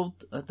 some people,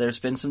 there's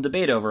been some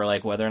debate over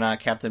like whether or not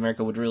Captain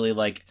America would really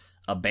like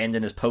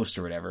abandon his post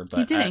or whatever. But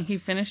he didn't. He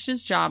finished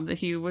his job that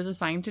he was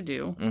assigned to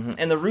do. Mm-hmm.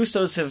 And the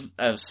Russos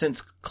have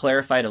since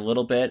clarified a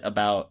little bit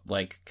about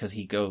like, because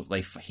he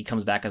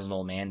comes back as an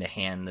old man to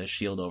hand the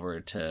shield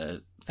over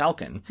to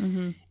Falcon,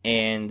 mm-hmm.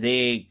 and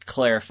they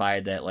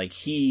clarified that like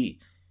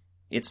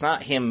it's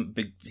not him.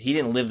 He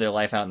didn't live their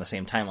life out in the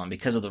same timeline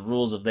because of the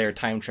rules of their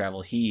time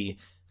travel. He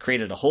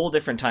created a whole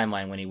different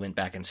timeline when he went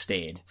back and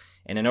stayed.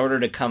 And in order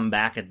to come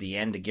back at the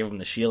end to give him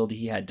the shield,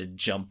 he had to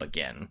jump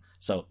again.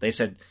 So they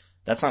said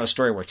that's not a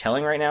story we're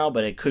telling right now,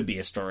 but it could be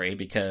a story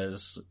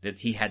because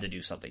he had to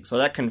do something. So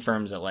that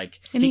confirms that, like,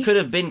 he could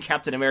have been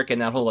Captain America in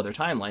that whole other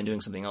timeline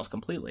doing something else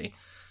completely.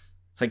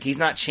 It's like he's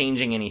not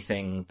changing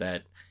anything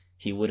that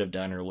he would have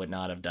done or would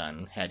not have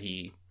done had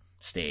he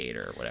stayed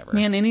or whatever.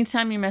 Man,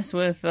 anytime you mess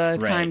with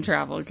time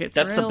travel, it gets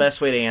That's the best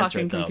way to answer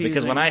it, though. confusing.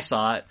 Because when I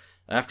saw it,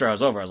 after I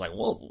was over, I was like,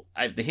 whoa,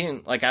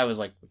 I was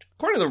like,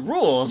 according to the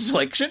rules,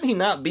 like, shouldn't he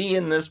not be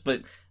in this?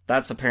 But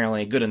that's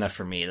apparently good enough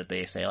for me that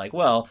they say, like,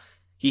 well,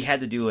 he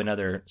had to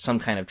do some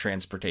kind of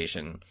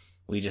transportation.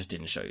 We just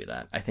didn't show you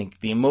that. I think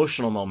the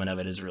emotional moment of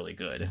it is really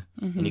good.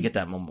 Mm-hmm. And you get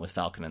that moment with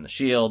Falcon and the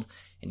Shield,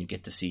 and you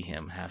get to see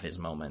him have his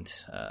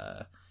moment,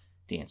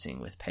 dancing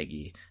with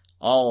Peggy.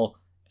 All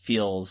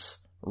feels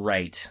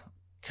right,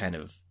 kind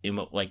of,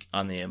 like,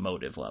 on the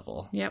emotive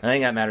level. Yep. I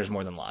think that matters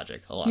more than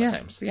logic a lot of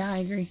times. Yeah, I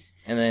agree.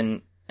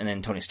 And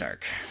then Tony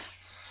Stark.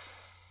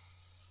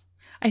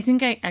 I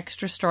think I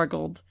extra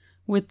struggled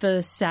with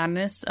the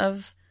sadness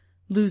of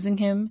losing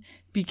him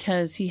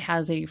because he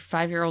has a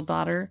 5-year-old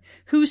daughter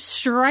who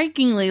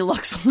strikingly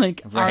looks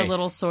like our Right.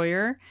 little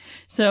Sawyer.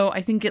 So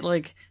I think it,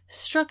 like,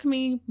 struck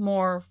me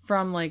more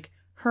from, like,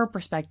 her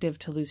perspective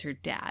to lose her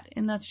dad.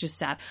 And that's just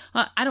sad.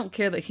 I don't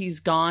care that he's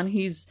gone.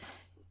 He's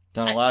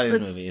Done a lot of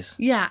these movies.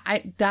 Yeah,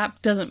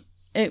 that doesn't...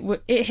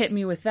 It hit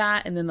me with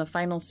that, and then the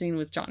final scene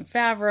with Jon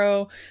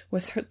Favreau,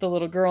 with the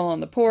little girl on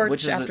the porch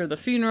Which is after the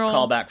funeral.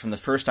 Callback from the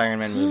first Iron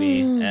Man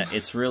movie.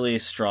 It's really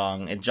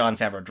strong. And Jon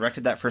Favreau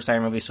directed that first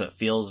Iron Man movie, so it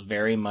feels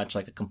very much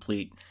like a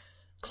complete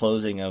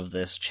closing of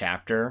this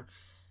chapter.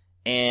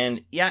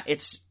 And yeah,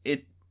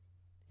 it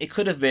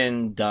could have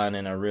been done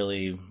in a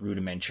really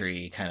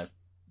rudimentary, kind of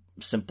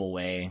simple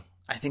way.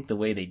 I think the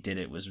way they did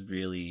it was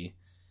really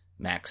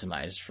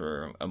maximized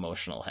for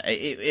emotional.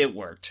 It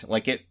worked.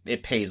 Like,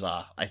 it pays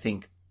off. I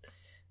think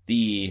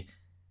like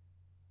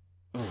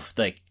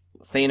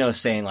Thanos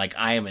saying, like,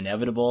 I am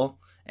inevitable,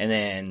 and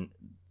then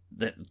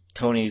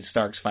Tony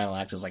Stark's final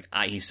act is like,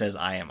 he says,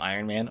 I am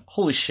Iron Man.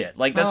 Holy shit.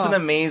 Like, that's an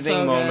amazing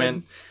so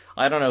moment. good.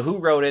 I don't know who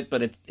wrote it,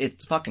 but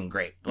it's fucking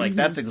great. Like,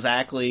 that's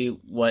exactly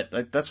what,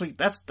 like, that's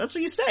what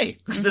you say.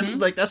 This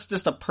is like, that's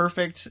just a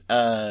perfect,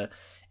 and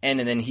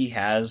then he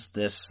has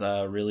this,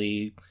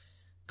 really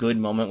good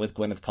moment with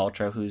Gwyneth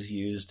Paltrow, who's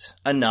used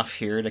enough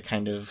here to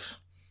kind of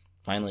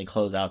finally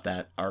close out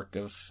that arc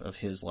of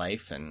his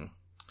life. And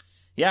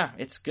yeah,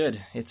 it's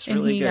good. It's really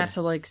good. And he got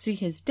to, like, see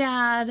his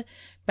dad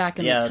back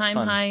in the time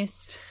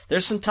heist.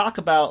 There's some talk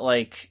about,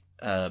 like,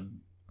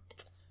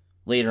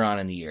 later on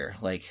in the year,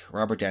 like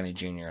Robert Downey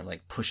Jr.,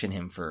 like, pushing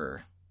him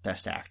for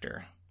Best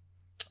Actor,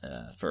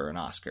 for an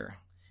Oscar.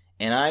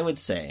 And I would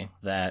say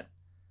that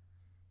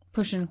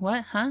Pushing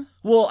what? Huh?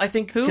 well, I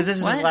think because this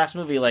is What? his last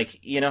movie,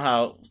 like, you know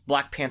how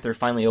Black Panther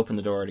finally opened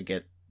the door to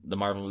get the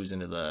Marvel movies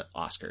into the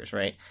Oscars,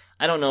 right?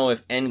 I don't know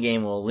if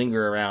Endgame will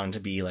linger around to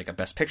be, like, a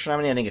Best Picture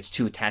nominee. I think it's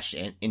too attached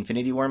to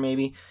Infinity War,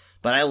 maybe.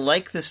 But I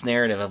like this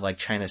narrative of, like,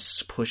 trying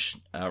to push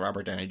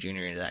Robert Downey Jr.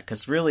 into that.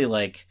 Because really,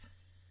 like,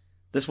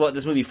 what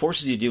this movie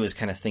forces you to do is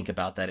kind of think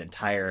about that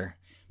entire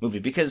movie.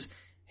 Because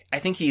I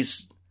think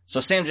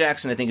Sam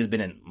Jackson, I think, has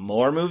been in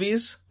more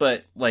movies,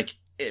 but, like,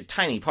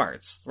 tiny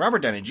parts. Robert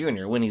Downey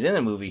Jr., when he's in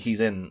a movie, he's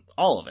in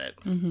all of it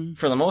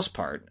for the most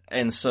part.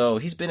 And so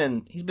he's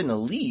been the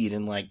lead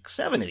in, like,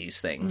 7 of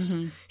these things.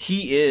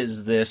 He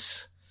is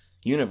this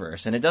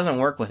universe, and it doesn't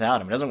work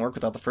without him. It doesn't work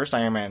without the first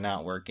Iron Man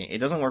not working. It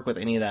doesn't work with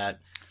any of that.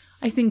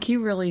 I think he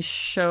really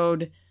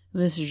showed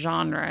this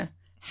genre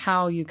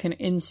how you can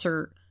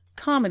insert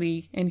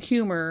comedy and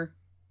humor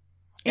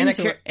And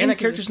a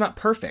character's not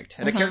perfect.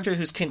 And a character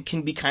who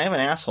can be kind of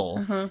an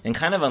asshole and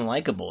kind of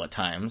unlikable at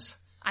times.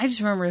 I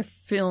just remember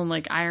feeling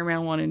like Iron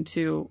Man 1 and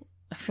 2,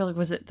 I feel like,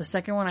 was it the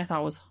second one I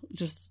thought was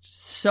just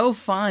so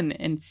fun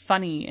and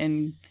funny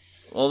and...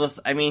 Well,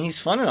 he's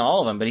fun in all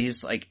of them, but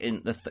he's, like,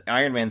 in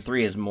Iron Man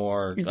 3 is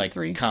more, like,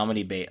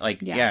 comedy based.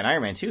 Like, yeah, in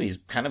Iron Man 2, he's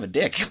kind of a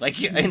dick.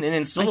 Like, and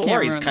in Civil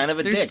War, he's kind of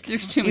a dick.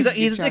 He's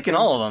a dick in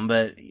all of them,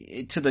 but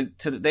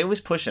they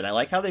always push it. I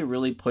like how they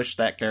really push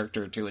that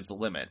character to its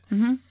limit.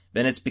 And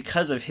it's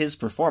because of his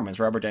performance,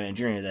 Robert Downey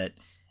Jr., that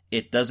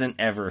it doesn't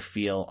ever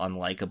feel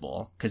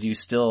unlikable, because you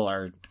still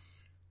are,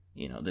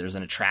 you know, there's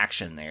an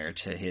attraction there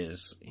to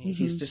his,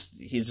 he's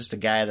just a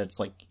guy that's,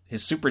 like,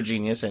 his super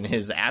genius and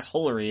his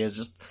assholery is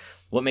just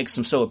what makes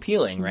him so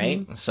appealing,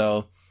 right?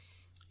 So,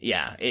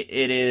 yeah,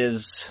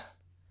 this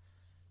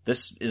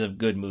is a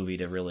good movie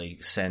to really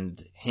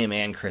send him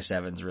and Chris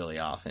Evans really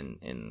off,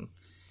 and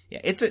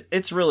yeah,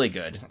 it's really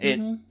good.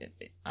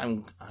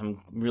 I'm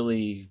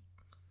really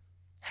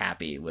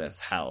happy with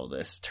how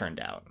this turned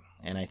out.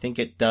 And I think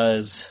it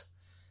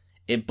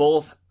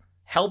both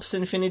helps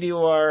Infinity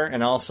War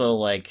and also,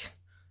 like,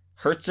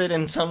 hurts it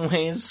in some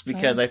ways,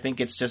 because I think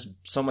it's just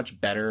so much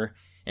better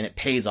and it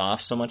pays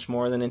off so much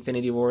more than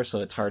Infinity War, so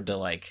it's hard to,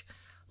 like,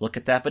 look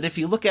at that. But if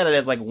you look at it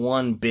as, like,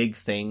 one big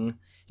thing,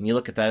 and you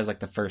look at that as, like,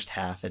 the first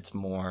half, it's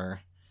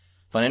more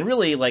fun. And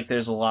really, like,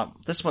 there's a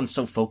lot, this one's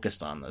so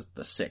focused on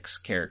the 6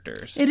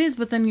 characters. It is,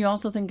 but then you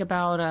also think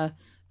about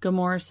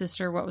Gamora's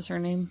sister, what was her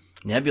name?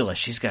 Nebula,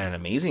 she's got an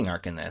amazing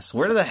arc in this.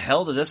 Where the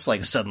hell did this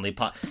like suddenly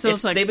pop? So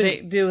it's like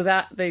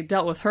they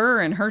dealt with her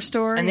and her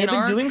story. And they've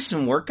been doing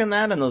some work on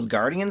that in those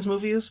Guardians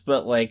movies,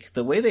 but like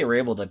the way they were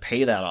able to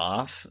pay that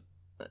off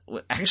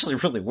actually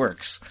really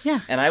works. Yeah.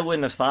 And I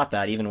wouldn't have thought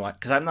that even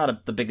because I'm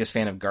not the biggest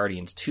fan of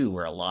Guardians 2,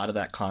 where a lot of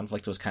that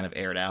conflict was kind of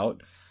aired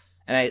out.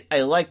 And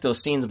I like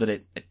those scenes,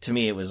 but to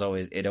me,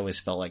 it always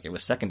felt like it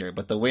was secondary.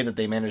 But the way that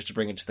they managed to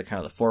bring it to the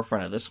kind of the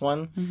forefront of this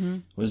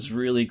one was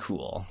really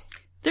cool.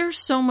 There's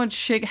so much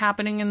shit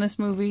happening in this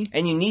movie.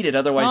 And you need it,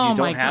 otherwise you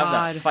don't have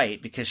God. that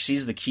fight, because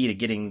she's the key to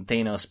getting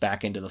Thanos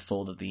back into the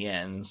fold at the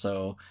end.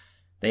 So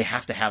they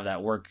have to have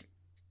that work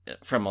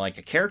from like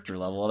a character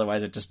level,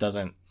 otherwise it just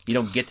doesn't, you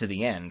don't get to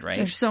the end, right?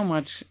 There's so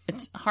much.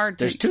 It's hard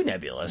to... There's 2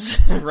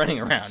 Nebulas running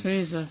around.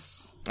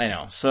 Jesus. I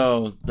know.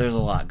 So there's a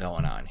lot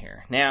going on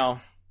here.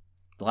 Now,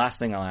 the last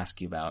thing I'll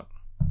ask you about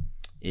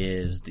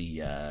is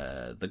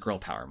the girl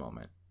power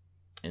moment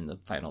in the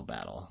final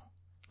battle.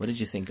 What did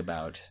you think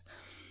about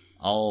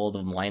all of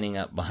them lining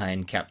up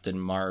behind Captain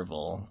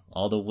Marvel,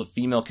 all the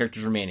female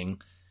characters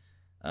remaining,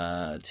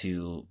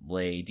 to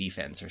lay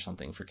defense or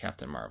something for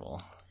Captain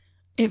Marvel?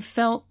 It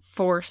felt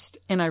forced,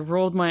 and I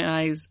rolled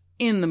my eyes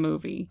in the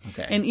movie.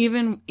 Okay. And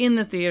even in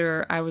the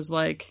theater, I was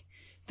like,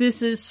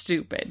 this is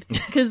stupid.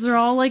 Because they're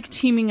all like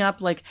teaming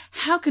up, like,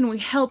 how can we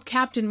help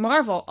Captain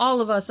Marvel?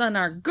 All of us on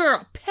our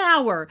girl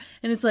power.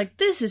 And it's like,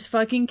 this is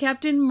fucking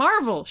Captain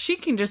Marvel. She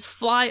can just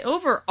fly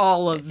over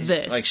all of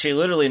this. Like, she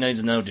literally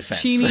needs no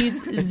defense. She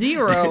needs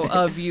 0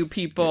 of you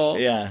people.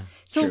 Yeah.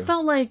 So true. It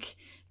felt like,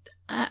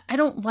 I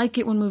don't like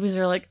it when movies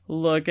are like,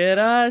 look at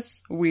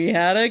us. We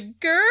had a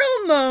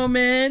girl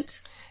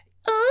moment.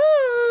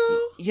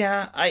 Oh.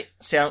 Yeah, I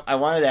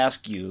wanted to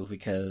ask you,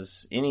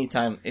 because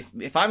anytime,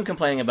 if I'm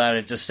complaining about it,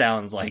 it just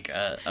sounds like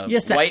a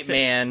white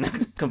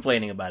man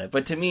complaining about it.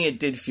 But to me, it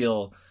did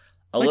feel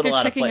a like little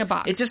out of checking place. a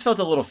box. It just felt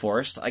a little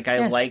forced. Like I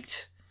Yes.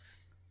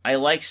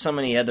 liked so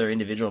many other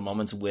individual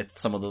moments with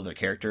some of the other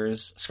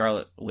characters.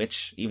 Scarlet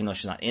Witch, even though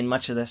she's not in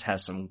much of this,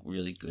 has some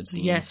really good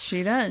scenes. Yes,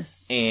 she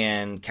does.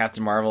 And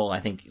Captain Marvel, I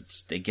think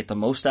they get the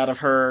most out of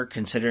her,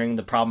 considering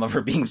the problem of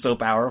her being so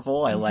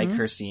powerful. I like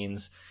her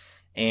scenes.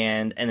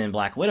 And then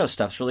Black Widow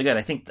stuff's really good.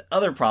 I think the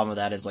other problem with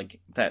that is like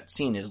that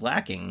scene is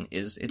lacking.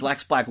 It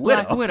lacks Black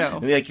Widow. Black Widow.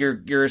 Like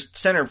your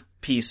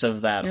centerpiece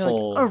of that You're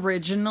whole like,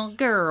 original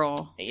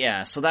girl.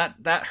 Yeah. So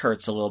that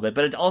hurts a little bit,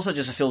 but it also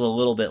just feels a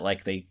little bit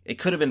like it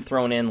could have been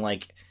thrown in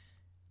like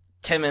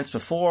 10 minutes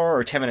before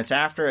or 10 minutes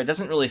after. It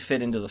doesn't really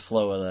fit into the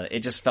flow of it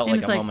just felt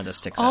And like a moment that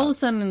sticks all out. of a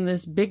sudden in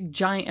this big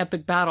giant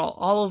epic battle,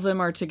 all of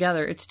them are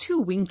together. It's too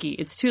winky.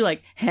 It's too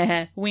like,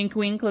 heh, wink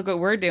wink, look what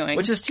we're doing.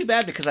 Which is too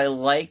bad, because I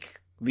like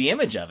the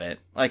image of it.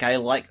 Like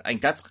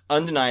that's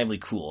undeniably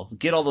cool.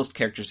 Get all those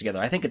characters together.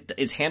 I think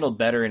it's handled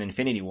better in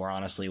Infinity War,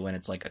 honestly, when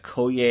it's like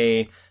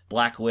Okoye,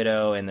 Black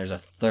Widow, and there's a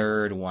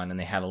third one, and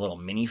they have a little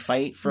mini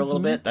fight for a little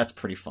bit. That's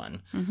pretty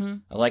fun.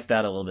 I like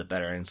that a little bit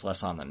better, and it's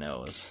less on the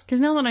nose.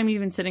 Because now that I'm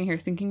even sitting here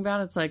thinking about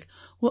it, it's like,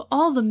 well,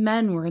 all the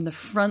men were in the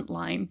front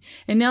line,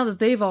 and now that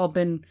they've all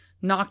been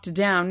knocked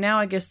down, now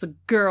I guess the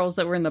girls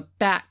that were in the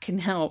back can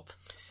help.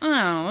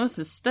 Oh,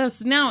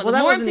 that's now. Well,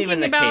 that wasn't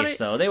even the case, it,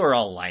 though. They were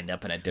all lined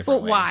up in a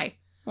different But way. why?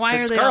 Why are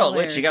they all Scarlet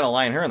there? Witch, you gotta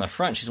line her in the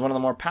front. She's one of the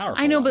more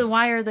powerful I know, ones. but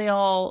why are they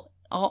all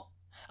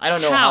I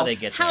don't know how they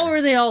get there. How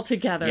are they all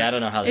together? Yeah, I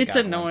don't know how they it's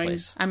got in one annoying.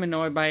 place. I'm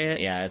annoyed by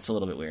it. Yeah, it's a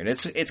little bit weird.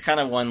 It's kind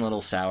of one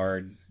little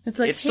sour. It's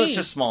like, it's hey, such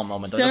a small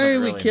moment. That sorry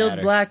doesn't we really killed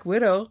matter. Black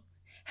Widow.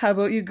 How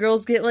about you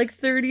girls get like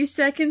 30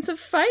 seconds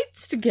of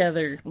fights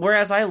together?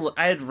 Whereas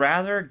I'd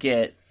rather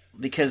get,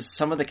 because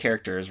some of the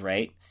characters,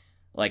 right?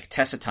 Like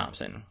Tessa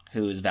Thompson,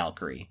 who's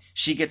Valkyrie.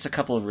 She gets a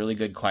couple of really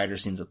good quieter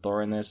scenes with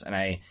Thor in this, and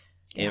I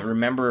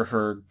remember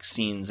her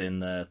scenes in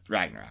the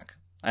Ragnarok.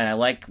 And I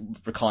like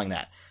recalling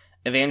that.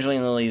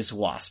 Evangeline Lilly's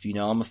Wasp,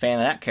 I'm a fan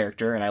of that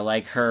character, and I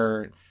like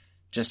her,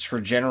 just her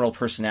general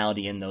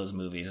personality in those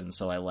movies, and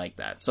so I like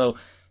that. So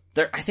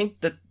I think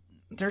that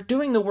they're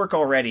doing the work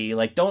already.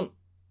 Like, don't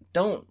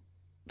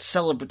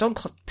celebrate, don't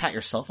pat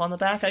yourself on the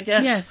back, I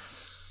guess.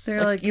 Yes.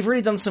 They're like you've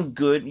already done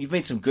you've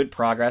made some good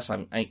progress.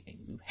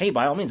 Hey,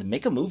 by all means,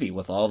 make a movie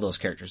with all of those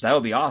characters. That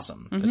would be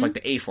awesome. It's like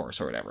the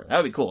A-Force or whatever. That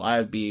would be cool. I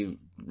would be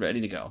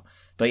ready to go.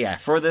 But yeah,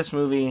 for this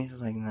movie,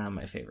 it's like not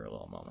my favorite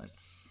little moment.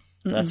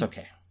 But that's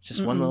okay.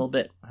 Just one little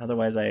bit.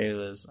 Otherwise,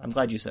 I'm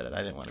glad you said it.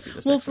 I didn't want to be the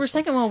sexist. Well, for a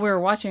second while we were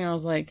watching, I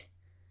was like,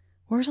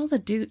 where's all the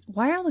dude?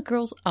 Why are the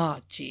girls? Oh,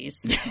 jeez.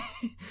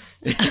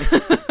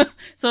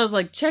 So I was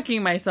like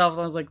checking myself,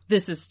 and I was like,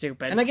 this is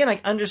stupid. And again,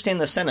 I understand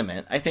the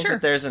sentiment. I think Sure.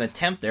 that there's an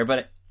attempt there,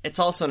 but it's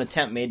also an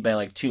attempt made by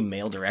like 2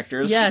 male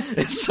directors. Yes.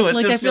 So it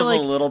like, just I feel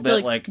feels a little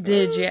bit like,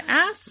 did you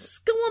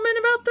ask a woman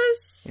about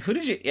this?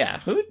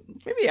 who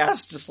maybe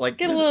ask, just like,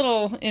 Get a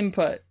little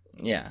input.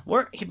 yeah.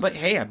 But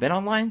hey, I've been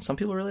online. Some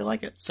people really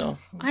like it, so.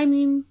 I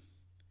mean,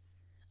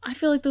 I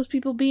feel like those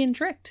people being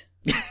tricked.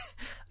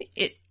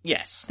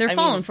 Yes. They're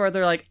falling for it.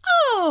 They're like,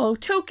 oh,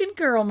 token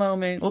girl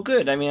moment. Well,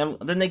 good. I mean,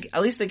 then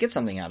at least they get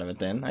something out of it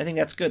then. I think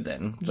that's good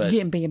then. But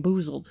You're getting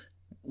bamboozled.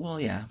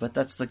 Well, yeah, but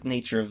that's the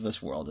nature of this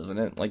world, isn't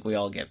it? Like, we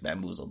all get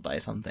bamboozled by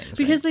some things,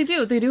 Because right?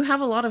 they do have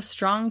a lot of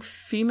strong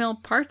female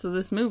parts of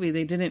this movie.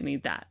 They didn't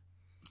need that.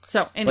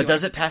 So, anyway. But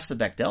does it pass the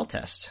Bechdel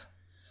test?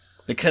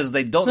 Because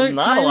they don't,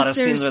 not a lot of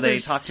scenes where they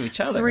talk to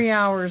each other. 3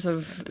 hours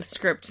of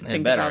script to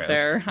think about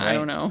there. Right? I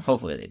don't know.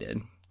 Hopefully they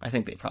did. I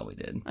think they probably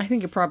did. I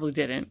think it probably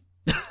didn't.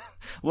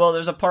 Well,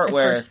 there's a part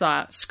where first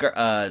thought.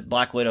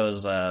 Black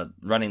Widow's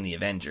running the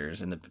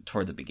Avengers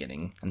toward the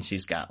beginning, and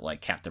she's got like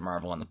Captain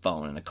Marvel on the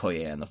phone and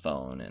Okoye on the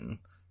phone, and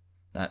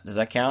does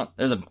that count?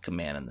 There's a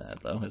man in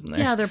that though, isn't there?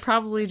 Yeah, they're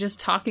probably just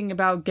talking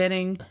about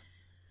getting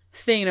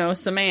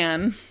Thanos a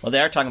man. Well, they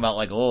are talking about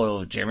like,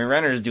 oh, Jeremy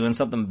Renner's doing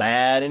something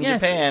bad in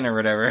Japan or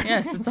whatever.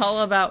 Yes, it's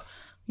all about.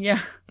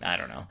 Yeah. I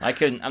don't know.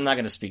 I'm not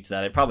going to speak to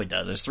that. It probably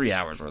does. There's 3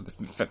 hours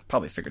worth.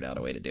 Probably figured out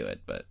a way to do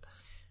it, but.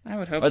 I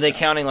would hope. Are they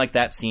counting like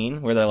that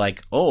scene where they're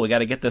like, "Oh, we got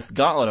to get the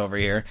gauntlet over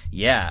here"?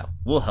 Yeah,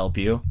 we'll help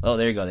you. Oh,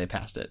 there you go. They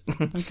passed it.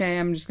 Okay,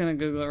 I'm just gonna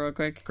Google it real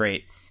quick.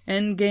 Great.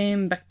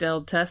 Endgame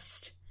Bechdel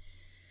test.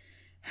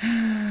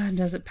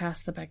 Does it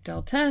pass the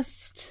Bechdel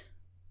test?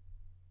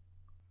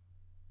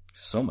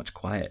 So much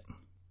quiet.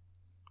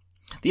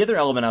 The other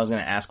element I was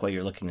going to ask while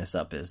you're looking this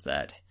up is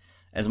that,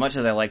 as much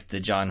as I liked the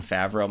Jon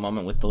Favreau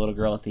moment with the little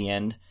girl at the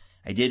end,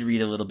 I did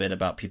read a little bit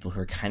about people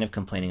who are kind of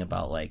complaining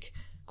about like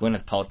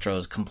Gwyneth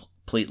Paltrow's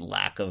complete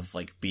lack of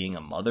like being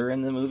a mother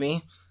in the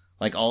movie.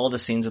 Like all of the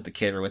scenes with the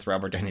kid are with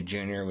Robert Downey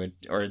Jr.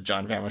 or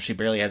Jon Favreau. She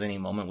barely has any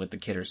moment with the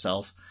kid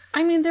herself.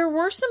 I mean, there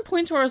were some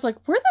points where I was like,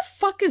 "Where the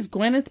fuck is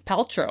Gwyneth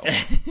Paltrow?"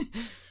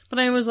 But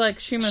I was like,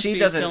 "She must." She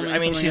doesn't. I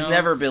mean, she's else.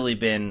 Never really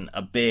been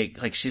a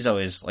big like. She's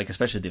always like,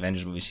 especially the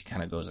Avengers movies. She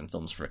kind of goes and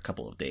films for a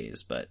couple of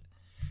days, but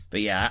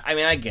yeah. I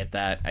mean, I get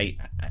that.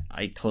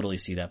 I totally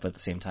see that, but at the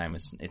same time,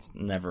 it's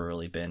never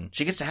really been.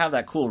 She gets to have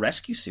that cool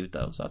rescue suit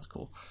though, so that's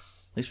cool.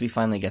 At least we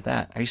finally get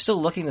that. Are you still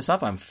looking this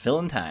up? I'm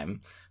filling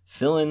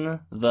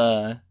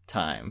the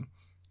time.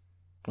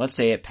 Let's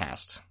say it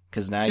passed.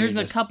 Because now there's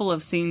a couple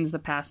of scenes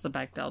that pass the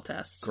Bechdel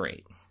test.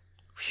 Great.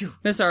 Phew.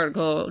 This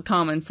article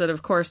comments that,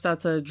 of course,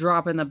 that's a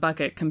drop in the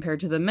bucket compared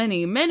to the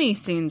many, many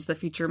scenes that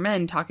feature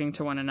men talking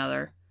to one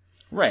another.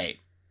 Right.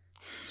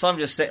 So I'm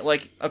just saying,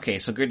 like, okay,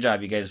 so good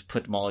job. You guys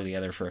put them all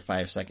together for a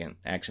 5-second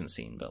action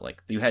scene. But,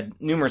 like, you had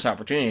numerous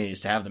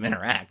opportunities to have them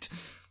interact.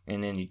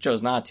 And then you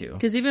chose not to.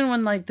 Because even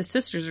when, like, the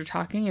sisters are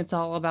talking, it's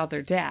all about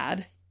their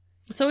dad.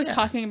 It's always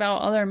talking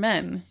about other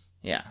men.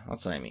 Yeah,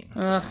 that's what I mean.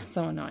 Ugh,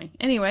 so annoying.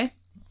 Anyway.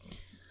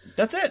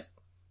 That's it.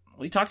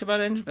 We talked about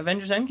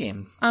Avengers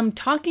Endgame.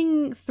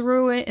 Talking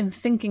through it and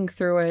thinking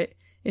through it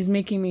is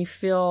making me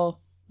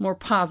feel more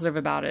positive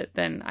about it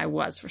than I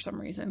was for some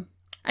reason.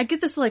 I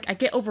get this, like, I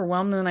get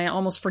overwhelmed and I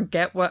almost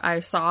forget what I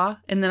saw.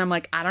 And then I'm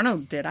like, I don't know,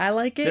 did I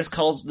like it?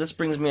 This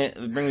brings me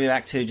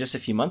back to just a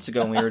few months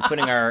ago when we were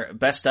putting our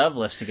best of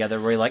list together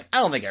where you're like, I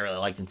don't think I really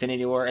liked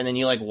Infinity War. And then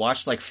you, like,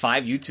 watched, like,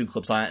 5 YouTube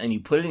clips on it and you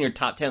put it in your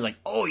top 10. Like,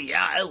 oh,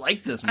 yeah, I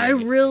like this movie. I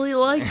really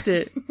liked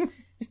it.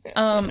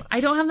 I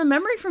don't have the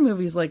memory for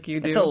movies like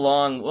you do. It's a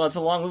long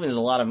movie. There's a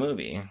lot of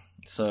movie.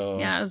 So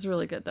yeah, it was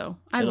really good, though.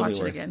 I'd watch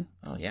it again.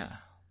 Oh, yeah.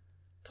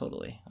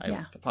 Totally.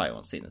 I probably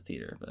won't see it in the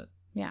theater, but...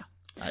 Yeah.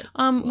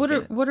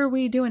 What are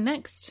we doing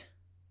next?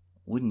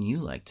 Wouldn't you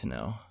like to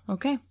know?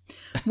 Okay.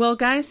 Well,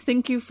 guys,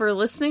 thank you for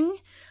listening.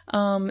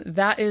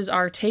 That is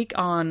our take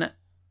on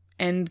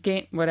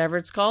Endgame, whatever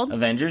it's called.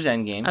 Avengers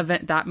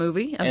Endgame. That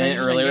movie. And then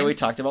earlier we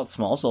talked about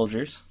Small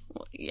Soldiers.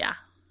 Well, yeah.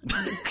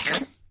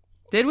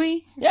 Did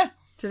we? Yeah.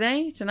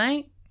 Today?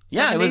 Tonight?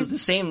 Yeah, it was the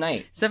same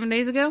night. 7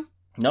 days ago?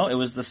 No, it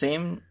was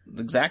the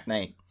exact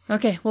night.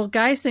 Okay, well,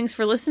 guys, thanks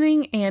for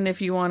listening. And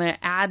if you want to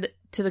add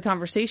to the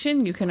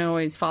conversation, you can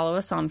always follow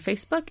us on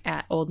Facebook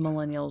at Old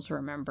Millennials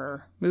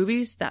Remember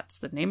Movies. That's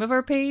the name of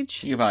our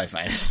page. You can probably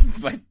find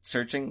it by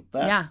searching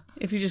that. Yeah,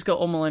 if you just go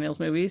Old Millennials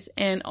Movies.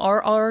 And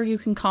or you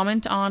can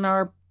comment on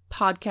our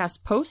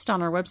podcast post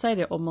on our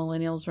website at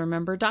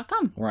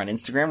oldmillennialsremember.com. We're on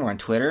Instagram. We're on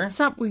Twitter.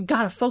 Stop. We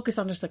got to focus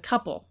on just a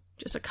couple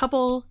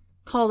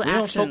call to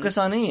actions. We don't focus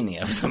on any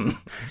of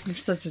them. You're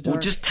such a dork.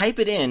 We'll just type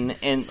it in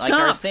and like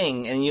our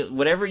thing, and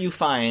whatever you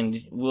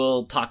find,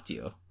 we'll talk to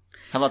you.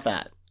 How about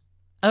that?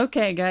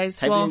 Okay, guys.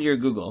 Type it into your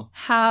Google.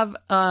 Have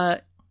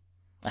a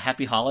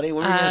happy holiday?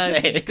 What are we going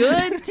to say? A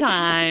good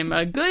time.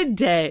 A good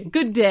day.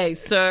 Good day,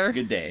 sir.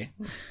 Good day.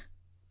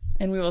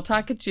 And we will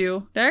talk at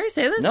you. Did I already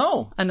say this?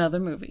 No.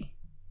 Another movie.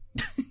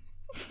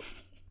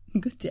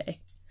 Good day.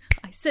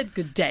 I said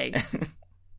good day.